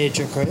her stay at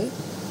your crib.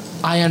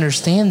 I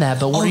understand that,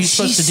 but what are you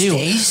supposed to do?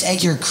 Stays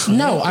at your crib?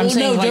 No, I'm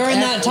saying like, during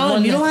that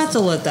time, you don't have to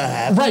let that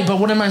happen. Right, but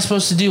what am I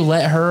supposed to do?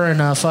 Let her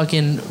and a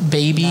fucking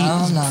baby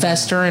No.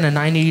 fester in a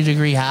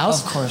 90-degree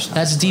house? Of course not.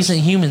 That's decent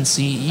human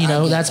see. I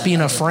get That's that,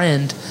 being I a get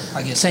friend,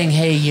 I get saying,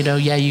 hey, you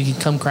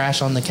can come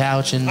crash on the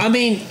couch and. I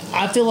mean,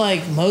 I feel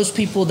like most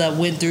people that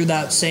went through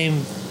that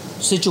same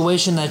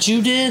situation that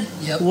you did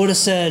Yep. would have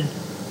said,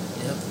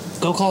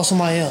 go call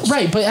somebody else.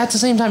 Right, but at the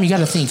same time, you got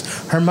to think.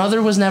 Her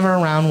mother was never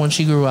around when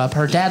she grew up.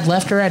 Her dad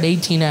left her at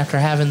 18 after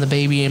having the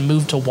baby and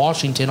moved to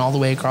Washington all the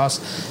way across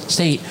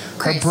state.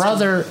 Crazy.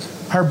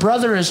 Her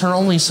brother is her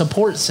only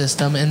support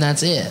system, and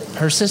that's it.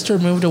 Her sister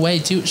moved away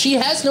too. She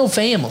has no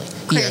family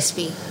here.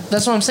 Crispy.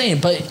 That's what I'm saying.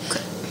 But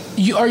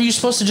are you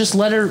supposed to just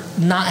let her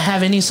not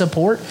have any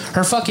support?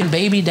 Her fucking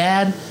baby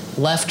dad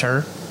left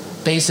her.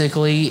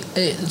 Basically,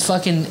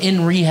 fucking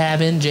in rehab,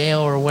 in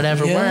jail, or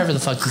whatever, Yeah. wherever the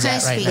fuck he's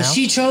at right Crispy. now.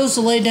 She chose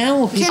to lay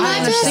down with people. Can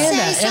I just understand say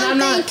that, and I'm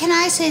something? not- Can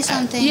I say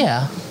something?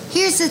 Yeah.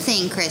 Here's the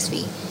thing,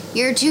 Crispy.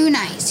 You're too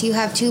nice. You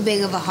have too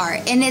big of a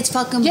heart, and it's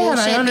fucking Yeah, and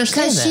I bullshit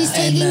understand because that. she's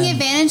taking Amen.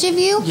 advantage of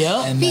you. Yep.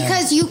 Amen.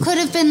 Because you could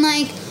have been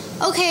like,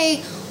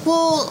 okay,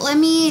 well, let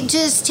me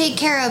just take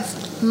care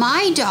of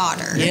my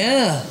daughter,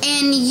 Yeah.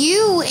 and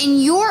you, in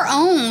your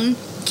own,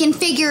 can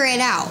figure it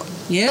out.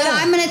 Yeah. But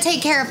I'm gonna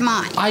take care of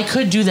mine. I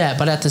could do that,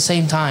 but at the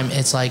same time,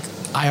 it's like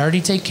I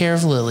already take care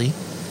of Lily.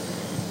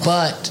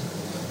 But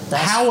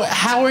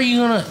how are you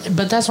gonna?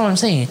 But that's what I'm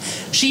saying.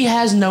 She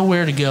has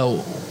nowhere to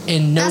go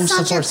and no That's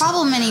not your support.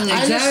 problem anymore.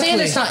 I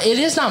understand Exactly. it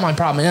is not my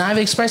problem, and I've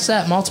expressed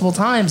that multiple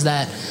times.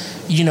 That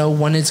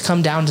when it's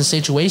come down to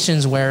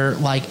situations where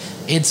like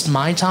it's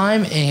my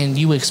time and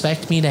you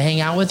expect me to hang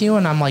out with you,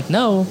 and I'm like,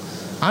 no.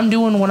 I'm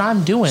doing what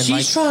I'm doing. She's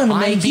like, trying to I'm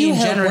make being you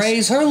help generous.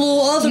 raise her little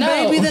other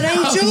baby that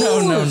ain't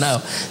yours.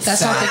 No.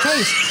 That's not the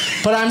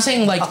case. But I'm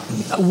saying like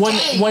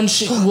when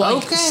she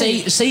like Okay.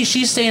 say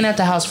she's staying at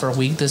the house for a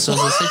week. This was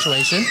the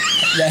situation.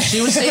 She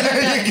was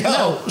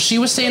staying she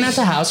was staying at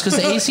the house because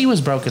the AC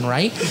was broken.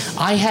 Right.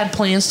 I had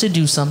plans to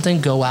do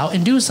something, go out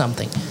and do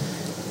something.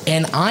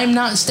 And I'm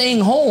not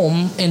staying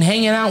home and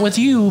hanging out with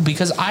you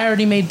because I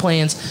already made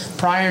plans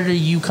prior to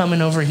you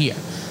coming over here.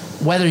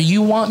 Whether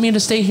you want me to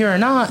stay here or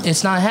not,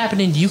 it's not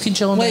happening. You can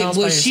chill in the house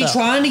by was yourself. she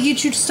trying to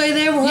get you to stay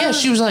there with her? Yeah,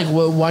 she was like,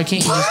 well, why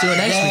can't you just do it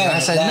next week? And I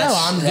said, no,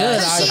 I'm good.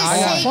 But she's I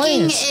got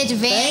taking plans.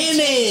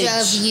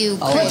 advantage of you,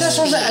 But that's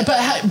what I'm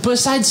saying. But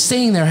besides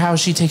staying there, how is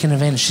she taking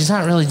advantage? She's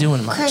not really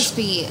doing much.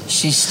 Crispy.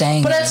 She's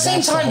staying. But at there, the same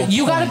that's the time, whole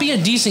you got to point. be a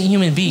decent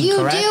human being, You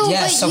correct? do,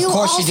 Yes, but of you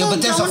course you do, also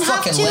but there's a don't have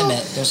fucking to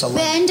limit. There's a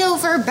limit. bend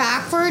over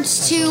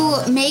backwards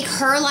to make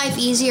her life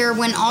easier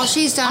when all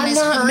she's done I'm is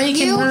not hurt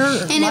making you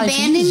her and life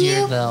abandon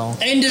easier, you. though.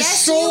 And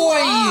Yes, destroy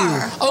you you.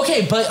 are.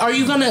 Okay, but are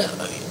you gonna?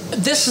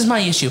 This is my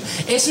issue.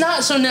 It's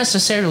not so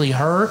necessarily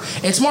her.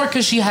 It's more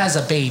because she has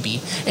a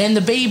baby, and the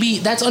baby.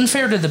 That's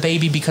unfair to the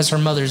baby because her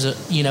mother's,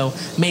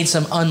 made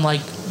some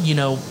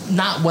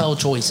not well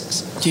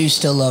choices. Do you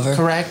still love her?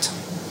 Correct.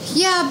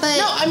 Yeah, but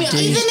No, I mean, Do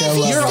you even still if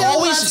he love her? still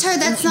loves her,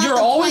 that's not You're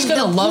the always point.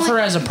 gonna The love point- her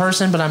as a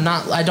person, but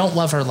I don't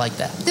love her like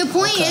that. The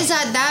point is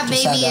that Just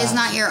baby had is that.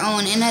 not your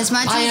own, and as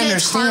much I as it's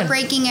understand.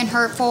 heartbreaking and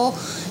hurtful,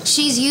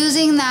 she's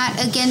using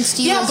that against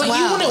you Yeah, as but well.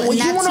 you and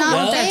wouldn't that's not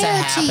want that to fair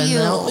happen, you.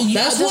 though.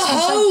 Yeah, That's what I'm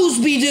saying. hoes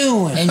be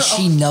doing. And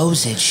she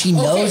knows it. She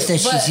knows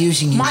that but she's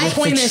using you my with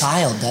point the is,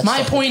 child. That's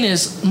my the- point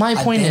is,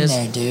 I've been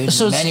there, dude.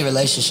 So Many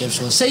relationships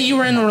with. say you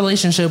were in a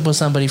relationship with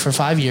somebody for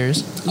 5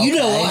 years. You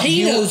know, Okay.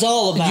 he knows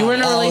all about You were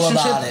in a all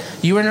relationship. about it.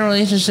 You were in a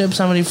relationship with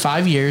somebody for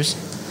 5 years.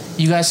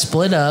 You guys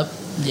split up.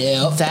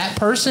 Yep. That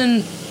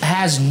person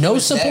has no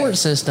was support there.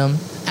 system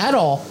at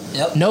all.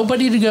 Yep.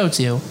 Nobody to go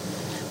to.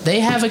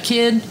 They have a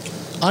kid.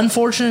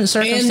 Unfortunate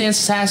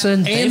circumstances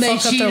happen. They And they fuck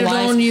up their cheated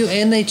life. on you,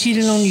 and they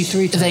cheated on you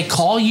 3 times. They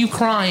call you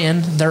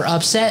crying. They're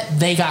upset.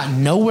 They got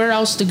nowhere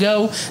else to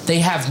go. They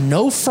have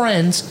no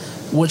friends,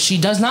 which she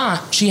does not.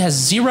 She has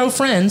 0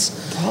 friends.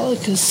 Probably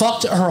because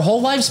Fucked. Her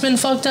whole life's been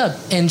fucked up,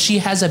 and she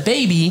has a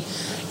baby.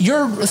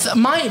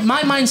 My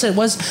mindset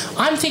was,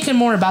 I'm thinking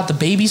more about the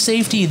baby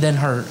safety than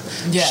her.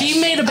 Yes.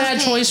 She made a bad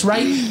Okay. choice,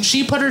 right?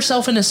 She put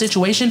herself in a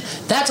situation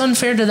that's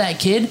unfair to that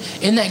kid,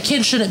 and that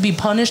kid shouldn't be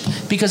punished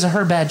because of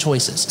her bad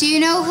choices. Do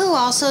you know who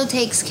also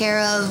takes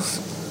care of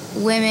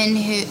women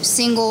who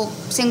single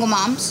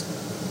moms?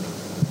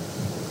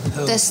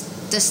 Who?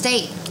 The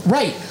state.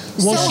 Right.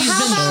 Well, So she's how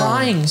been about-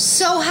 trying.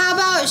 So how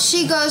about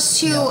she goes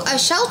to a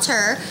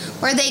shelter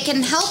where they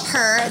can help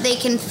her, they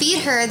can feed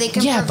her, they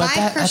can Yeah, but provide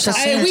that- her at the shelter.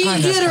 same hey, we time,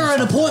 can that's get her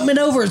an appointment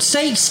over at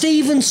St.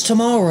 Stephen's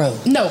tomorrow.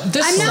 No,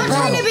 this I'm is not the trying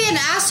problem. to be an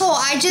asshole.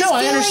 I just No,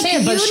 I feel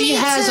understand, like but you she need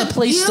has a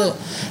place to.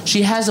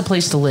 She has a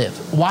place to live.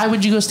 Why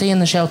would you go stay in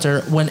the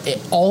shelter when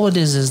all it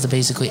is the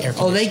basically air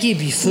Oh, conditioning? they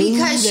give you food.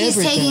 Because she's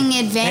everything.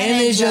 taking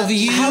advantage of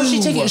you. How is she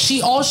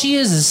taking? All she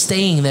is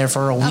staying there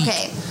for a week.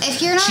 Okay,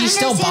 if you're not She's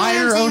still understanding buying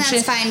her what I'm own saying,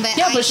 shit. that's fine. But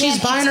Yeah, I but she's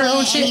can't buying her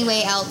own explain it shit.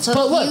 Anyway else. So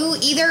But if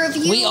look, either of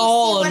you we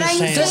all see what I'm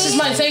understand. This is saying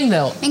my thing,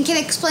 though. and can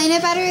explain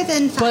it better,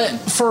 then fine.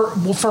 But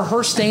for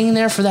her staying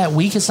there for that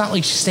week, it's not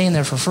like she's staying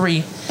there for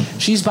free.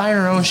 She's buying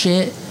her own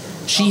shit.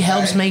 She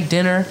helps make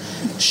dinner.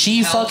 She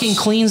Helps. fucking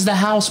cleans the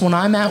house when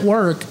I'm at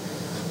work.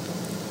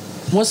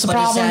 What's the But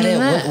problem is that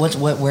in it?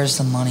 that? Where's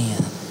the money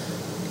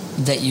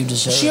at that you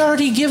deserve? She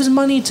already gives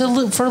money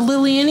for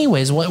Lily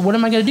anyways. What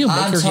am I gonna do? Make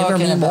her give her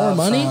me more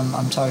money?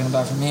 I'm talking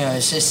about from here.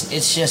 It's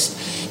just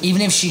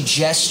even if she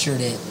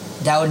gestured it,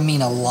 that would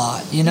mean a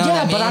lot. You know what I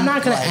Yeah, mean? but I'm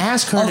not going to Like,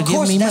 ask her of to give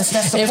course, me money.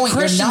 that's the If point. You're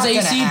Christian's not gonna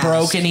AC ask.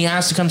 broke and he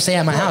asked to come stay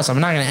at my house, I'm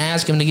not going to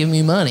ask him to give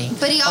me money.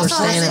 But he Or also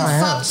staying at hasn't my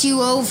fucked house.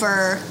 you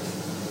over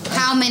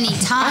how many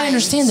times? I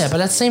understand that, but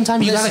at the same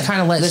time, you got to Listen,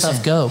 kind of let listen.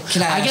 stuff go.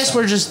 Can I I ask guess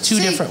something? we're just two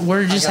See, different.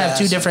 We're just gotta have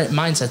two ask different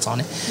mindsets on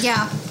it.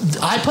 Yeah.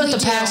 I put We the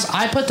do. past.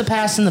 I put the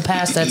past in the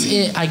past. That's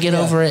it. I get Yeah.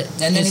 over it.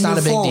 And then It's you not a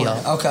move big forward.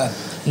 deal. Okay.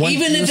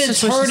 Even if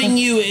it's hurting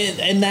you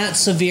in that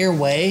severe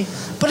way.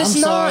 But it's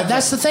I'm not. sorry,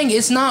 That's the thing.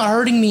 It's not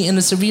hurting me in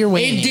a severe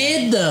way. It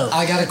did though.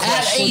 I got a At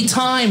question. a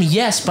time,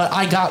 yes, but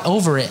I got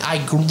over it.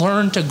 I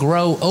learned to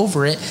grow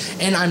over it,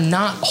 and I'm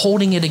not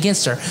holding it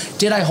against her.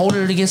 Did I hold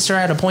it against her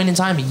at a point in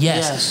time?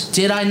 Yes. Yes.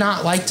 Did I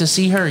not like to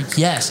see her?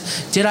 Yes.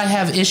 Did I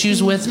have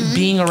issues with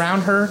being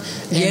around her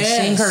and Yes.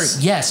 seeing her?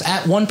 Yes.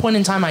 At one point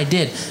in time, I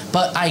did,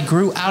 but I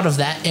grew out of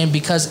that, and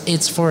because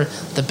it's for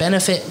the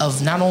benefit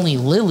of not only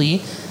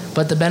Lily,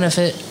 but the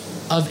benefit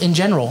of in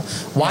general.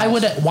 Why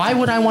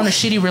would I want a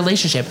shitty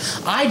relationship?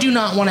 I do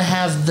not want to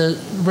have the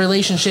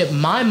relationship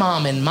my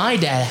mom and my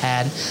dad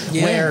had,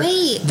 Yeah. where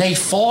Wait. they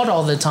fought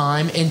all the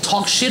time and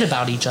talk shit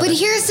about each other. But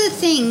here's the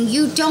thing,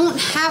 you don't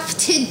have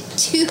to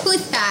do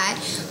that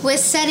with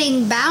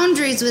setting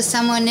boundaries with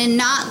someone and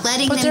not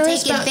letting But them there take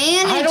is ba-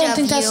 advantage I don't of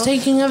think that's you.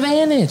 taking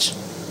advantage.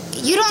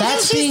 You don't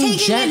that's think being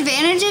she's taking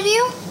advantage of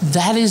you?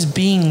 That is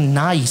being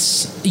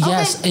nice.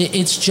 Yes, Okay.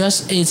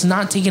 it's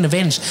not taking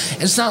advantage.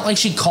 It's not like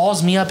she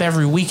calls me up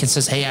every week and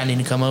says, "Hey, I need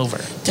to come over."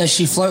 Does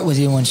she flirt with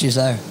you when she's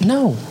there?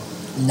 No.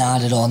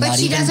 Not at all. But not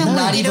she even. doesn't want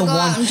not you to even go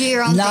one. out and do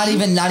your own not thing?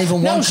 even. Not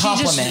even No, one she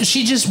compliment.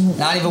 just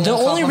Not even the one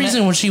only compliment?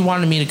 reason when she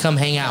wanted me to come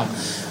hang out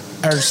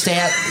or stay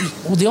at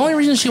the only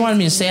reason she wanted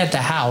me to stay at the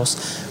house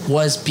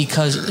was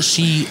because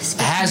she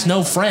has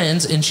no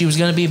friends and she was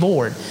going to be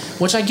bored,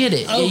 which I get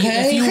it.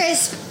 Okay. If you-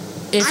 Chris,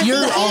 if I you're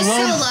think you alone,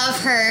 still love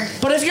her.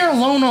 but if you're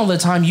alone all the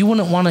time, you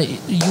wouldn't want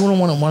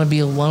to be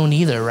alone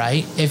either,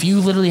 right? If you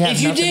literally have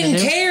If you nothing didn't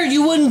to do, care,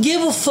 you wouldn't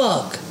give a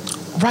fuck.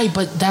 right?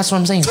 But that's what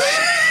I'm saying.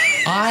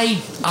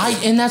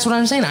 And that's what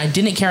I'm saying. I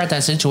didn't care at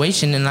that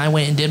situation, and I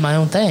went and did my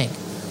own thing.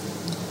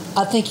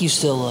 I think you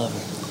still love her.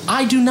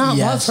 I do not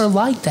Yes. love her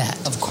like that.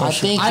 Of course.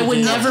 I think I you would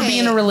do. never be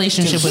in a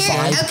relationship with Here,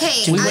 her.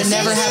 okay. We would this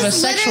never have a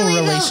is sexual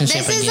literally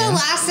relationship This is the again.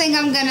 last thing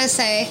I'm gonna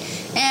say,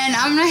 and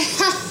I'm not.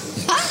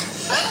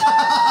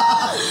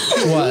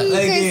 What?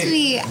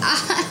 Crispy,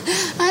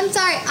 I'm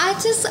sorry.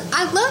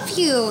 I love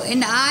you,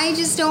 and I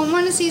just don't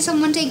want to see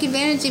someone take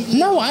advantage of you.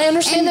 No, I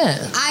understand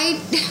And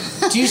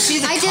that. Do you see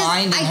the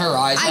kind in her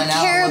eyes right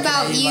now? I care looking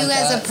about at you like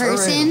as that? a For real.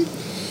 person,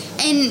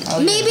 and Oh,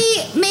 yeah.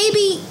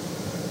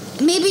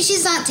 maybe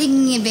she's not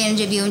taking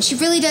advantage of you, and she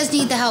really does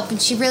need the help,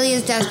 and she really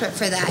is desperate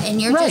for that,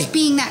 and you're Right. just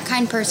being that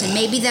kind person.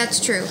 Maybe that's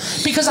true.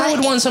 Because I But-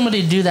 would want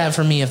somebody to do that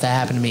for me if that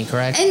happened to me,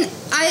 correct? And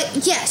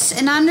yes,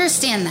 and I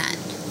understand that.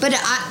 But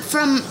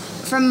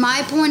from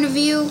my point of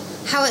view,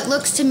 how it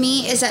looks to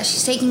me is that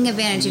she's taking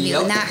advantage of you,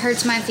 Yep. and that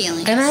hurts my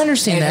feelings. And I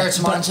understand It that. hurts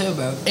but- mine too,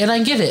 bro. And I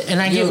get it,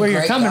 and I You're get a where you're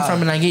great coming guy.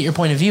 from, and I get your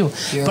point of view.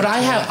 You're But a great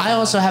I guy.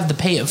 also have the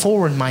pay it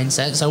forward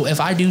mindset. So if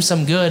I do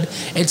some good,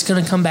 it's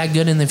gonna come back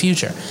good in the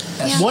future.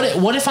 Yeah.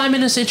 What if I'm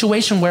in a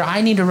situation where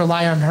I need to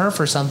rely on her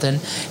for something?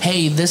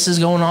 Hey, this is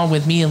going on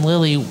with me and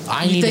Lily.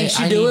 I You need. think to,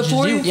 she'd I do need it to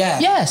for you? Yeah.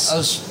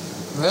 Yes.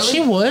 Really? She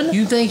would.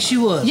 You think she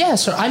would?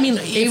 Yes. Or, I mean,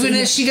 Even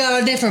if she got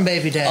a different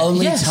baby daddy.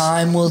 Only Yes.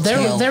 time will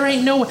tell. There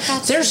ain't no.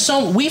 There's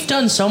so we've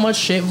done so much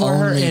shit for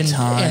her Only and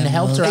time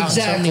helped her will out in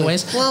so many Exactly.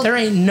 ways. Well- there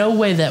ain't no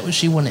way that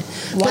she wouldn't.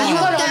 But you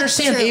Wow. gotta That's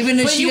understand, true. Even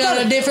if but she you got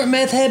gotta- a different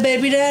meth head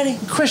baby daddy?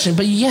 Christian,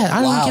 but yeah, I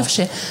don't Wow. give a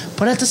shit.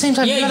 But at the same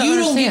time, you Yeah, gotta you don't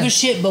understand. give a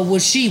shit, but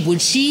would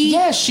she?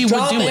 Yes, she would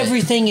drop do it.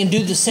 everything and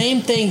do the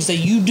same things that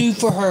you do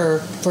for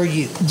her for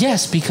you?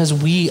 Yes, because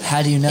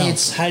How do you know?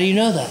 It's How do you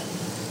know that?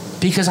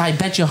 because I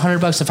bet you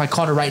 $100 if I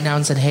called her right now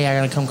and said, "Hey, I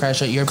gotta come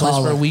crash at your place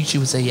Call for a her. week," she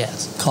would say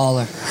yes. Call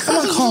her. I'm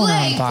not calling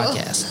her on the Like,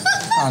 podcast.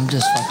 I'm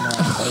just fucking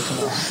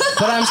around.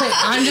 But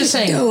I'm just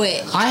saying. Do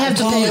it. I have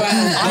to pay. I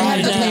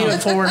have to pay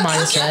it forward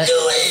mindset.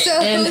 So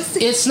And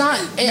it's not.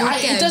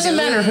 It doesn't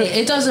matter who.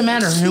 It doesn't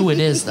matter who it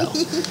is, though.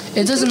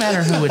 It doesn't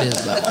matter who it is,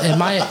 though. In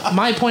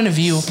my point of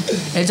view,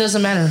 it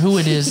doesn't matter who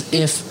it is.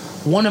 If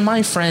one of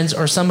my friends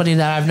or somebody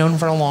that I've known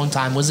for a long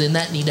time was in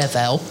that need of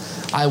help,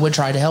 I would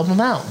try to help them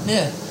out.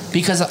 Yeah.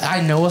 Because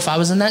I know if I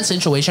was in that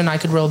situation, I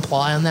could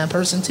rely on that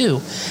person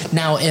too.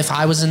 Now, if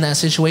I was in that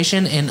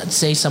situation and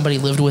say somebody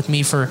lived with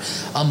me for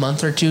a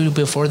month or two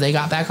before they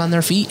got back on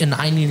their feet and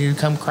I needed to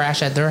come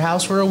crash at their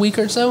house for a week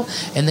or so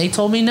and they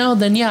told me no,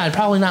 then yeah, I'd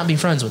probably not be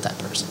friends with that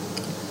person.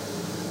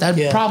 That'd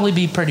Yeah. probably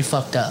be pretty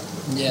fucked up.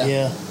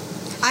 Yeah.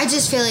 I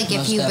just feel like if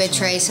Most you definitely.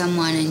 betray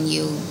someone and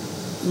you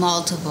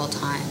multiple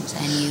times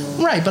and you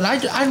Right, but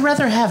I'd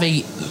rather have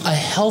a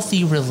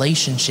healthy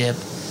relationship,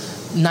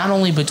 not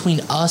only between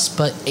us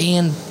but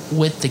and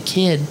with the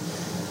kid,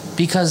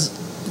 because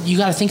you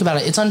got to think about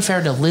it. It's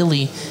unfair to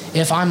Lily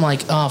if I'm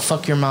like, oh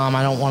fuck your mom,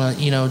 I don't want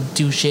to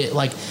do shit.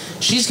 Like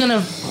she's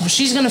gonna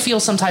feel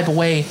some type of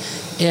way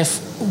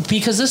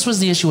because this was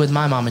the issue with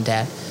my mom and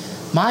dad.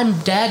 My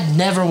dad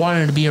never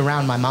wanted to be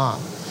around my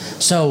mom,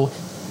 so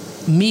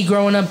me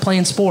growing up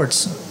playing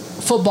sports,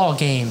 football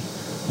game.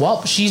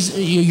 Well,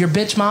 your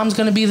bitch mom's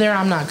gonna be there.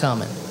 I'm not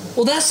coming.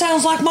 Well, that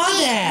sounds like my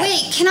dad.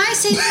 Wait, can I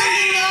say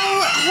something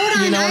though? Hold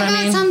on, You know what I I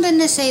got mean? something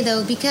to say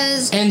though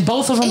because And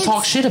both of them It's-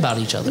 talk shit about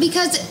each other.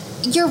 because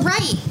you're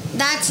right.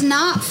 That's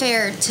not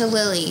fair to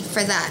Lily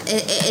for that.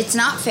 It's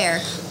not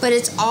fair, but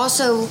it's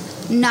also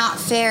not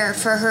fair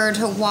for her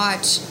to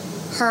watch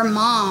her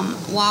mom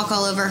walk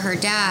all over her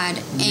dad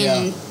and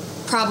Yeah.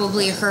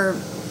 probably her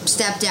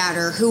stepdad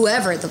or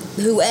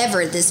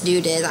whoever this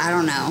dude is. I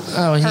don't know.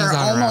 Oh, he's her not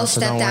around, almost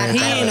so don't stepdad. worry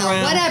about I don't it. know. He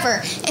ain't Whatever.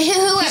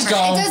 Whoever.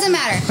 gone. It doesn't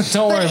matter.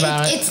 Don't worry But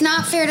about it. It's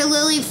not fair to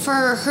Lily for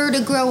her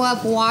to grow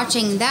up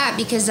watching that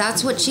because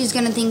that's what she's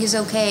going to think is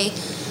okay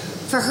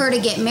for her to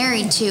get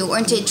married to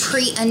or to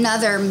treat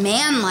another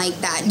man like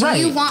that. Do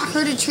you Right. want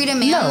her to treat a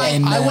man No, like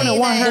I the wouldn't way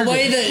want her The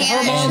way that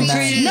her mom treats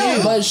treated you?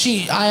 No, but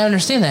I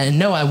understand that, and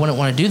no, I wouldn't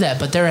want to do that.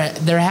 But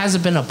there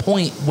hasn't been a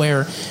point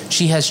where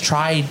she has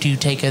tried to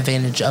take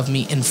advantage of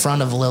me in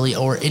front of Lily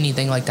or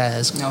anything like that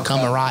has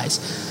come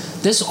arise.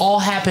 This all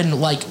happened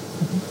like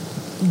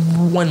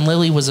when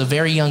Lily was a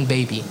very young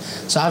baby,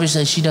 so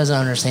obviously she doesn't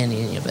understand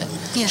any of it.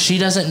 Yeah. She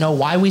doesn't know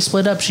why we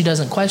split up. She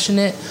doesn't question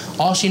it.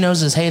 All she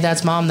knows is, hey,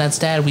 that's mom, that's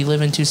dad. We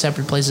live in two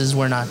separate places.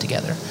 We're not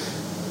together.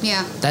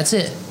 Yeah. That's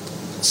it.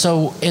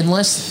 So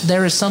unless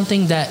there is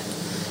something that,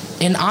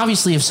 and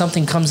obviously if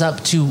something comes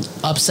up to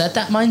upset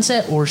that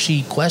mindset or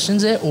she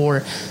questions it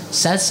or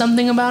says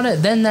something about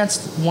it, then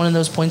that's one of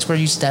those points where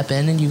you step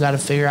in and you got to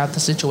figure out the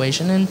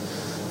situation and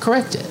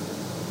correct it.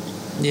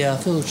 Yeah, I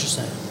feel what you're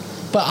saying.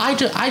 But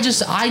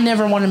I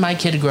never wanted my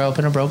kid to grow up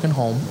in a broken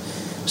home.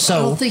 I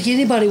So don't think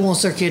anybody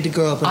wants their kid to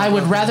grow up in a I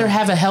would broken rather home.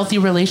 have a healthy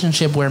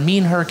relationship where me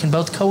and her can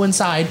both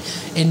coincide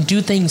and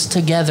do things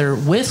together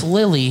with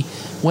Lily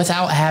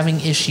without having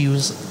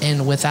issues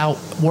and without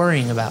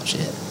worrying about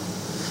shit.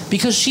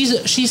 because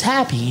she's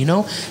happy. You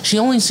know, she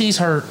only sees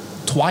her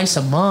twice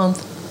a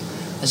month,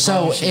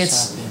 so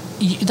it's.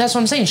 That's what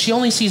I'm saying. She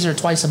only sees her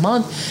twice a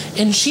month,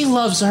 and she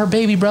loves her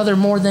baby brother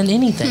more than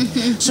anything.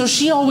 So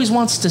she always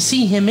wants to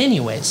see him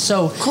anyways.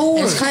 So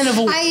it's kind of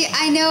a.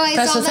 I know. I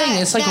that's saw the thing.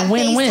 that. It's like that a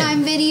win-win.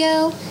 FaceTime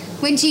video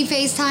when she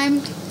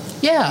FaceTimed.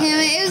 Yeah, him.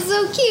 It was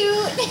so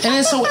cute. And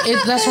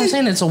that's what I'm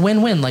saying. It's a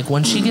win-win. Like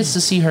when she gets to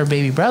see her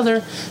baby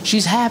brother,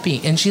 she's happy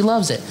and she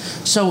loves it.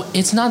 So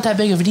it's not that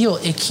big of a deal.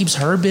 It keeps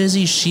her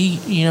busy. She,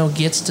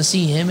 gets to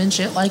see him and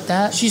shit like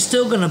that. She's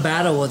still gonna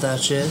battle with that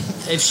shit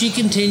if she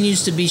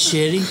continues to be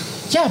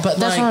shitty. Yeah, but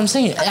that's what I'm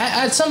saying.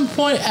 At some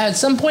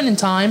point in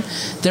time,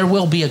 there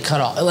will be a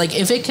cutoff. Like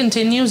if it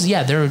continues,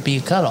 yeah, there would be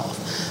a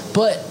cutoff.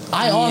 But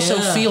I also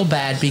feel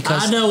bad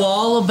because I know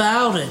all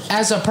about it.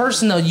 As a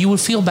person, though, you would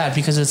feel bad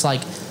because it's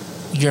like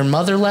your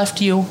mother left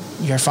you,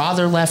 your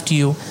father left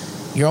you,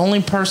 your only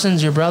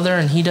person's your brother,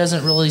 and he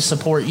doesn't really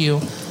support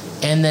you,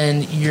 and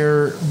then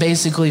your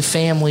basically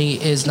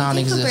family is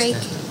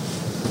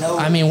non-existent. No.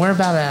 I mean, we're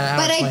about at an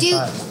hour But I do.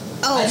 25.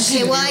 Oh,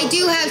 okay. Well, I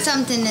do have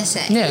something to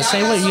say. Yeah,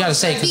 say what you got to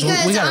say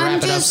because we got to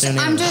wrap it up soon.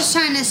 I'm just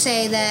trying to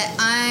say that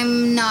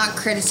I'm not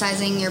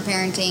criticizing your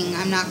parenting.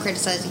 I'm not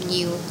criticizing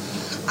you.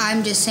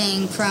 I'm just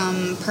saying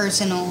from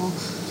personal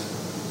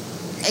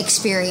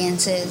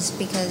experiences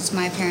because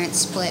my parents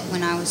split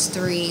when I was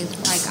 3.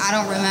 Like, I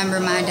don't remember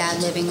my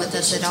dad living with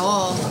us at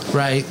all.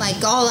 Right.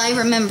 Like, all I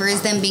remember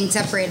is them being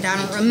separated. I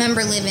don't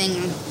remember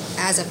living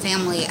as a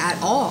family at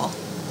all.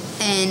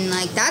 And,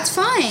 like, that's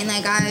fine.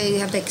 Like, I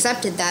have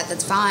accepted that.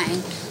 That's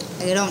fine.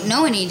 Like, I don't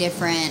know any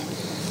different.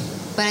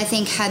 But I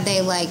think had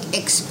they, like,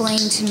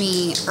 explained to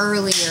me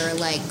earlier,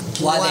 like...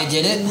 Why they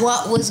did it?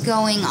 What was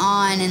going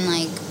on and,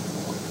 like,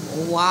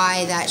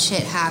 why that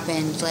shit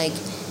happened. Like,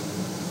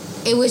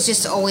 it was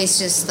just always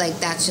just, like,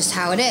 that's just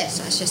how it is.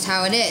 That's just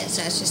how it is.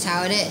 That's just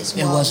how it is.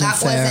 Well, wasn't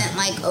fair. Wasn't,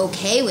 like,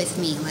 okay with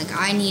me. Like,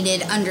 I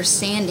needed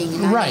understanding.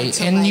 And I needed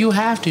to, and like, you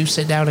have to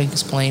sit down and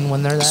explain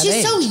when they're that she's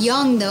age. so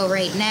young, though,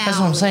 right now. That's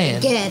what I'm Like, saying.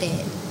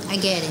 I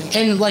get it.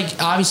 And,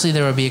 like, obviously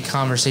there would be a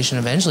conversation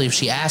eventually if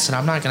she asks, and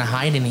I'm not going to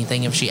hide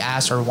anything if she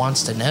asks or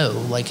wants to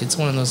know. Like, it's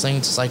one of those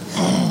things, it's like,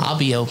 I'll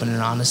be open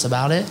and honest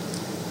about it.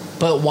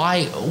 But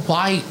why,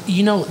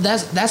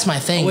 that's my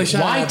thing. I wish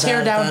why I had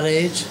tear down that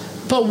age.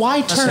 But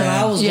why That's turn? when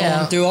I was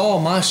going through all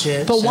my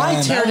shit. But why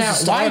That tear was down? the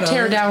start Why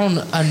tear of it. down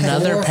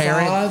another 4 or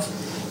parent?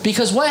 5.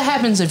 Because what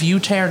happens if you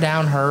tear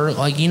down her?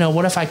 Like,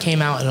 what if I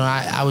came out and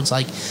I was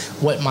like,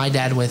 what my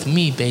dad with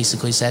me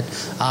basically said,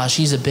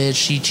 she's a bitch,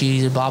 she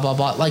cheated, blah blah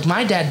blah. Like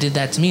my dad did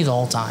that to me the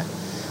whole time.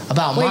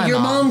 About Wait, my your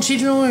mom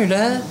cheated on your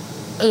dad?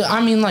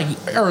 I mean, like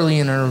early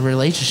in her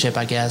relationship,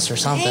 I guess, or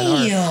something.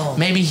 Damn. Or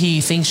maybe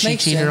he thinks she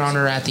Makes cheated sense. on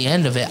her at the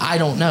end of it. I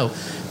don't know.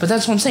 But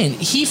that's what I'm saying.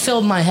 He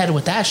filled my head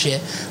with that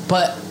shit.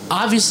 But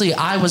obviously,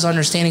 I was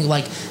understanding,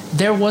 like,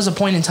 there was a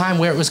point in time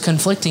where it was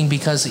conflicting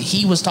because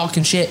he was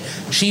talking shit,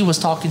 she was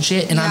talking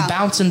shit, and I'm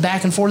bouncing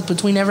back and forth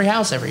between every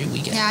house every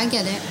weekend. Yeah, I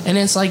get it. And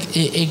it's like,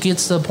 it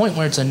gets to the point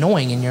where it's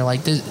annoying, and you're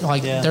like,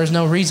 there's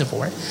no reason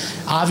for it.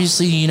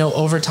 Obviously,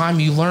 over time,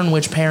 you learn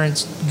which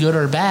parent's good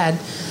or bad.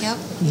 Yep.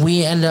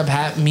 We ended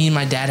up me and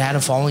my dad had a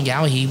falling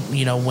out. He,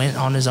 went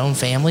on his own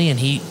family, and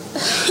he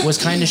was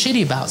kind of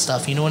shitty about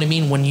stuff. You know what I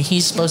mean? When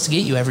he's supposed to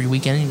get you every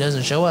weekend and he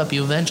doesn't show up,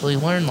 you eventually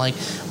learn, like,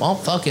 well,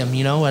 fuck him.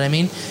 You know what I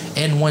mean?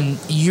 And when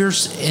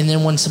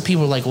when some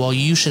people are like, well,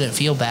 you shouldn't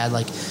feel bad,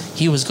 like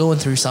he was going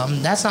through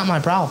something, that's not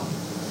my problem.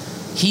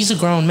 He's a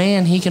grown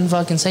man. He can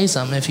fucking say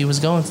something if he was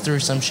going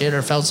through some shit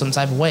or felt some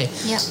type of way.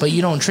 Yep. But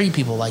you don't treat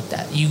people like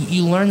that.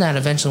 You learn that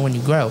eventually when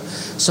you grow.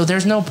 So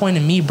there's no point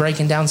in me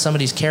breaking down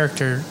somebody's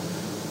character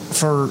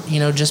for,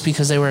 just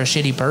because they were a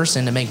shitty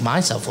person to make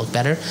myself look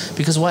better.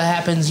 Because what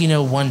happens,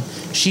 when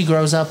she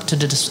grows up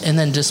and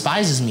then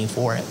despises me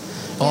for it.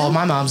 Oh,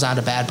 my mom's not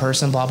a bad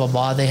person, blah, blah,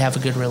 blah. They have a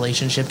good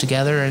relationship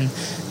together, and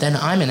then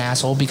I'm an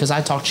asshole because I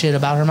talked shit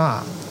about her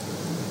mom.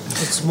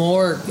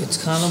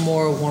 It's kind of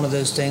more one of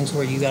those things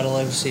where you got to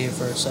let her see it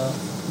for herself.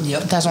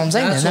 Yep, that's what I'm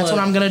saying, and that's what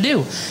I'm gonna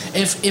do.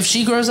 If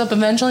she grows up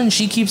eventually and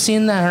she keeps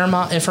seeing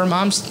that if her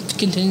mom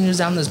continues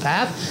down this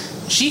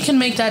path, she can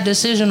make that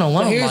decision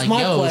alone. But here's like,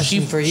 my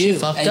question for you. She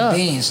fucked Hey, up.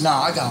 Beans, no,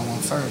 I got one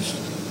first.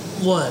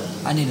 What?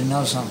 I need to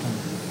know something.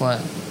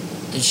 What?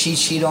 Did she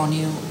cheat on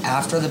you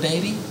after the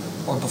baby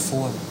or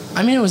before?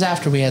 I mean, it was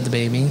after we had the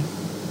baby.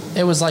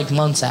 It was like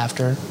months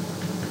after.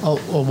 Oh,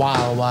 a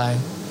while. Why?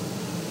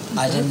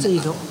 I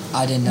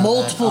didn't know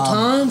multiple that.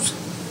 times.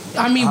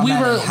 I mean,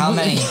 How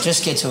many?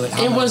 Just get to it.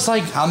 It was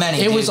like how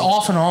many? It was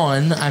off and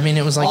on. I mean,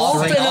 it was like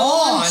off 3. and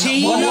on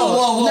cheating.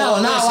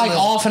 No, not like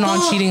off and on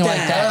Fuck cheating like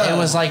that. that. It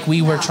was like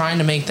we were trying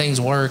to make things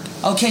work.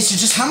 Okay, so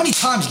just how many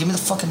times? Give me the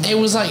fucking. It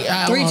was like 3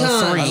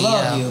 times. 3, I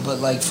love yeah. you, but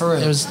like for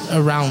real. It was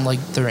around like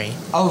 3.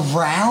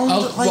 Around?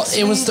 Oh, like well,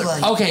 it was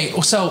okay.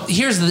 So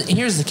here's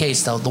the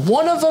case though.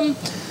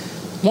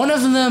 One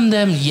of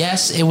them,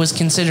 yes, it was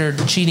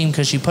considered cheating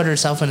because she put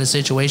herself in a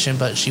situation,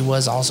 but she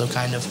was also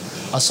kind of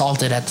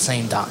assaulted at the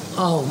same time.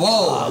 Oh,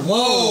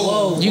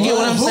 whoa. You get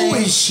what I'm saying?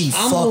 Who is she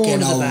I'm going fucking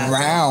to the bathroom.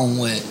 around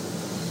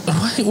with?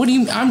 What do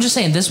you? I'm just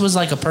saying this was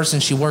like a person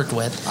she worked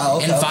with. Oh,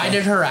 okay,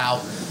 invited her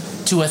out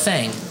to a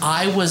thing.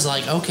 I was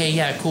like, okay,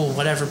 yeah, cool,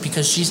 whatever,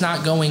 because she's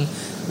not going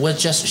with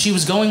she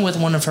was going with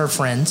one of her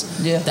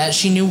friends that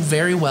she knew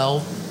very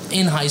well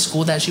in high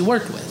school that she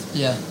worked with.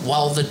 Yeah.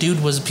 While the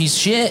dude was a piece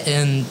of shit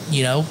and,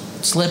 you know,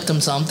 slipped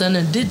him something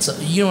and did so,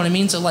 you know what I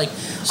mean? So like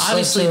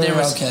obviously there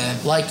was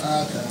like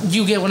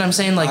you get what I'm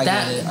saying, like I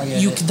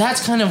get it.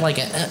 That's kind of like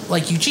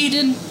like you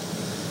cheated.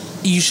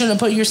 You shouldn't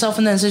put yourself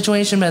in that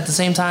situation, but at the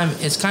same time,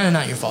 it's kind of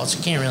not your fault. So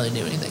you can't really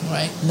do anything,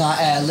 right? No,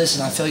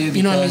 listen, I feel you.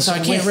 You know what I mean? So I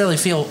can't really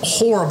feel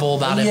horrible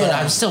about it, but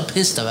I'm still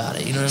pissed about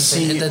it. You know what I'm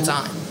saying? At the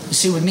time.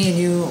 See, with me and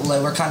you,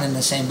 like, we're kind of in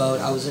the same boat.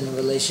 I was in a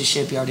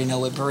relationship, you already know,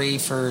 with Bree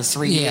for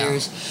 3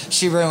 years.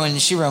 She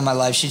ruined my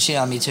life. She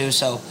cheated on me too.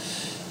 So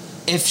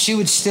if she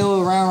was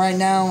still around right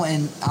now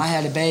and I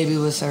had a baby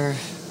with her,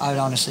 I would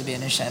honestly be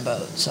in the same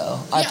boat. So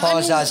I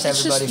apologize to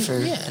everybody for.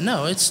 Yeah,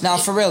 no, it's now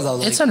for real though.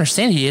 Like, it's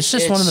understandable. It's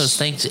just one of those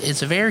things.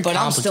 It's a very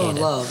complicated. I'm still in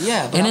love.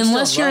 Yeah, and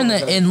unless you're in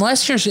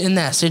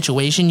that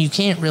situation, you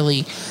can't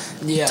really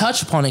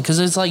touch upon it because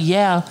it's like,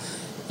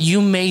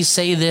 you may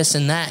say this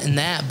and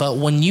that, but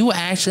when you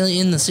actually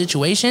in the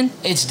situation,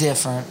 it's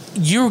different.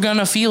 You're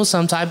gonna feel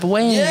some type of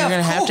way, and you're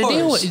gonna have to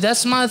deal with it.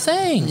 That's my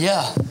thing.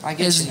 Yeah, I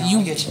get you.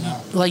 I get you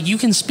now. Like you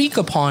can speak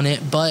upon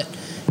it, but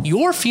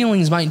your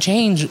feelings might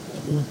change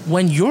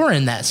when you're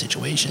in that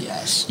situation.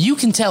 Yes. You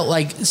can tell,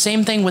 like,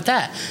 same thing with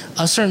that.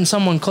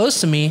 Someone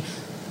close to me,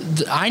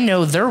 I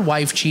know their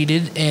wife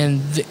cheated,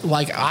 and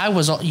like I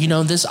was, you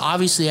know, this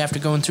obviously after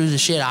going through the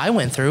shit I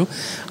went through,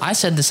 I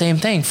said the same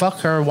thing. Fuck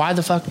her. Why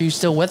the fuck are you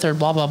still with her?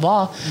 Blah, blah,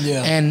 blah.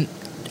 Yeah. And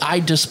I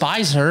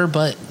despise her,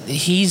 but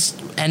he's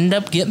ended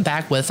up getting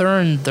back with her,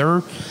 and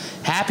they're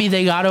happy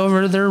they got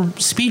over their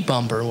speed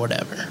bump or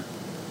whatever.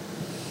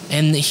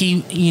 And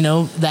he, you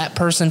know, that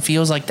person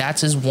feels like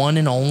that's his one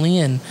and only,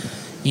 and,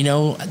 you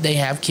know, they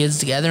have kids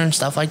together and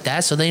stuff like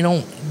that, so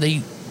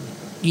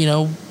you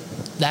know,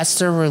 that's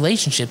their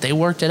relationship. They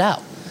worked it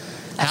out.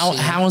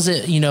 How is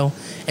it, you know,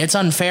 it's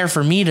unfair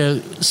for me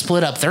to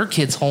split up their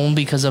kids' home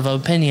because of an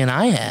opinion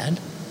I had.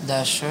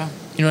 That's true.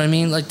 You know what I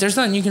mean? Like, there's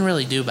nothing you can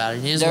really do about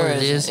it. It is what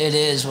it is. It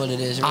is what it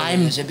is. It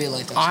really is. It'd be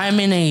like that. I'm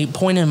in a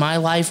point in my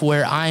life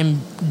where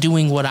I'm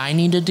doing what I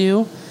need to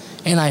do,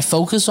 and I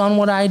focus on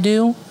what I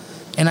do,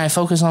 and I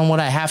focus on what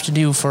I have to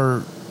do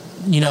for,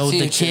 you know,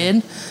 the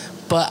kid.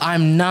 But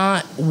I'm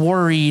not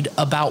worried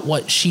about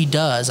what she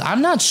does.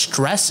 I'm not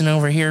stressing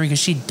over here because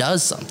she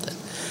does something.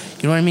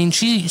 You know what I mean?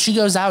 She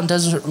goes out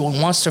and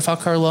wants to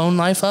fuck her own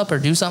life up or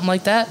do something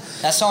like that.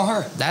 That's on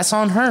her. That's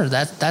on her.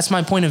 That's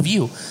my point of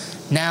view.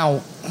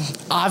 Now,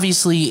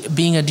 obviously,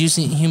 being a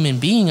decent human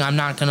being, I'm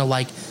not gonna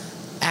like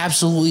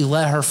absolutely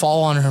let her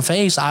fall on her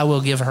face. I will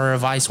give her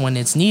advice when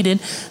it's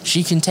needed.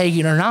 She can take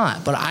it or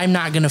not, but I'm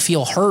not gonna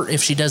feel hurt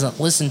if she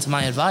doesn't listen to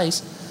my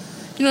advice.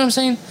 You know what I'm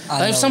saying?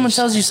 Like if someone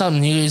tells you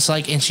something, it's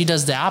like, and she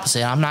does the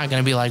opposite, I'm not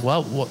going to be like,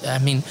 well, I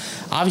mean,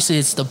 obviously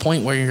it's the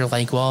point where you're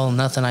like, well,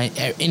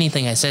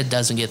 anything I said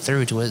doesn't get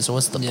through to it, so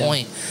what's the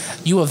point?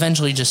 You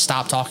eventually just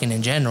stop talking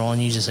in general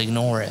and you just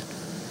ignore it.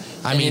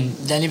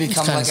 Then you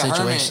become like a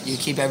hermit. You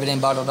keep everything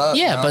bottled up.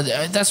 Yeah, you know?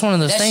 but that's one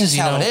of those things,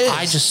 you know.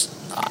 It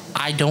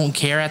I don't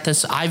care at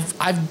this.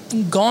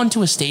 I've gone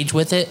to a stage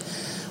with it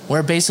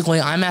where basically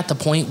I'm at the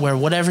point where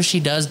whatever she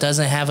does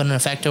doesn't have an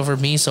effect over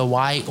me, so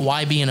why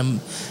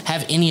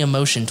have any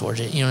emotion towards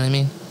it? You know what I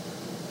mean?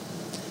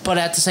 But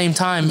at the same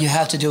time, you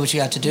have to do what you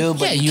have to do.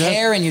 But you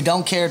care and you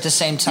don't care at the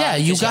same time. Yeah,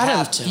 you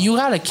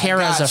gotta care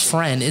as a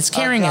friend. It's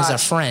caring as a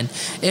friend.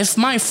 If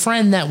my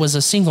friend that was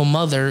a single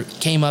mother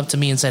came up to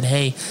me and said,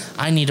 "Hey,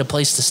 I need a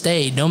place to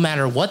stay," no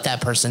matter what that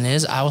person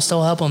is, I will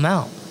still help them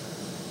out.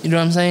 You know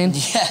what I'm saying?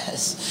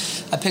 Yes.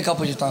 I pick up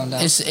what you're throwing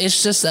down.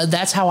 It's just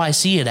that's how I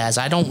see it as.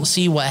 I don't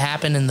see what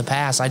happened in the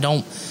past. I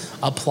don't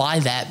apply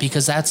that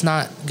because that's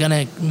not going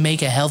to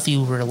make a healthy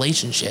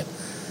relationship.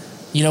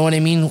 You know what I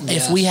mean?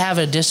 Yes. If we have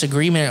a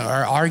disagreement or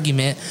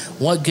argument,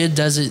 what good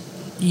does it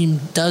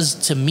does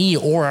to me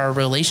or our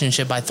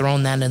relationship by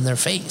throwing that in their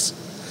face?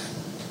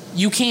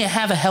 You can't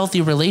have a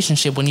healthy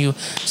relationship when you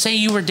say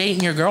you were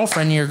dating your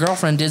girlfriend and your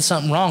girlfriend did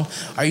something wrong.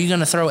 Are you going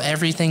to throw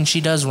everything she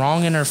does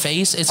wrong in her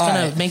face? It's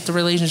going to make the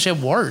relationship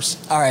worse.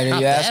 All right. Are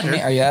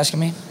you asking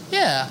me?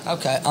 Yeah.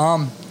 Okay.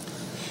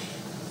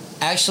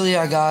 Actually,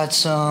 I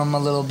got a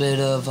little bit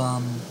of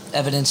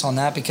evidence on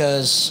that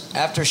because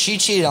after she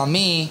cheated on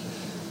me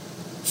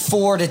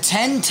 4 to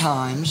 10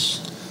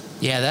 times.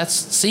 Yeah,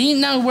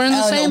 now we're in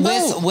the same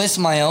boat. With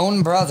my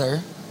own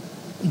brother.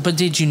 But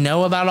did you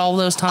know about all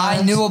those times?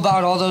 I knew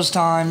about all those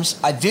times.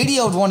 I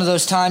videoed one of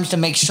those times to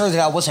make sure that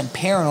I wasn't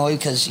paranoid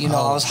because, I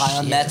was high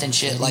on meth and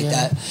shit like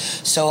that.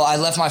 So I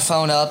left my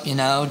phone up,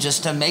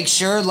 just to make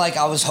sure, like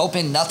I was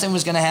hoping nothing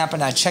was going to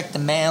happen. I checked the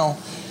mail.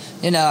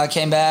 I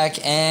came back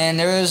and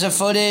there was a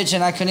footage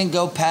and I couldn't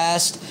go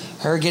past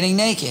her getting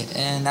naked.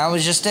 And that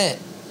was just it.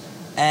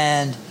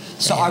 And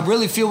so I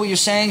really feel what you're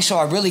saying. So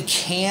I really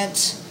can't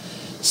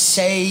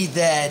say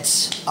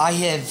that I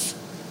have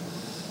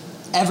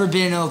ever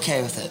been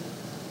okay with it.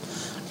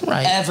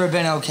 ever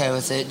been okay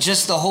with it.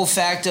 Just the whole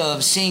fact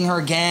of seeing her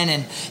again,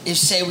 and if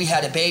say we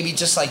had a baby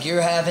just like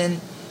you're having,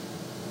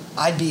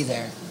 I'd be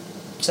there.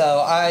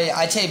 So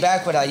I take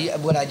back what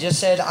I just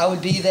said. I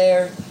would be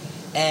there,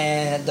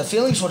 and the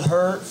feelings would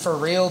hurt for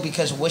real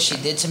because of what she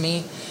did to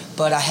me.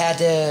 But I had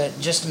to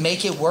just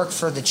make it work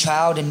for the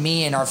child and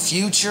me and our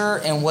future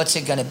and what's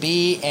it gonna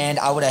be, and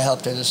I would have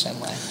helped her the same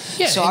way.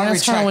 Yeah, so and I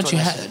that's kind of retract what you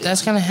I have. said.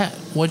 That's kind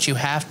of what you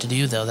have to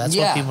do, though. That's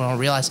what people don't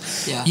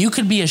realize. Yeah. You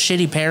could be a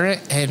shitty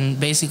parent and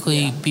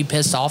basically be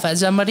pissed off at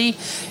somebody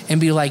and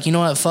be like, you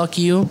know what, fuck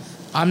you.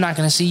 I'm not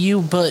going to see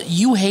you. But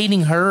you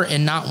hating her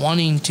and not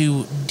wanting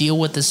to deal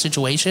with the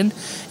situation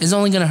is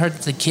only going to hurt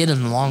the kid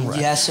in the long run.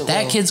 Yes, it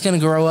that will. kid's going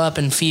to grow up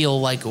and feel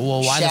like,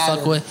 well, why Shattered. the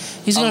fuck would...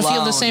 He's going to feel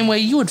the Alone. same way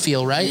you would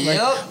feel, right? Yep.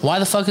 Like, why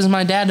the fuck has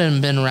my dad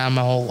been around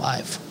my whole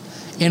life?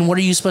 And what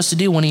are you supposed to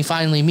do when he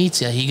finally meets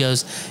you?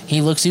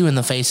 He looks you in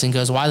the face and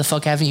goes, why the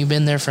fuck haven't you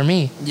been there for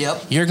me?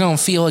 Yep. You're going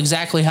to feel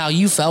exactly how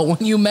you felt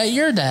when you met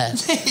your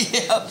dad.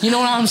 Yep. You know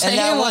what I'm saying?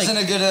 And Like,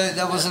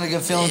 that wasn't a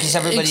good feeling because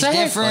everybody's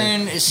Exactly.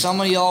 different. Some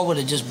of y'all would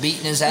have just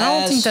beaten his ass. I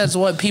don't think that's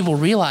what people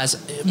realize.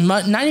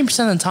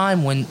 90% of the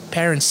time when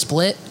parents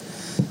split,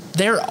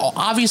 there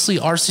obviously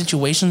are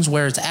situations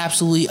where it's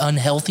absolutely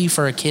unhealthy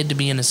for a kid to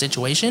be in a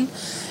situation,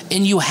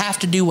 and you have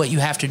to do what you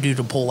have to do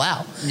to pull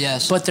out.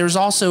 Yes. But there's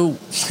also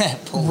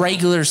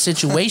regular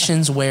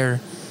situations where,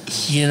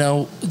 you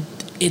know,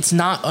 it's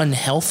not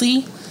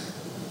unhealthy,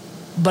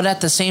 but at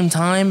the same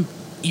time,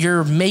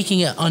 you're making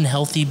it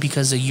unhealthy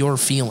because of your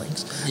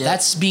feelings. Yeah.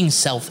 That's being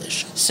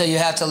selfish. So you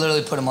have to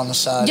literally put him on the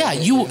side. Yeah,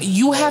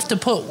 you have to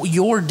put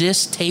your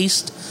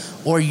distaste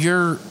or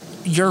your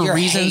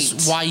reasons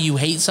hate. why you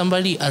hate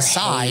somebody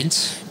aside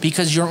hate.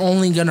 because you're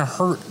only going to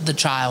hurt the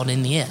child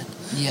in the end.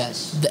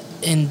 Yes.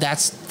 And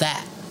that's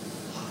that.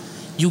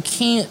 You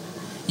can't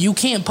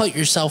put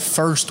yourself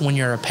first when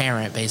you're a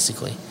parent,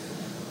 basically.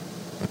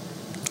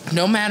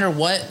 No matter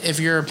what, if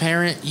you're a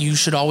parent, you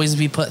should always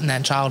be putting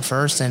that child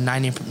first in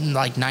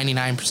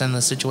 99% of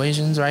the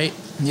situations, right?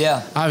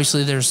 Yeah.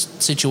 Obviously, there's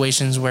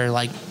situations where,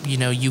 like, you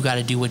know, you got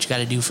to do what you got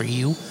to do for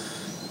you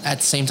at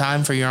the same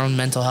time for your own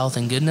mental health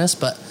and goodness.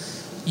 But,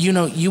 you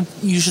know, you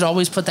should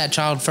always put that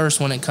child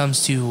first when it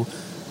comes to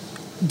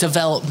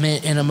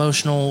development and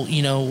emotional,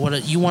 you know,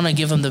 what you want to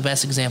give them the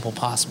best example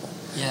possible.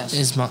 Yes.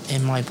 Is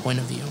in my point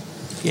of view.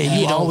 Yeah,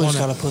 you don't always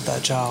wanna- got to put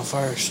that child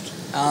first.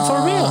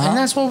 For real, and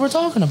that's what we're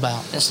talking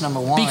about. That's number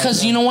one.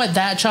 Because you know what?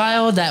 That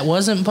child that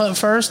wasn't put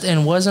first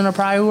and wasn't a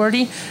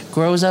priority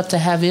grows up to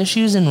have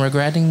issues and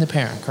regretting the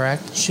parent,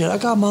 correct? Shit, I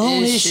got my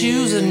own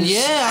issues, and Issues.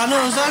 yeah, I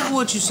know exactly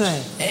what you're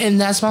saying. And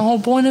that's my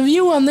whole point of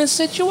view on this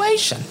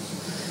situation.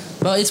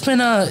 But it's been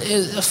a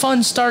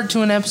fun start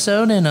to an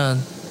episode and a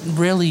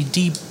really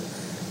deep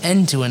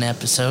end to an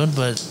episode.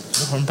 But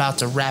we're about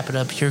to wrap it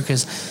up here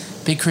because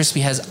Big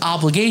Crispy has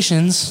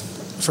obligations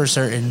for a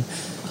certain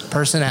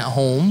person at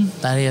home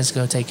that he has to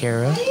go take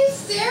care of. Why are you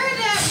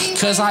staring at me?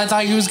 Because I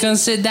thought he was going to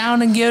sit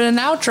down and give an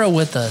outro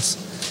with us.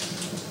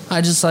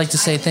 I'd just like to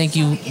say thank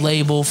you,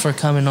 Label, for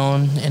coming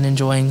on and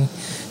enjoying.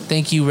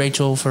 Thank you,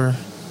 Rachel, for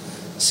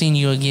seeing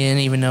you again,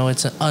 even though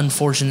it's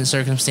unfortunate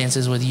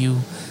circumstances with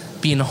you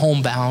being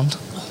homebound.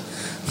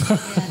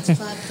 That's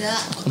fucked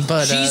up.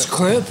 But She's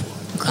crippled.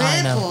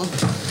 I know.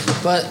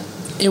 Cripple.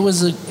 But it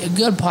was a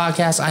good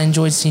podcast. I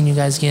enjoyed seeing you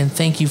guys again.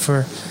 Thank you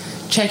for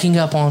checking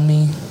up on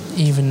me,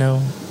 even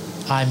though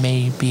I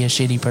may be a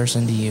shitty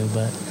person to you,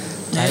 but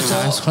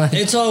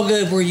It's all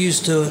good. We're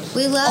used to it.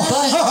 We love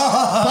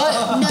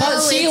but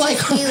see, it's like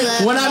just we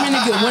love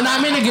when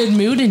I'm in a good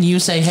mood and you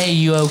say, "Hey,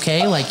 you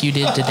okay?" like you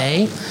did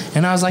today,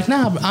 and I was like,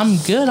 "Nah, I'm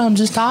good. I'm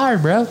just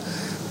tired, bro."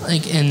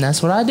 Like, and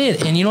that's what I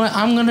did. And you know what?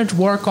 I'm gonna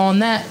work on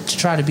that to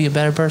try to be a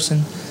better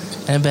person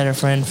and a better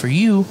friend for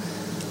you.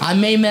 I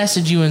may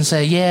message you and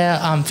say, "Yeah,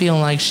 I'm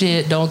feeling like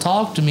shit. Don't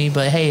talk to me."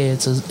 But hey,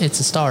 it's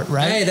a start,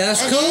 right? Hey,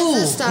 that's It cool.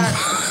 is a start.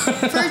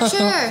 For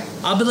sure.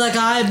 I'll be like,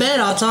 I bet.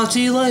 I'll talk to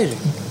you later.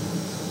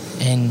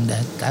 And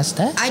that's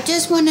that. I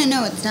just want to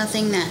know it's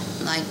nothing that,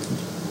 like,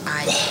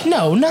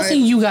 No, nothing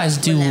Or you guys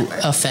do whatever.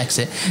 affects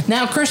it.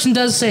 Now, Christian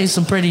does say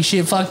some pretty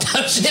shit fucked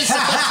up shit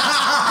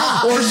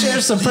sometimes. Or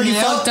share some pretty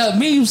Yep. fucked up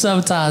memes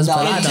sometimes. No,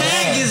 but he I don't.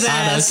 Tag his I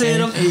don't ass care.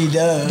 in him. He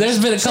does. There's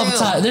been a couple True.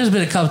 times. There's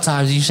been a couple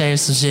times you share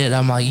some shit.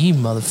 I'm like, you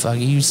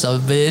motherfucker, you son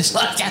of a bitch.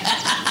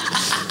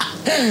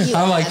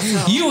 I'm like,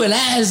 you an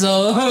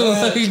asshole.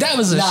 That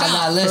was a Nah,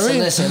 shot. for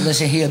listen, real.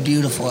 listen. He a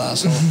beautiful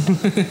asshole.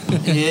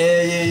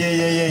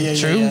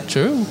 yeah.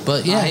 True.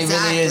 But yeah, He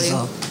really is. Exactly.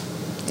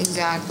 Though.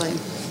 Exactly.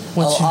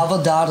 what's your-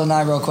 Avaldado and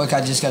I, real quick.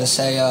 I just gotta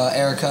say,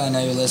 Erica, I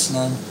know you're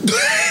listening.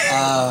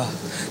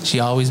 she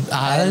always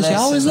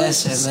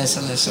listens.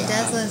 Listen. He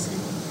does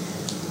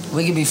listen.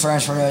 We could be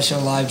friends for the rest of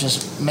your life.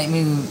 Just make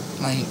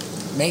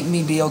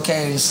me be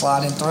okay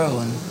sliding through,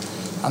 and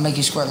I'll make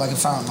you squirt like a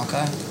fountain.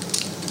 Okay?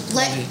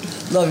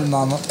 Love you,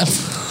 mama.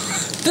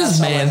 This That's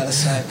all I man gotta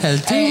say.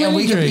 has too And many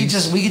we could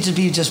drinks.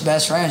 be just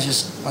best friends.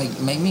 Just like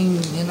make me,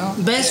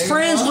 Best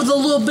friends with a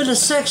little bit of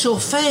sexual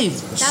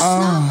favors. That's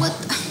not what.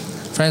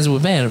 friends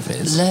with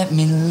benefits. Let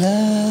me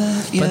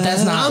love you. But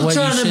that's not I'm what you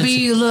trying to should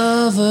be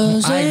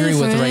lovers. I agree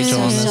with Rachel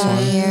on this Sorry,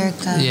 one.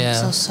 Erica. Yeah.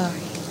 I'm so sorry.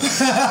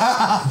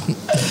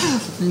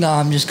 No,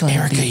 I'm just going to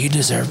Erica, you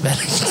deserve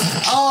better.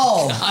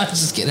 Oh! I'm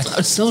just kidding.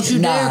 Don't you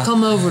Nah. dare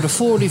come over to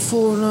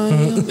 44.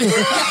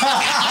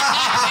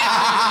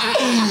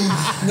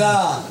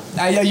 Nah.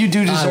 Yeah, you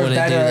do deserve wouldn't do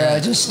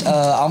better. that.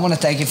 I want to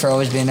thank you for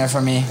always being there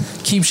for me.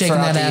 Keep shaking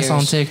Throughout that the ass on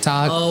years.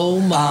 TikTok. Oh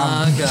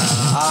my God.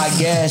 I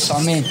guess.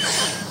 I mean,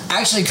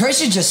 actually,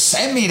 Christian just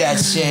sent me that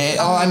shit.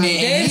 Oh, I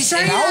mean, Damn and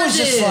straight I was I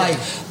just did. like,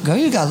 girl,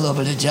 you got a little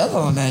bit of jello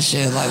on that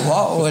shit. Like,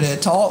 walk with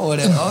it, talk with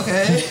it.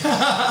 Okay.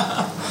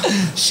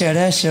 Share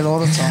that shit all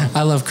the time.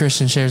 I love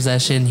Christian shares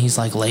that shit, and he's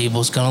like,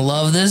 Label's gonna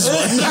love this one.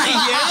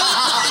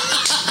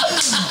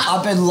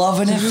 I've been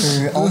loving it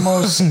for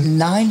almost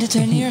 9 to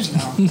 10 years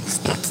now.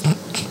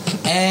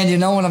 And you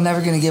know what? I'm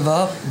never going to give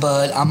up,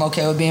 but I'm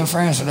okay with being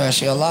friends for the rest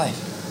of your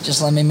life.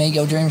 Just let me make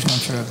your dreams come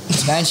true.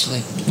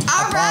 Eventually.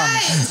 All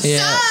right.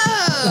 Yeah.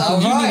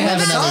 All You need to right,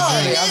 have I'm another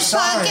sorry. drink. I'm This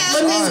sorry. podcast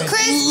I'm was sorry.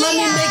 Chris. Let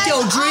me make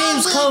your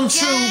dreams come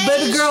true.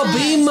 Baby girl,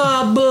 be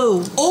my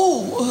boo.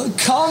 Oh,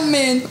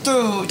 coming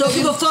through. Don't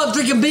give a fuck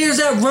drinking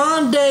beers at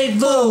Rendezvous.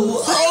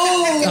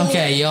 Oh.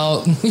 Okay,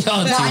 y'all too much.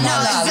 Nah, let's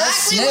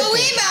Exactly snip what we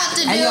it. about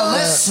to do. Hey, yo,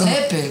 let's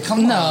snip it. Come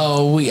on.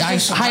 No, I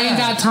ain't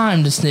got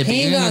time to snip it.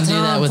 He ain't You're gonna got do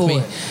that time with for me.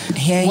 it.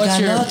 He ain't What's got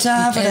your no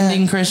time for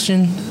ending, that.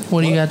 Christian?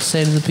 What do you got to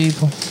say to the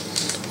people?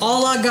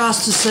 All I got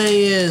to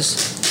say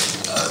is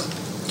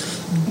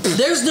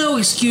there's no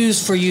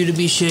excuse for you to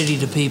be shitty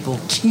to people.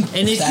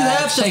 And if you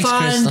have to Thanks,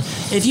 find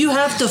Krista. if you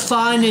have to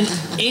find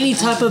any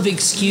type of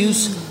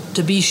excuse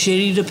to be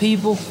shitty to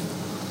people,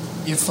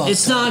 You're fucked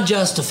it's up. not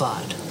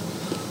justified.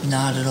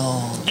 Not at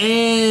all.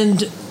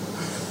 And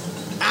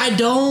I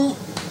do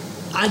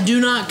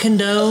not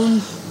condone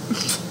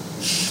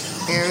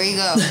Here we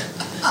go.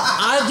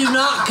 I do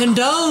not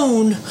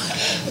condone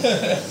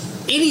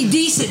any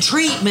decent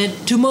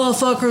treatment to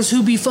motherfuckers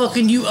who be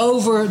fucking you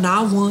over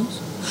not once,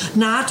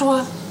 not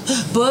twice,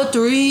 but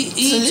three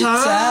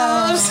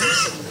times.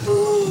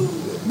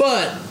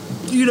 But,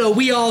 you know,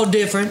 we all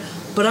different.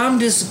 But I'm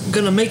just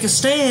gonna make a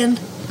stand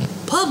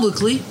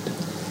publicly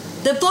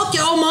that fuck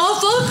y'all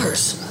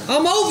motherfuckers.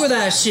 I'm over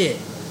that shit.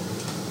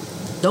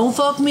 Don't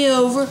fuck me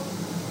over.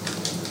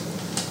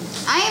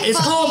 I ain't It's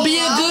called be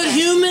a fucking good over.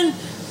 human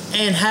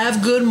and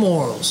have good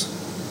morals.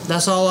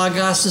 That's all I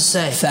got to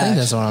say. I think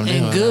that's what I'm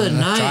doing. And good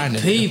I'm trying night,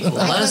 to do it. people.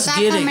 Like, was Let's that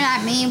get coming it.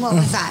 at me? What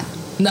was that?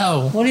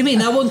 No. What do you mean?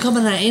 That wasn't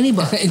coming at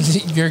anybody.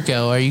 Your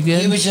go. Are you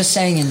good? He was just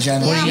saying in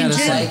general. What do you In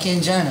gotta general. say? Like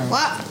in general.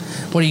 What?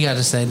 What do you got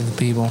to say to the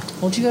people?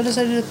 What you got to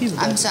say to the people?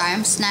 I'm sorry.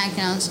 I'm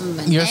snacking on some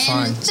banana You're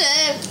fine.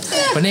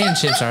 chips. Banana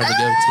chips are the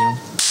go-to.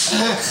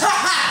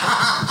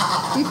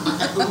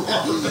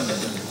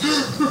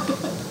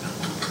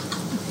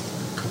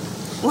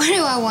 What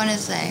do I want to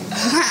say?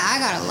 I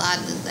got a lot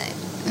to say.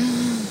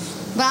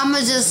 But I'm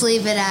going to just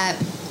leave it at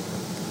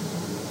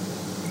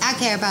I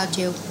care about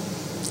you.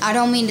 I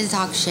don't mean to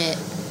talk shit.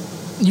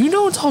 You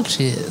don't talk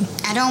shit.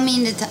 I don't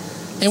mean to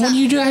And when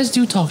you guys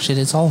do talk shit,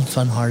 it's all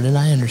fun-hearted.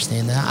 I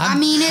understand that. I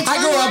mean, it's I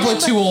grew up fun-hearted,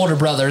 with two older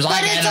brothers. But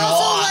I get it's it a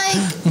also lot.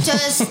 like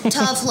just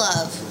tough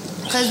love.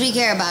 Because we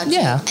care about you.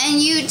 Yeah.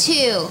 And you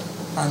too.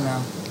 I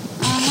know.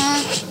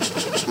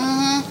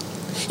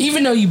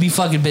 Even though you be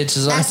fucking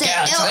bitches on That's the it.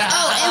 couch.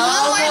 Oh, and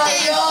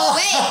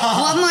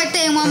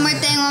one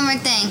more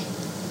thing.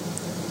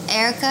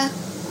 Erica,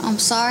 I'm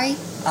sorry.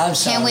 I'm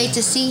sorry. Can't wait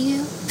to see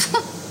you.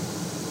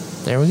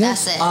 There we go.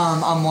 That's it.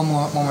 One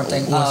more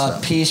thing.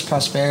 Peace,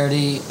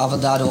 prosperity,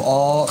 avadado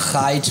all,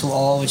 chai to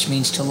all, which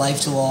means to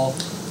life to all.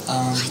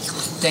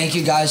 Thank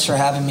you guys for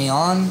having me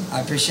on.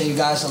 I appreciate you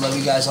guys. I love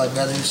you guys like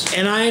brothers.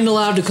 And I ain't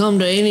allowed to come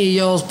to any of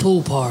y'all's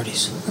pool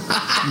parties.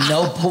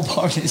 No pool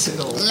parties at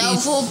all. No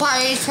pool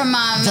parties for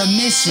my The man.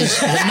 missus.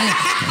 The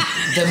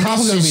I'm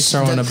going to be missus-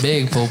 throwing the- a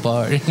big pool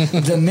party.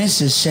 The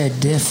missus said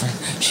different.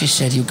 She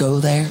said, you go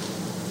there,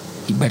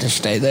 you better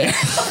stay there.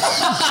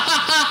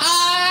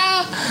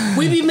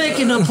 We be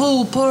making a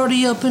pool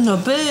party up in the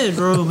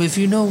bedroom, if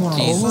you know what I'm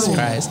Jesus saying.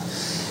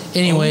 Christ.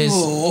 Anyways,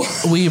 Ooh.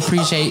 we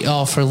appreciate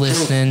y'all for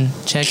listening.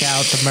 Check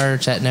out the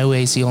merch at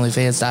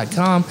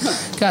noaconlyfans.com.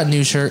 Got a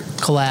new shirt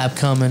collab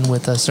coming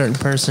with a certain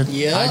person.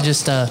 Yeah. I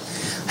just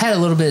had a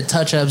little bit of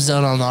touch-ups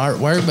done on the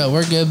artwork, but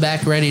we're good,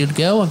 back ready to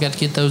go. I got to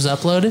get those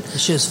uploaded.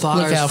 It's just fire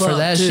Look as out for fuck,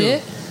 that too.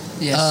 shit.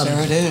 Yes, sir,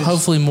 it is.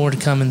 Hopefully more to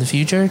come in the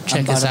future.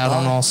 Check about us to out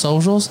on buy. all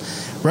socials.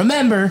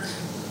 Remember,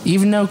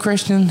 even though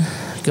Christian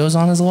goes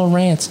on his little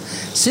rants,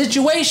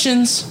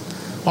 situations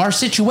are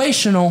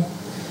situational,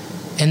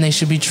 and they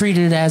should be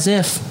treated as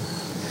if.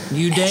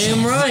 You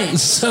damn right.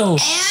 So,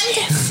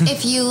 And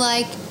if you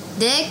like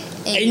dick,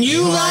 And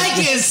you like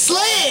it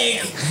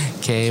slick.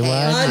 KY.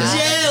 A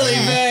jelly,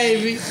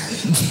 baby.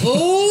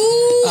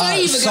 Ooh, I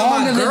even got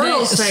song my of the girl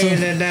day.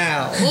 saying it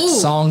now. Ooh.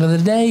 Song of the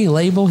day,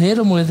 label, hit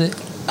them with it.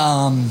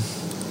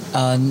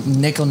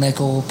 Nickel,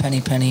 nickel,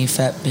 penny, penny,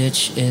 fat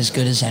bitch, as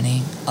good as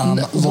any. Lauren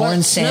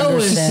what?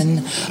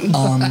 Sanderson,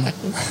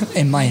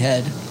 in my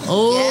head.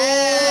 Oh.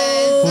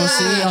 We'll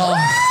see y'all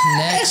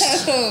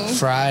next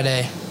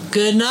Friday.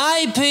 Good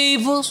night,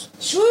 peoples.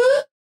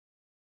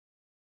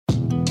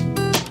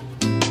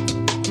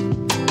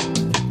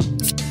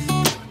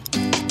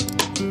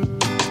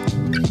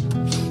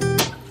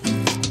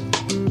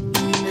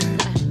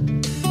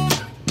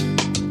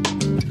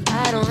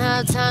 I don't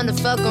have time to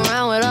fuck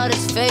around with all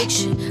this fake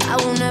shit. I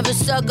will never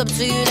suck up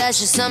to you,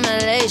 that's just some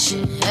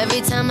elation.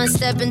 Every time I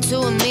step into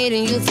a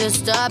meeting, you feel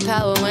star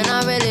power. When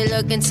I really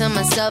look into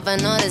myself, I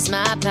know that's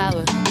my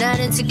power. Not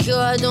insecure,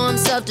 although I'm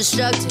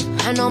self-destructive.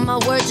 I know my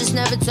words, just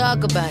never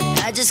talk about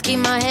it. I just keep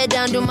my head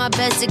down, do my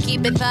best to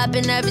keep it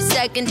popping every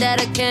second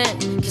that I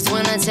can. Cause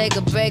when I take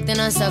a break, then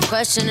I start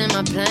questioning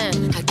my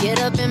plan. I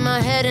get up in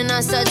my head and I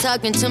start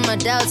talking to my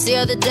doubts. The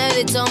other day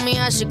they told me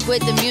I should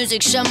quit the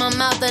music, shut my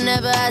mouth, I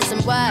never asked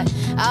them why.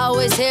 I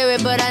always hear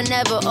it, but I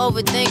never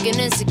overthink an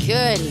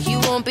insecurity. You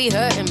won't be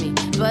hurting me,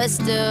 but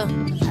still,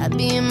 I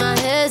be in my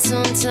head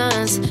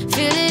sometimes.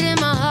 Feel it in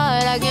my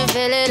heart, I can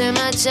feel it in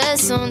my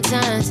chest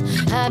sometimes.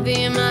 I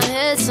be in my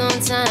head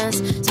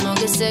sometimes. Smoke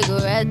a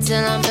cigarette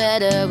till I'm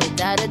better,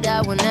 without a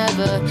doubt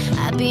whenever.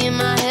 I be in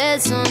my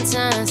head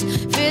sometimes.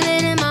 Feel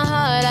it in my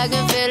heart, I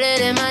can feel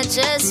it in my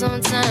chest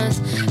sometimes.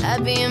 I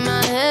be in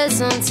my head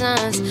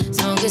sometimes.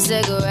 Smoke a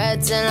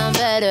cigarette till I'm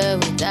better,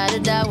 without a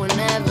doubt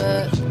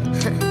whenever.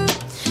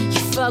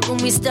 Fuck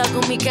with me, stuck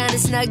with me, kinda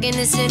snug in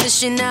this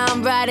industry. Now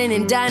I'm riding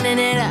and dining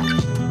it up.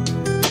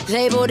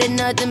 Labeled it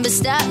nothing but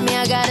stop me.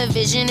 I got a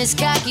vision, it's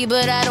cocky,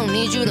 but I don't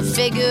need you to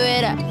figure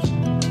it out.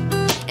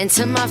 And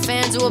to my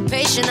fans who are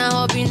patient, I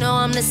hope you know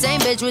I'm the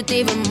same bitch with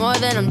even more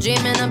that I'm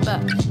dreaming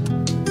about.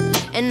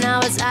 And now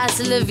it's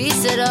hasta la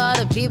vista to all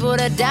the people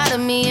that doubted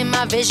me. In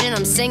my vision,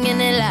 I'm singing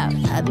it loud.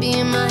 I be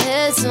in my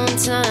head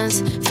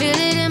sometimes. Feel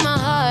it in my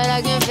heart,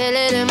 I can feel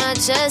it in my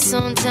chest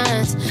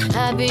sometimes.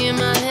 I be in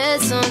my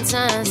head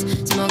sometimes.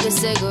 Smoke a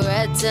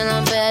cigarette till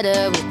I'm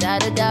better,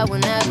 without a doubt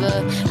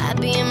whenever. I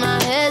be in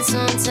my head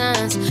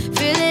sometimes.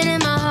 Feel it in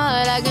my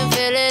heart, I can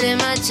feel it in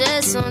my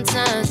chest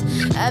sometimes.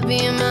 I be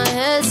in my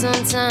head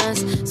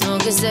sometimes.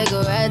 Smoke a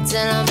cigarette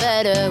till I'm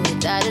better,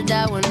 without a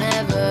doubt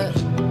whenever.